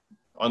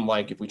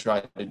unlike if we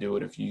tried to do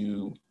it a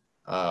few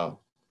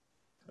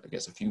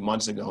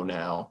months ago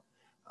now,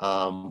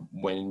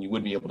 when you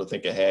would be able to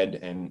think ahead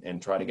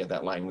and try to get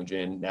that language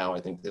in. Now I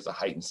think there's a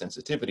heightened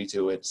sensitivity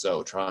to it,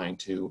 so trying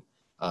to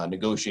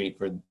negotiate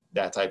for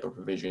that type of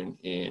provision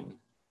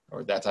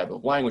or that type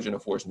of language in a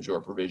force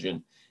majeure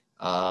provision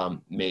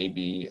may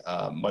be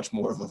much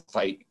more of a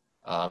fight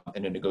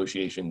and a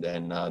negotiation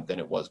than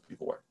it was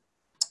before.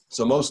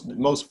 So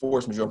most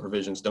force majeure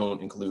provisions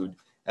don't include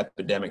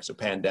epidemics or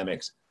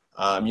pandemics.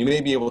 You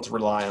may be able to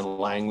rely on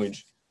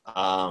language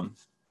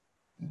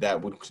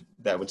that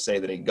would say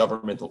that a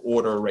governmental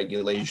order,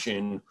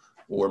 regulation,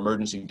 or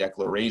emergency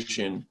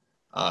declaration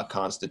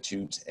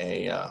constitutes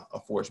a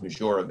force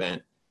majeure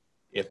event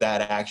if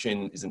that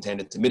action is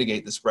intended to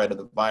mitigate the spread of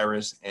the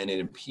virus and it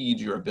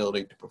impedes your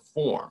ability to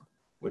perform,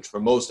 which for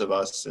most of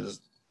us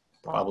has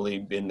probably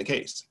been the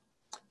case.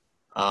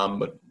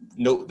 But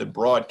note that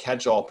broad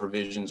catch-all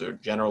provisions are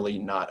generally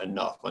not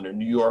enough. Under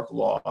New York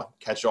law,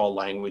 catch-all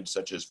language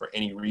such as for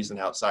any reason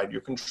outside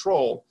your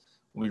control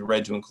will be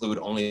read to include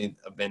only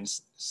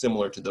events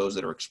similar to those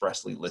that are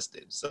expressly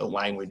listed. So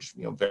language,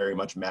 very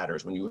much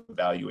matters when you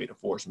evaluate a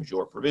force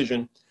majeure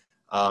provision.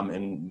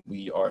 And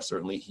we are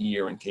certainly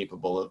here and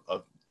capable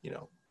of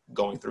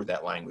going through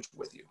that language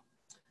with you.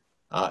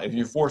 If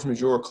your force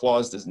majeure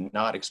clause does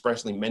not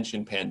expressly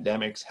mention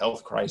pandemics,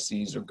 health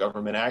crises, or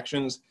government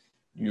actions,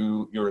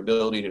 your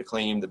ability to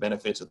claim the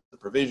benefits of the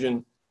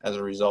provision as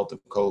a result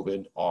of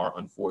COVID are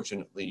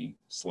unfortunately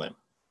slim.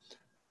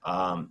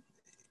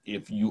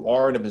 If you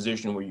are in a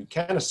position where you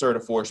can assert a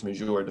force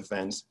majeure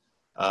defense,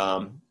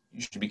 you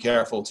should be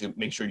careful to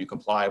make sure you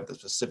comply with the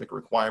specific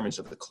requirements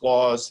of the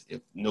clause. If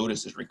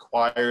notice is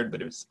required,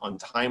 but if it's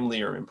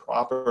untimely or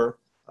improper,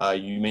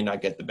 you may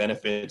not get the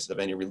benefits of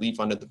any relief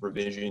under the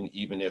provision,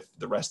 even if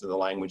the rest of the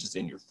language is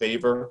in your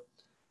favor.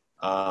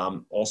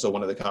 Also,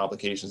 one of the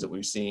complications that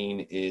we've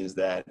seen is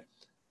that,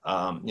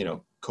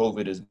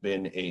 COVID has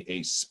been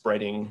a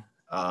spreading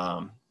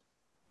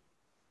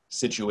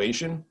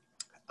situation.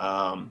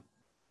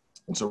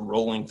 It's a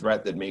rolling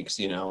threat that makes,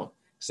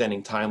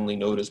 sending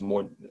notice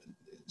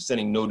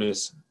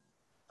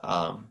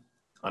on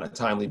a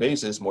timely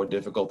basis more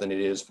difficult than it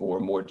is for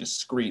more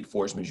discrete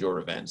force majeure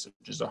events,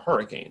 which is a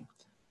hurricane.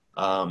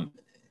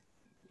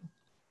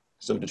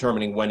 So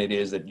determining when it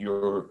is that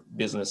your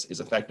business is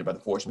affected by the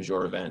force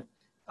majeure event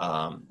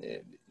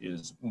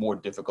is more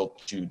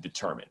difficult to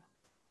determine.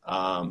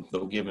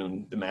 Though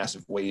given the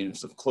massive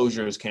waves of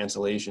closures,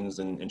 cancellations,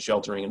 and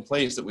sheltering in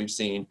place that we've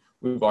seen,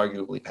 we've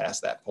arguably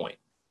passed that point,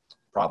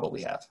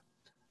 probably have.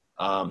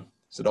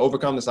 So to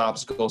overcome this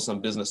obstacle,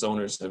 some business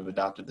owners have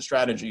adopted the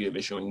strategy of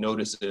issuing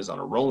notices on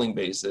a rolling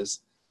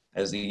basis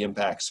as the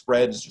impact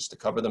spreads, just to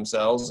cover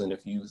themselves. And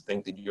if you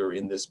think that you're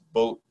in this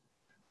boat,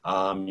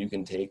 you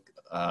can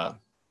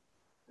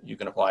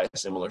apply a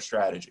similar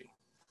strategy.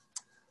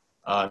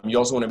 You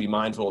also want to be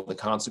mindful of the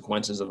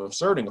consequences of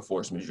asserting a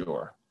force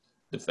majeure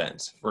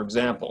defense. For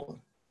example,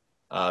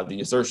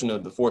 the assertion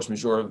of the force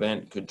majeure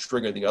event could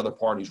trigger the other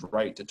party's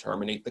right to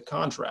terminate the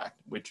contract,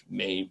 which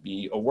may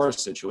be a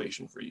worse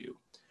situation for you.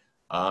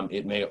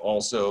 It may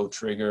also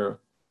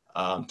trigger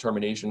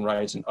termination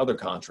rights in other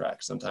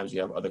contracts. Sometimes you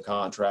have other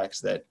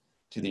contracts that,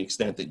 to the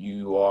extent that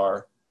you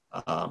are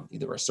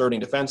either asserting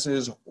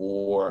defenses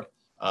or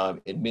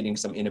admitting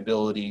some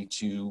inability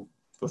to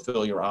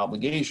fulfill your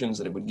obligations,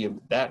 that it would give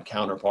that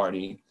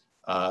counterparty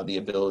the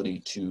ability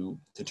to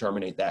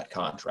terminate that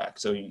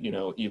contract. So,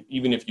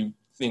 even if you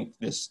think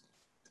this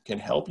can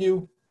help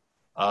you,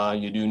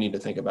 you do need to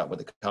think about what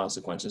the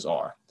consequences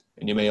are.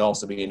 And you may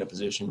also be in a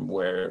position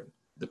where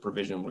the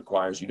provision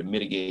requires you to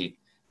mitigate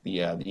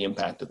the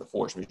impact of the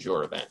force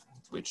majeure event,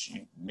 which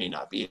you may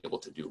not be able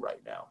to do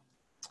right now.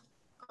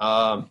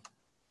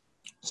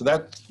 So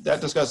that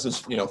discusses,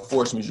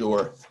 force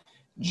majeure.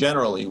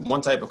 Generally,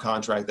 one type of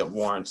contract that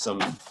warrants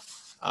some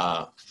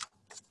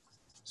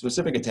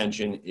specific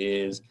attention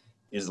is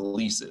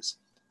leases,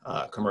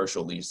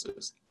 commercial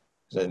leases.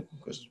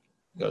 Because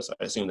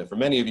I assume that for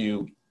many of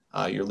you,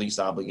 your lease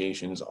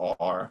obligations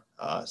are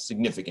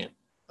significant,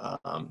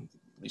 at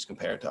least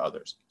compared to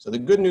others. So the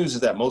good news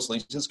is that most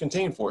leases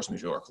contain force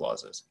majeure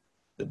clauses.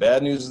 The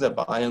bad news is that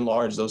by and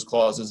large, those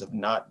clauses have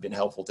not been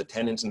helpful to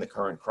tenants in the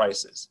current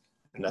crisis.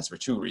 And that's for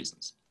two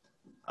reasons.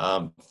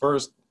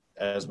 First,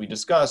 as we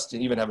discussed, to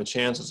even have a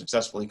chance of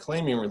successfully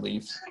claiming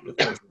relief,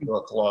 the force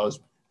majeure clause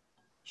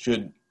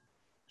should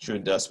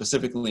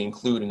specifically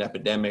include an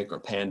epidemic or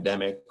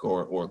pandemic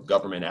or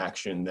government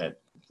action that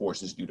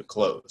forces you to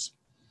close.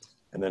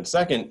 And then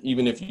second,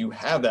 even if you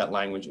have that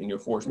language in your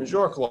force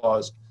majeure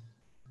clause,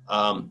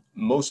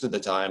 most of the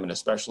time, and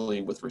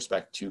especially with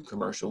respect to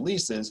commercial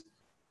leases,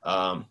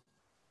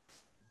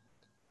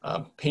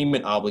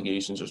 payment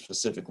obligations are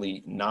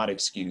specifically not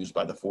excused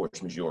by the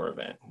force majeure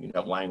event. You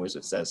have language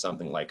that says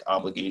something like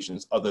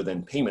obligations other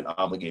than payment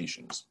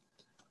obligations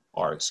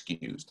are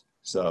excused.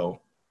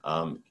 So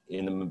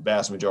in the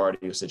vast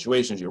majority of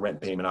situations, your rent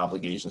payment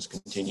obligations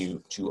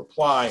continue to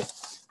apply.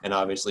 And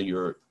obviously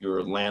your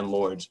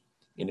landlords,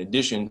 in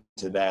addition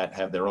to that,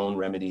 have their own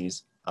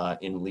remedies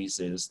in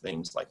leases,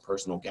 things like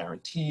personal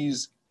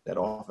guarantees that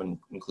often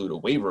include a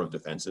waiver of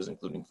defenses,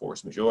 including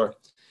force majeure,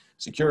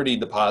 security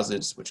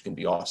deposits, which can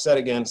be offset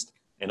against,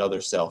 and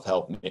other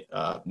self-help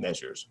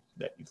measures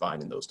that you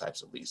find in those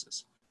types of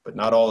leases. But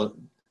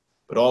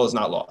all is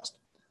not lost.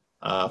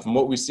 From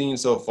what we've seen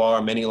so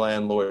far, many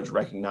landlords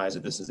recognize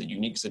that this is a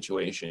unique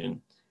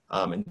situation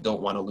and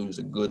don't want to lose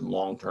a good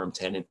long-term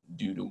tenant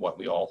due to what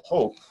we all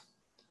hope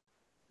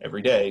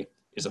every day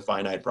is a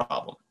finite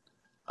problem.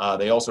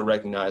 They also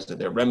recognize that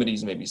their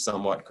remedies may be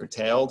somewhat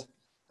curtailed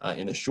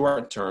in the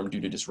short term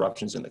due to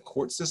disruptions in the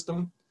court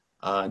system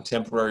and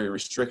temporary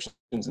restrictions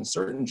in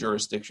certain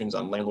jurisdictions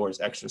on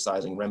landlords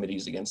exercising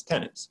remedies against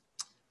tenants.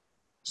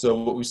 So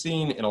what we've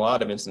seen in a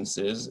lot of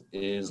instances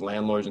is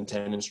landlords and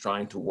tenants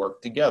trying to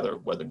work together,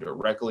 whether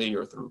directly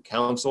or through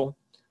counsel,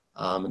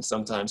 and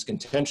sometimes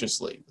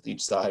contentiously, with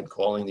each side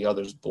calling the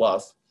other's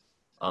bluff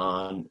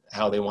on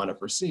how they want to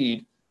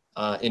proceed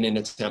in an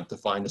attempt to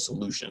find a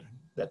solution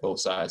that both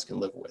sides can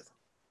live with.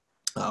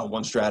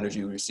 One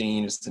strategy we've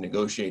seen is to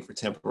negotiate for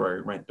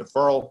temporary rent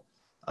deferral,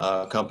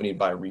 accompanied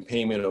by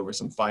repayment over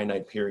some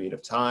finite period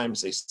of time,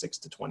 say 6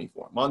 to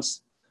 24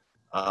 months.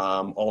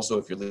 Also,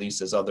 if your lease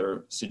has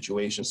other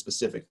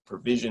situation-specific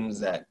provisions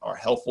that are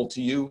helpful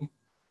to you,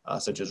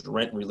 such as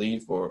rent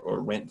relief or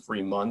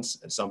rent-free months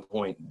at some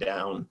point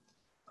down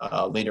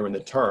later in the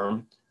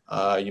term,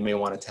 you may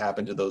want to tap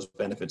into those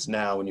benefits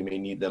now when you may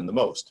need them the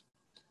most.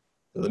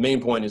 So the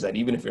main point is that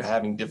even if you are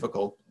having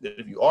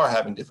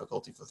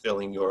difficulty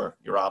fulfilling your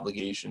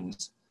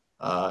obligations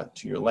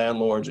to your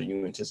landlords, or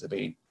you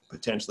anticipate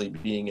potentially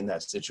being in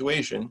that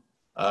situation,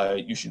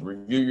 you should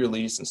review your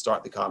lease and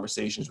start the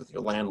conversations with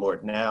your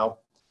landlord now.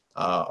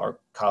 Our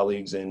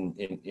colleagues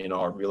in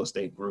our real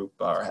estate group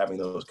are having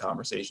those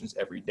conversations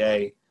every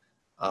day.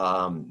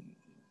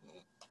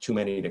 Too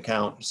many to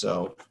count,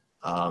 so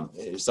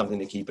it's something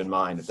to keep in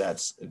mind if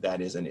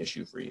that is an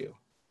issue for you.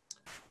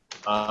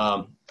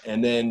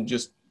 And then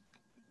just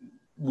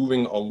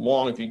moving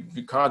along, if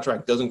your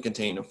contract doesn't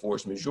contain a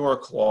force majeure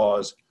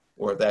clause,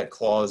 or if that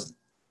clause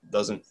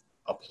doesn't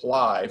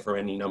apply for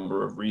any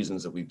number of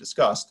reasons that we've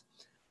discussed,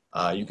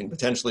 you can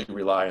potentially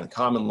rely on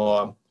common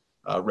law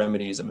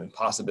remedies of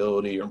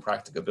impossibility or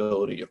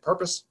impracticability of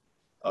purpose,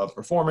 of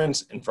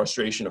performance, and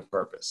frustration of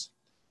purpose.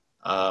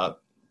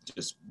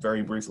 Just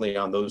very briefly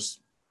on those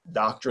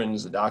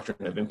doctrines, the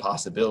doctrine of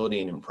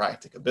impossibility and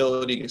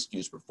impracticability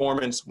excuse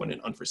performance when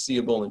an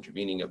unforeseeable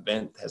intervening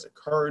event has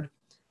occurred.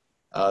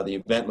 The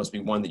event must be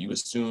one that you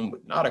assume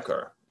would not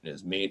occur and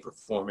has made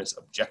performance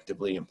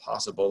objectively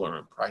impossible or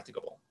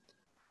impracticable.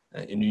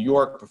 In New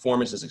York,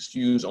 performance is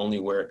excused only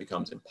where it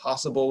becomes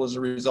impossible as a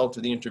result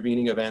of the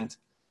intervening event.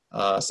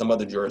 Some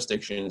other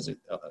jurisdictions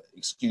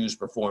excuse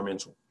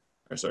performance,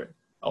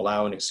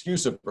 allow an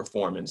excuse of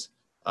performance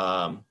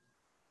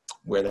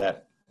where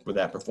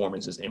that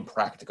performance is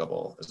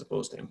impracticable as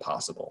opposed to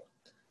impossible.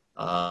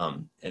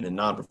 And then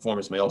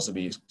non-performance may also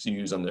be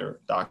excused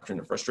under doctrine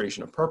of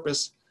frustration of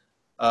purpose,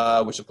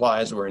 which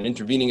applies where an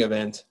intervening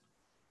event,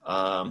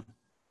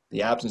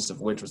 the absence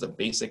of which was a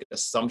basic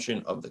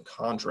assumption of the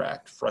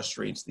contract,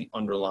 frustrates the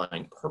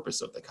underlying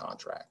purpose of the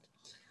contract.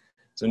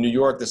 So in New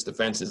York, this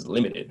defense is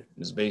limited.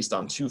 It is based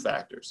on two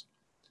factors.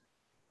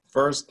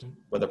 First,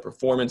 whether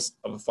performance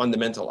of a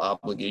fundamental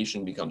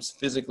obligation becomes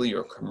physically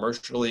or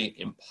commercially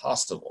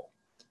impossible.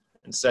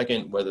 And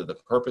second, whether the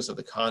purpose of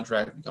the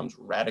contract becomes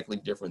radically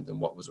different than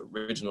what was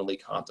originally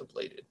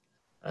contemplated.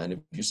 And if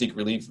you seek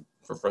relief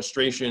for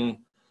frustration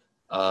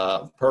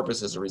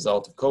purpose as a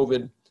result of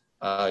COVID,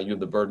 you have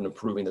the burden of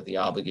proving that the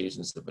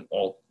obligations have been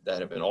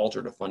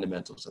altered are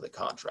fundamental to the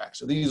contract.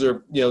 So these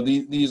are,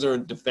 these are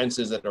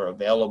defenses that are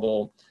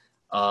available,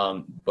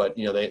 but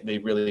they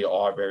really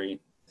are very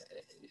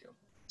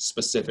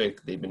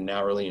specific. They've been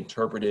narrowly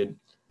interpreted,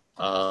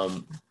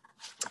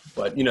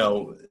 but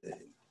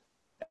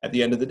at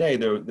the end of the day,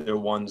 they're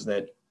ones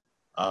that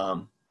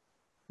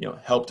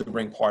help to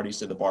bring parties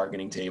to the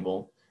bargaining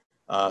table,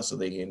 so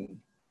they can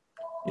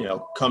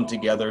come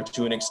together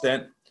to an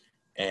extent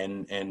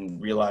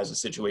and realize the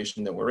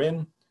situation that we're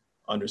in,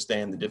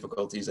 understand the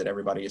difficulties that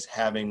everybody is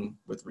having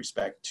with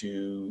respect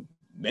to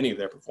many of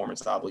their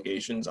performance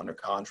obligations under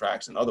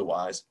contracts and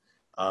otherwise,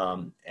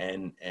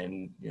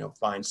 and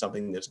find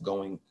something that's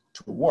going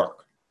to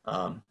work.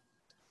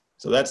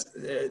 So that's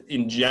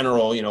in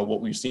general,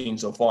 what we've seen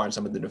so far in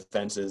some of the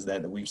defenses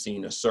that we've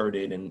seen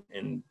asserted,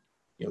 and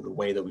the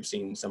way that we've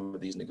seen some of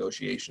these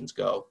negotiations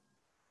go.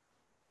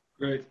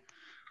 Great.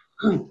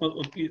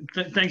 Well,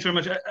 thanks very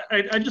much.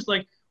 I just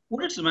like,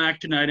 what are some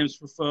action items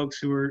for folks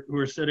who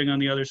are sitting on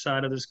the other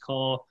side of this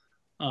call?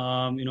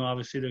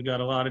 Obviously they've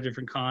got a lot of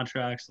different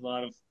contracts, a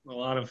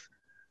lot of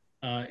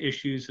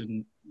issues,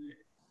 and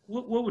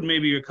what would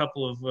maybe a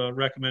couple of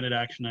recommended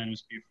action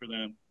items be for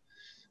them?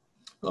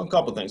 Well, a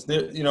couple of things.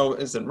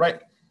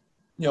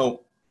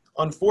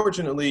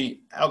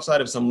 Unfortunately,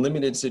 outside of some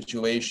limited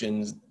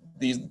situations,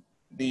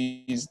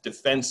 these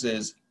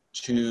defenses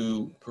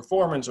to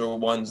performance are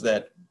ones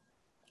that,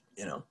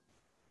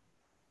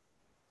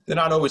 they're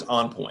not always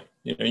on point.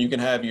 You can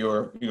have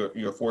your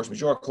force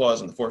majeure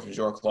clause, and the force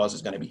majeure clause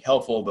is going to be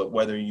helpful, but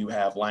whether you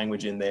have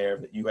language in there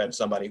that you had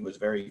somebody who was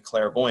very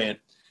clairvoyant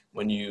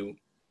when you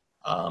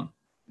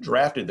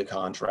drafted the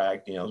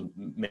contract,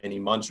 many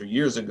months or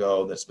years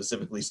ago, that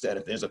specifically said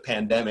if there's a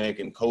pandemic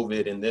and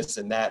COVID and this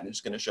and that, and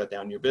it's going to shut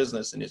down your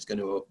business and it's going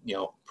to,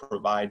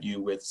 provide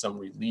you with some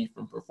relief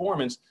from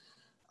performance,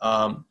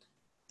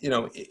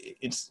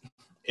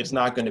 it's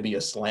not going to be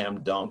a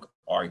slam dunk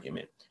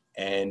argument.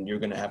 And you're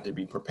going to have to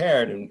be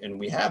prepared, and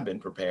we have been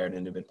prepared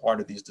and have been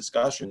part of these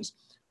discussions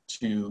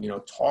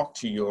to, talk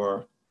to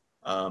your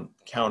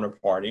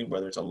counterparty,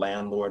 whether it's a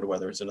landlord,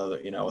 whether it's another,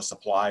 a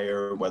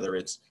supplier, whether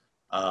it's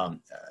a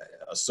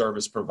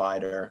service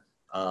provider,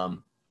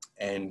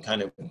 and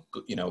kind of,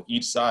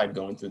 each side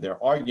going through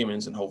their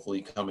arguments and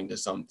hopefully coming to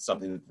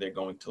something that they're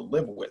going to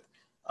live with.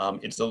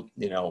 It's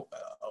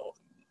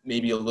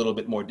maybe a little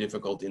bit more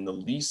difficult in the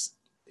lease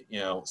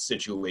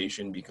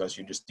situation, because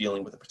you're just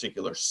dealing with a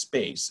particular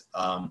space,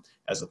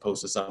 as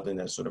opposed to something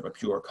that's sort of a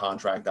pure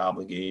contract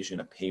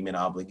obligation, a payment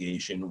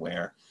obligation,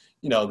 where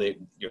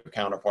your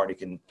counterparty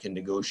can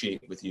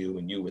negotiate with you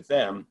and you with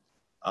them,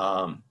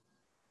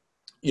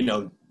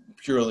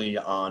 purely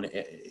on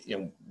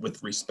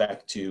with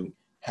respect to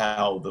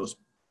how those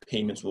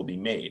payments will be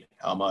made,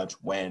 how much,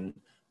 when,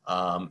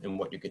 and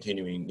what your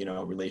continuing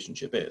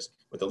relationship is.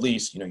 With a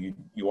lease,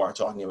 you are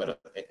talking about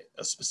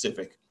a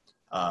specific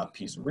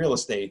piece of real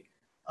estate,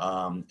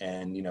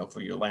 and for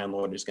your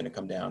landlord, it's going to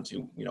come down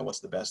to what's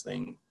the best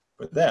thing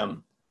for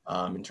them,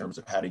 in terms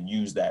of how to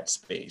use that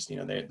space.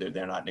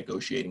 They're not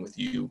negotiating with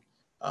you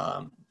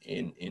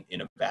in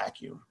a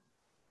vacuum.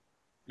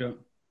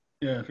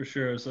 Yeah, for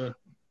sure. It's a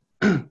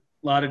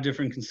lot of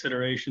different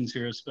considerations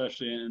here,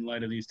 especially in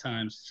light of these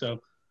times.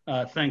 So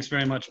thanks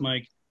very much,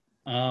 Mike.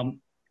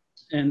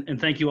 And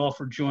thank you all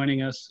for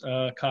joining us,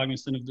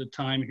 cognizant of the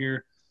time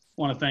here.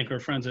 I want to thank our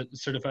friends at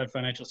Certified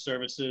Financial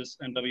Services,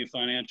 MW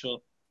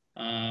Financial.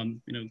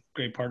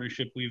 Great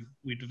partnership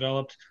we've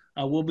developed.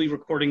 We'll be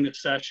recording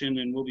this session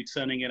and we'll be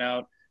sending it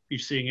out,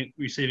 receiving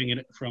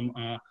it from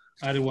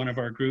either one of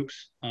our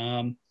groups.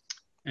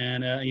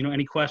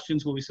 Any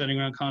questions, we'll be sending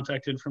around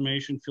contact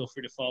information. Feel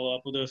free to follow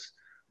up with us.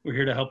 We're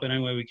here to help in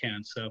any way we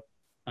can. So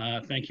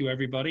thank you,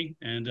 everybody,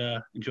 and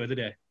enjoy the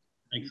day.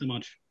 Thanks so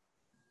much.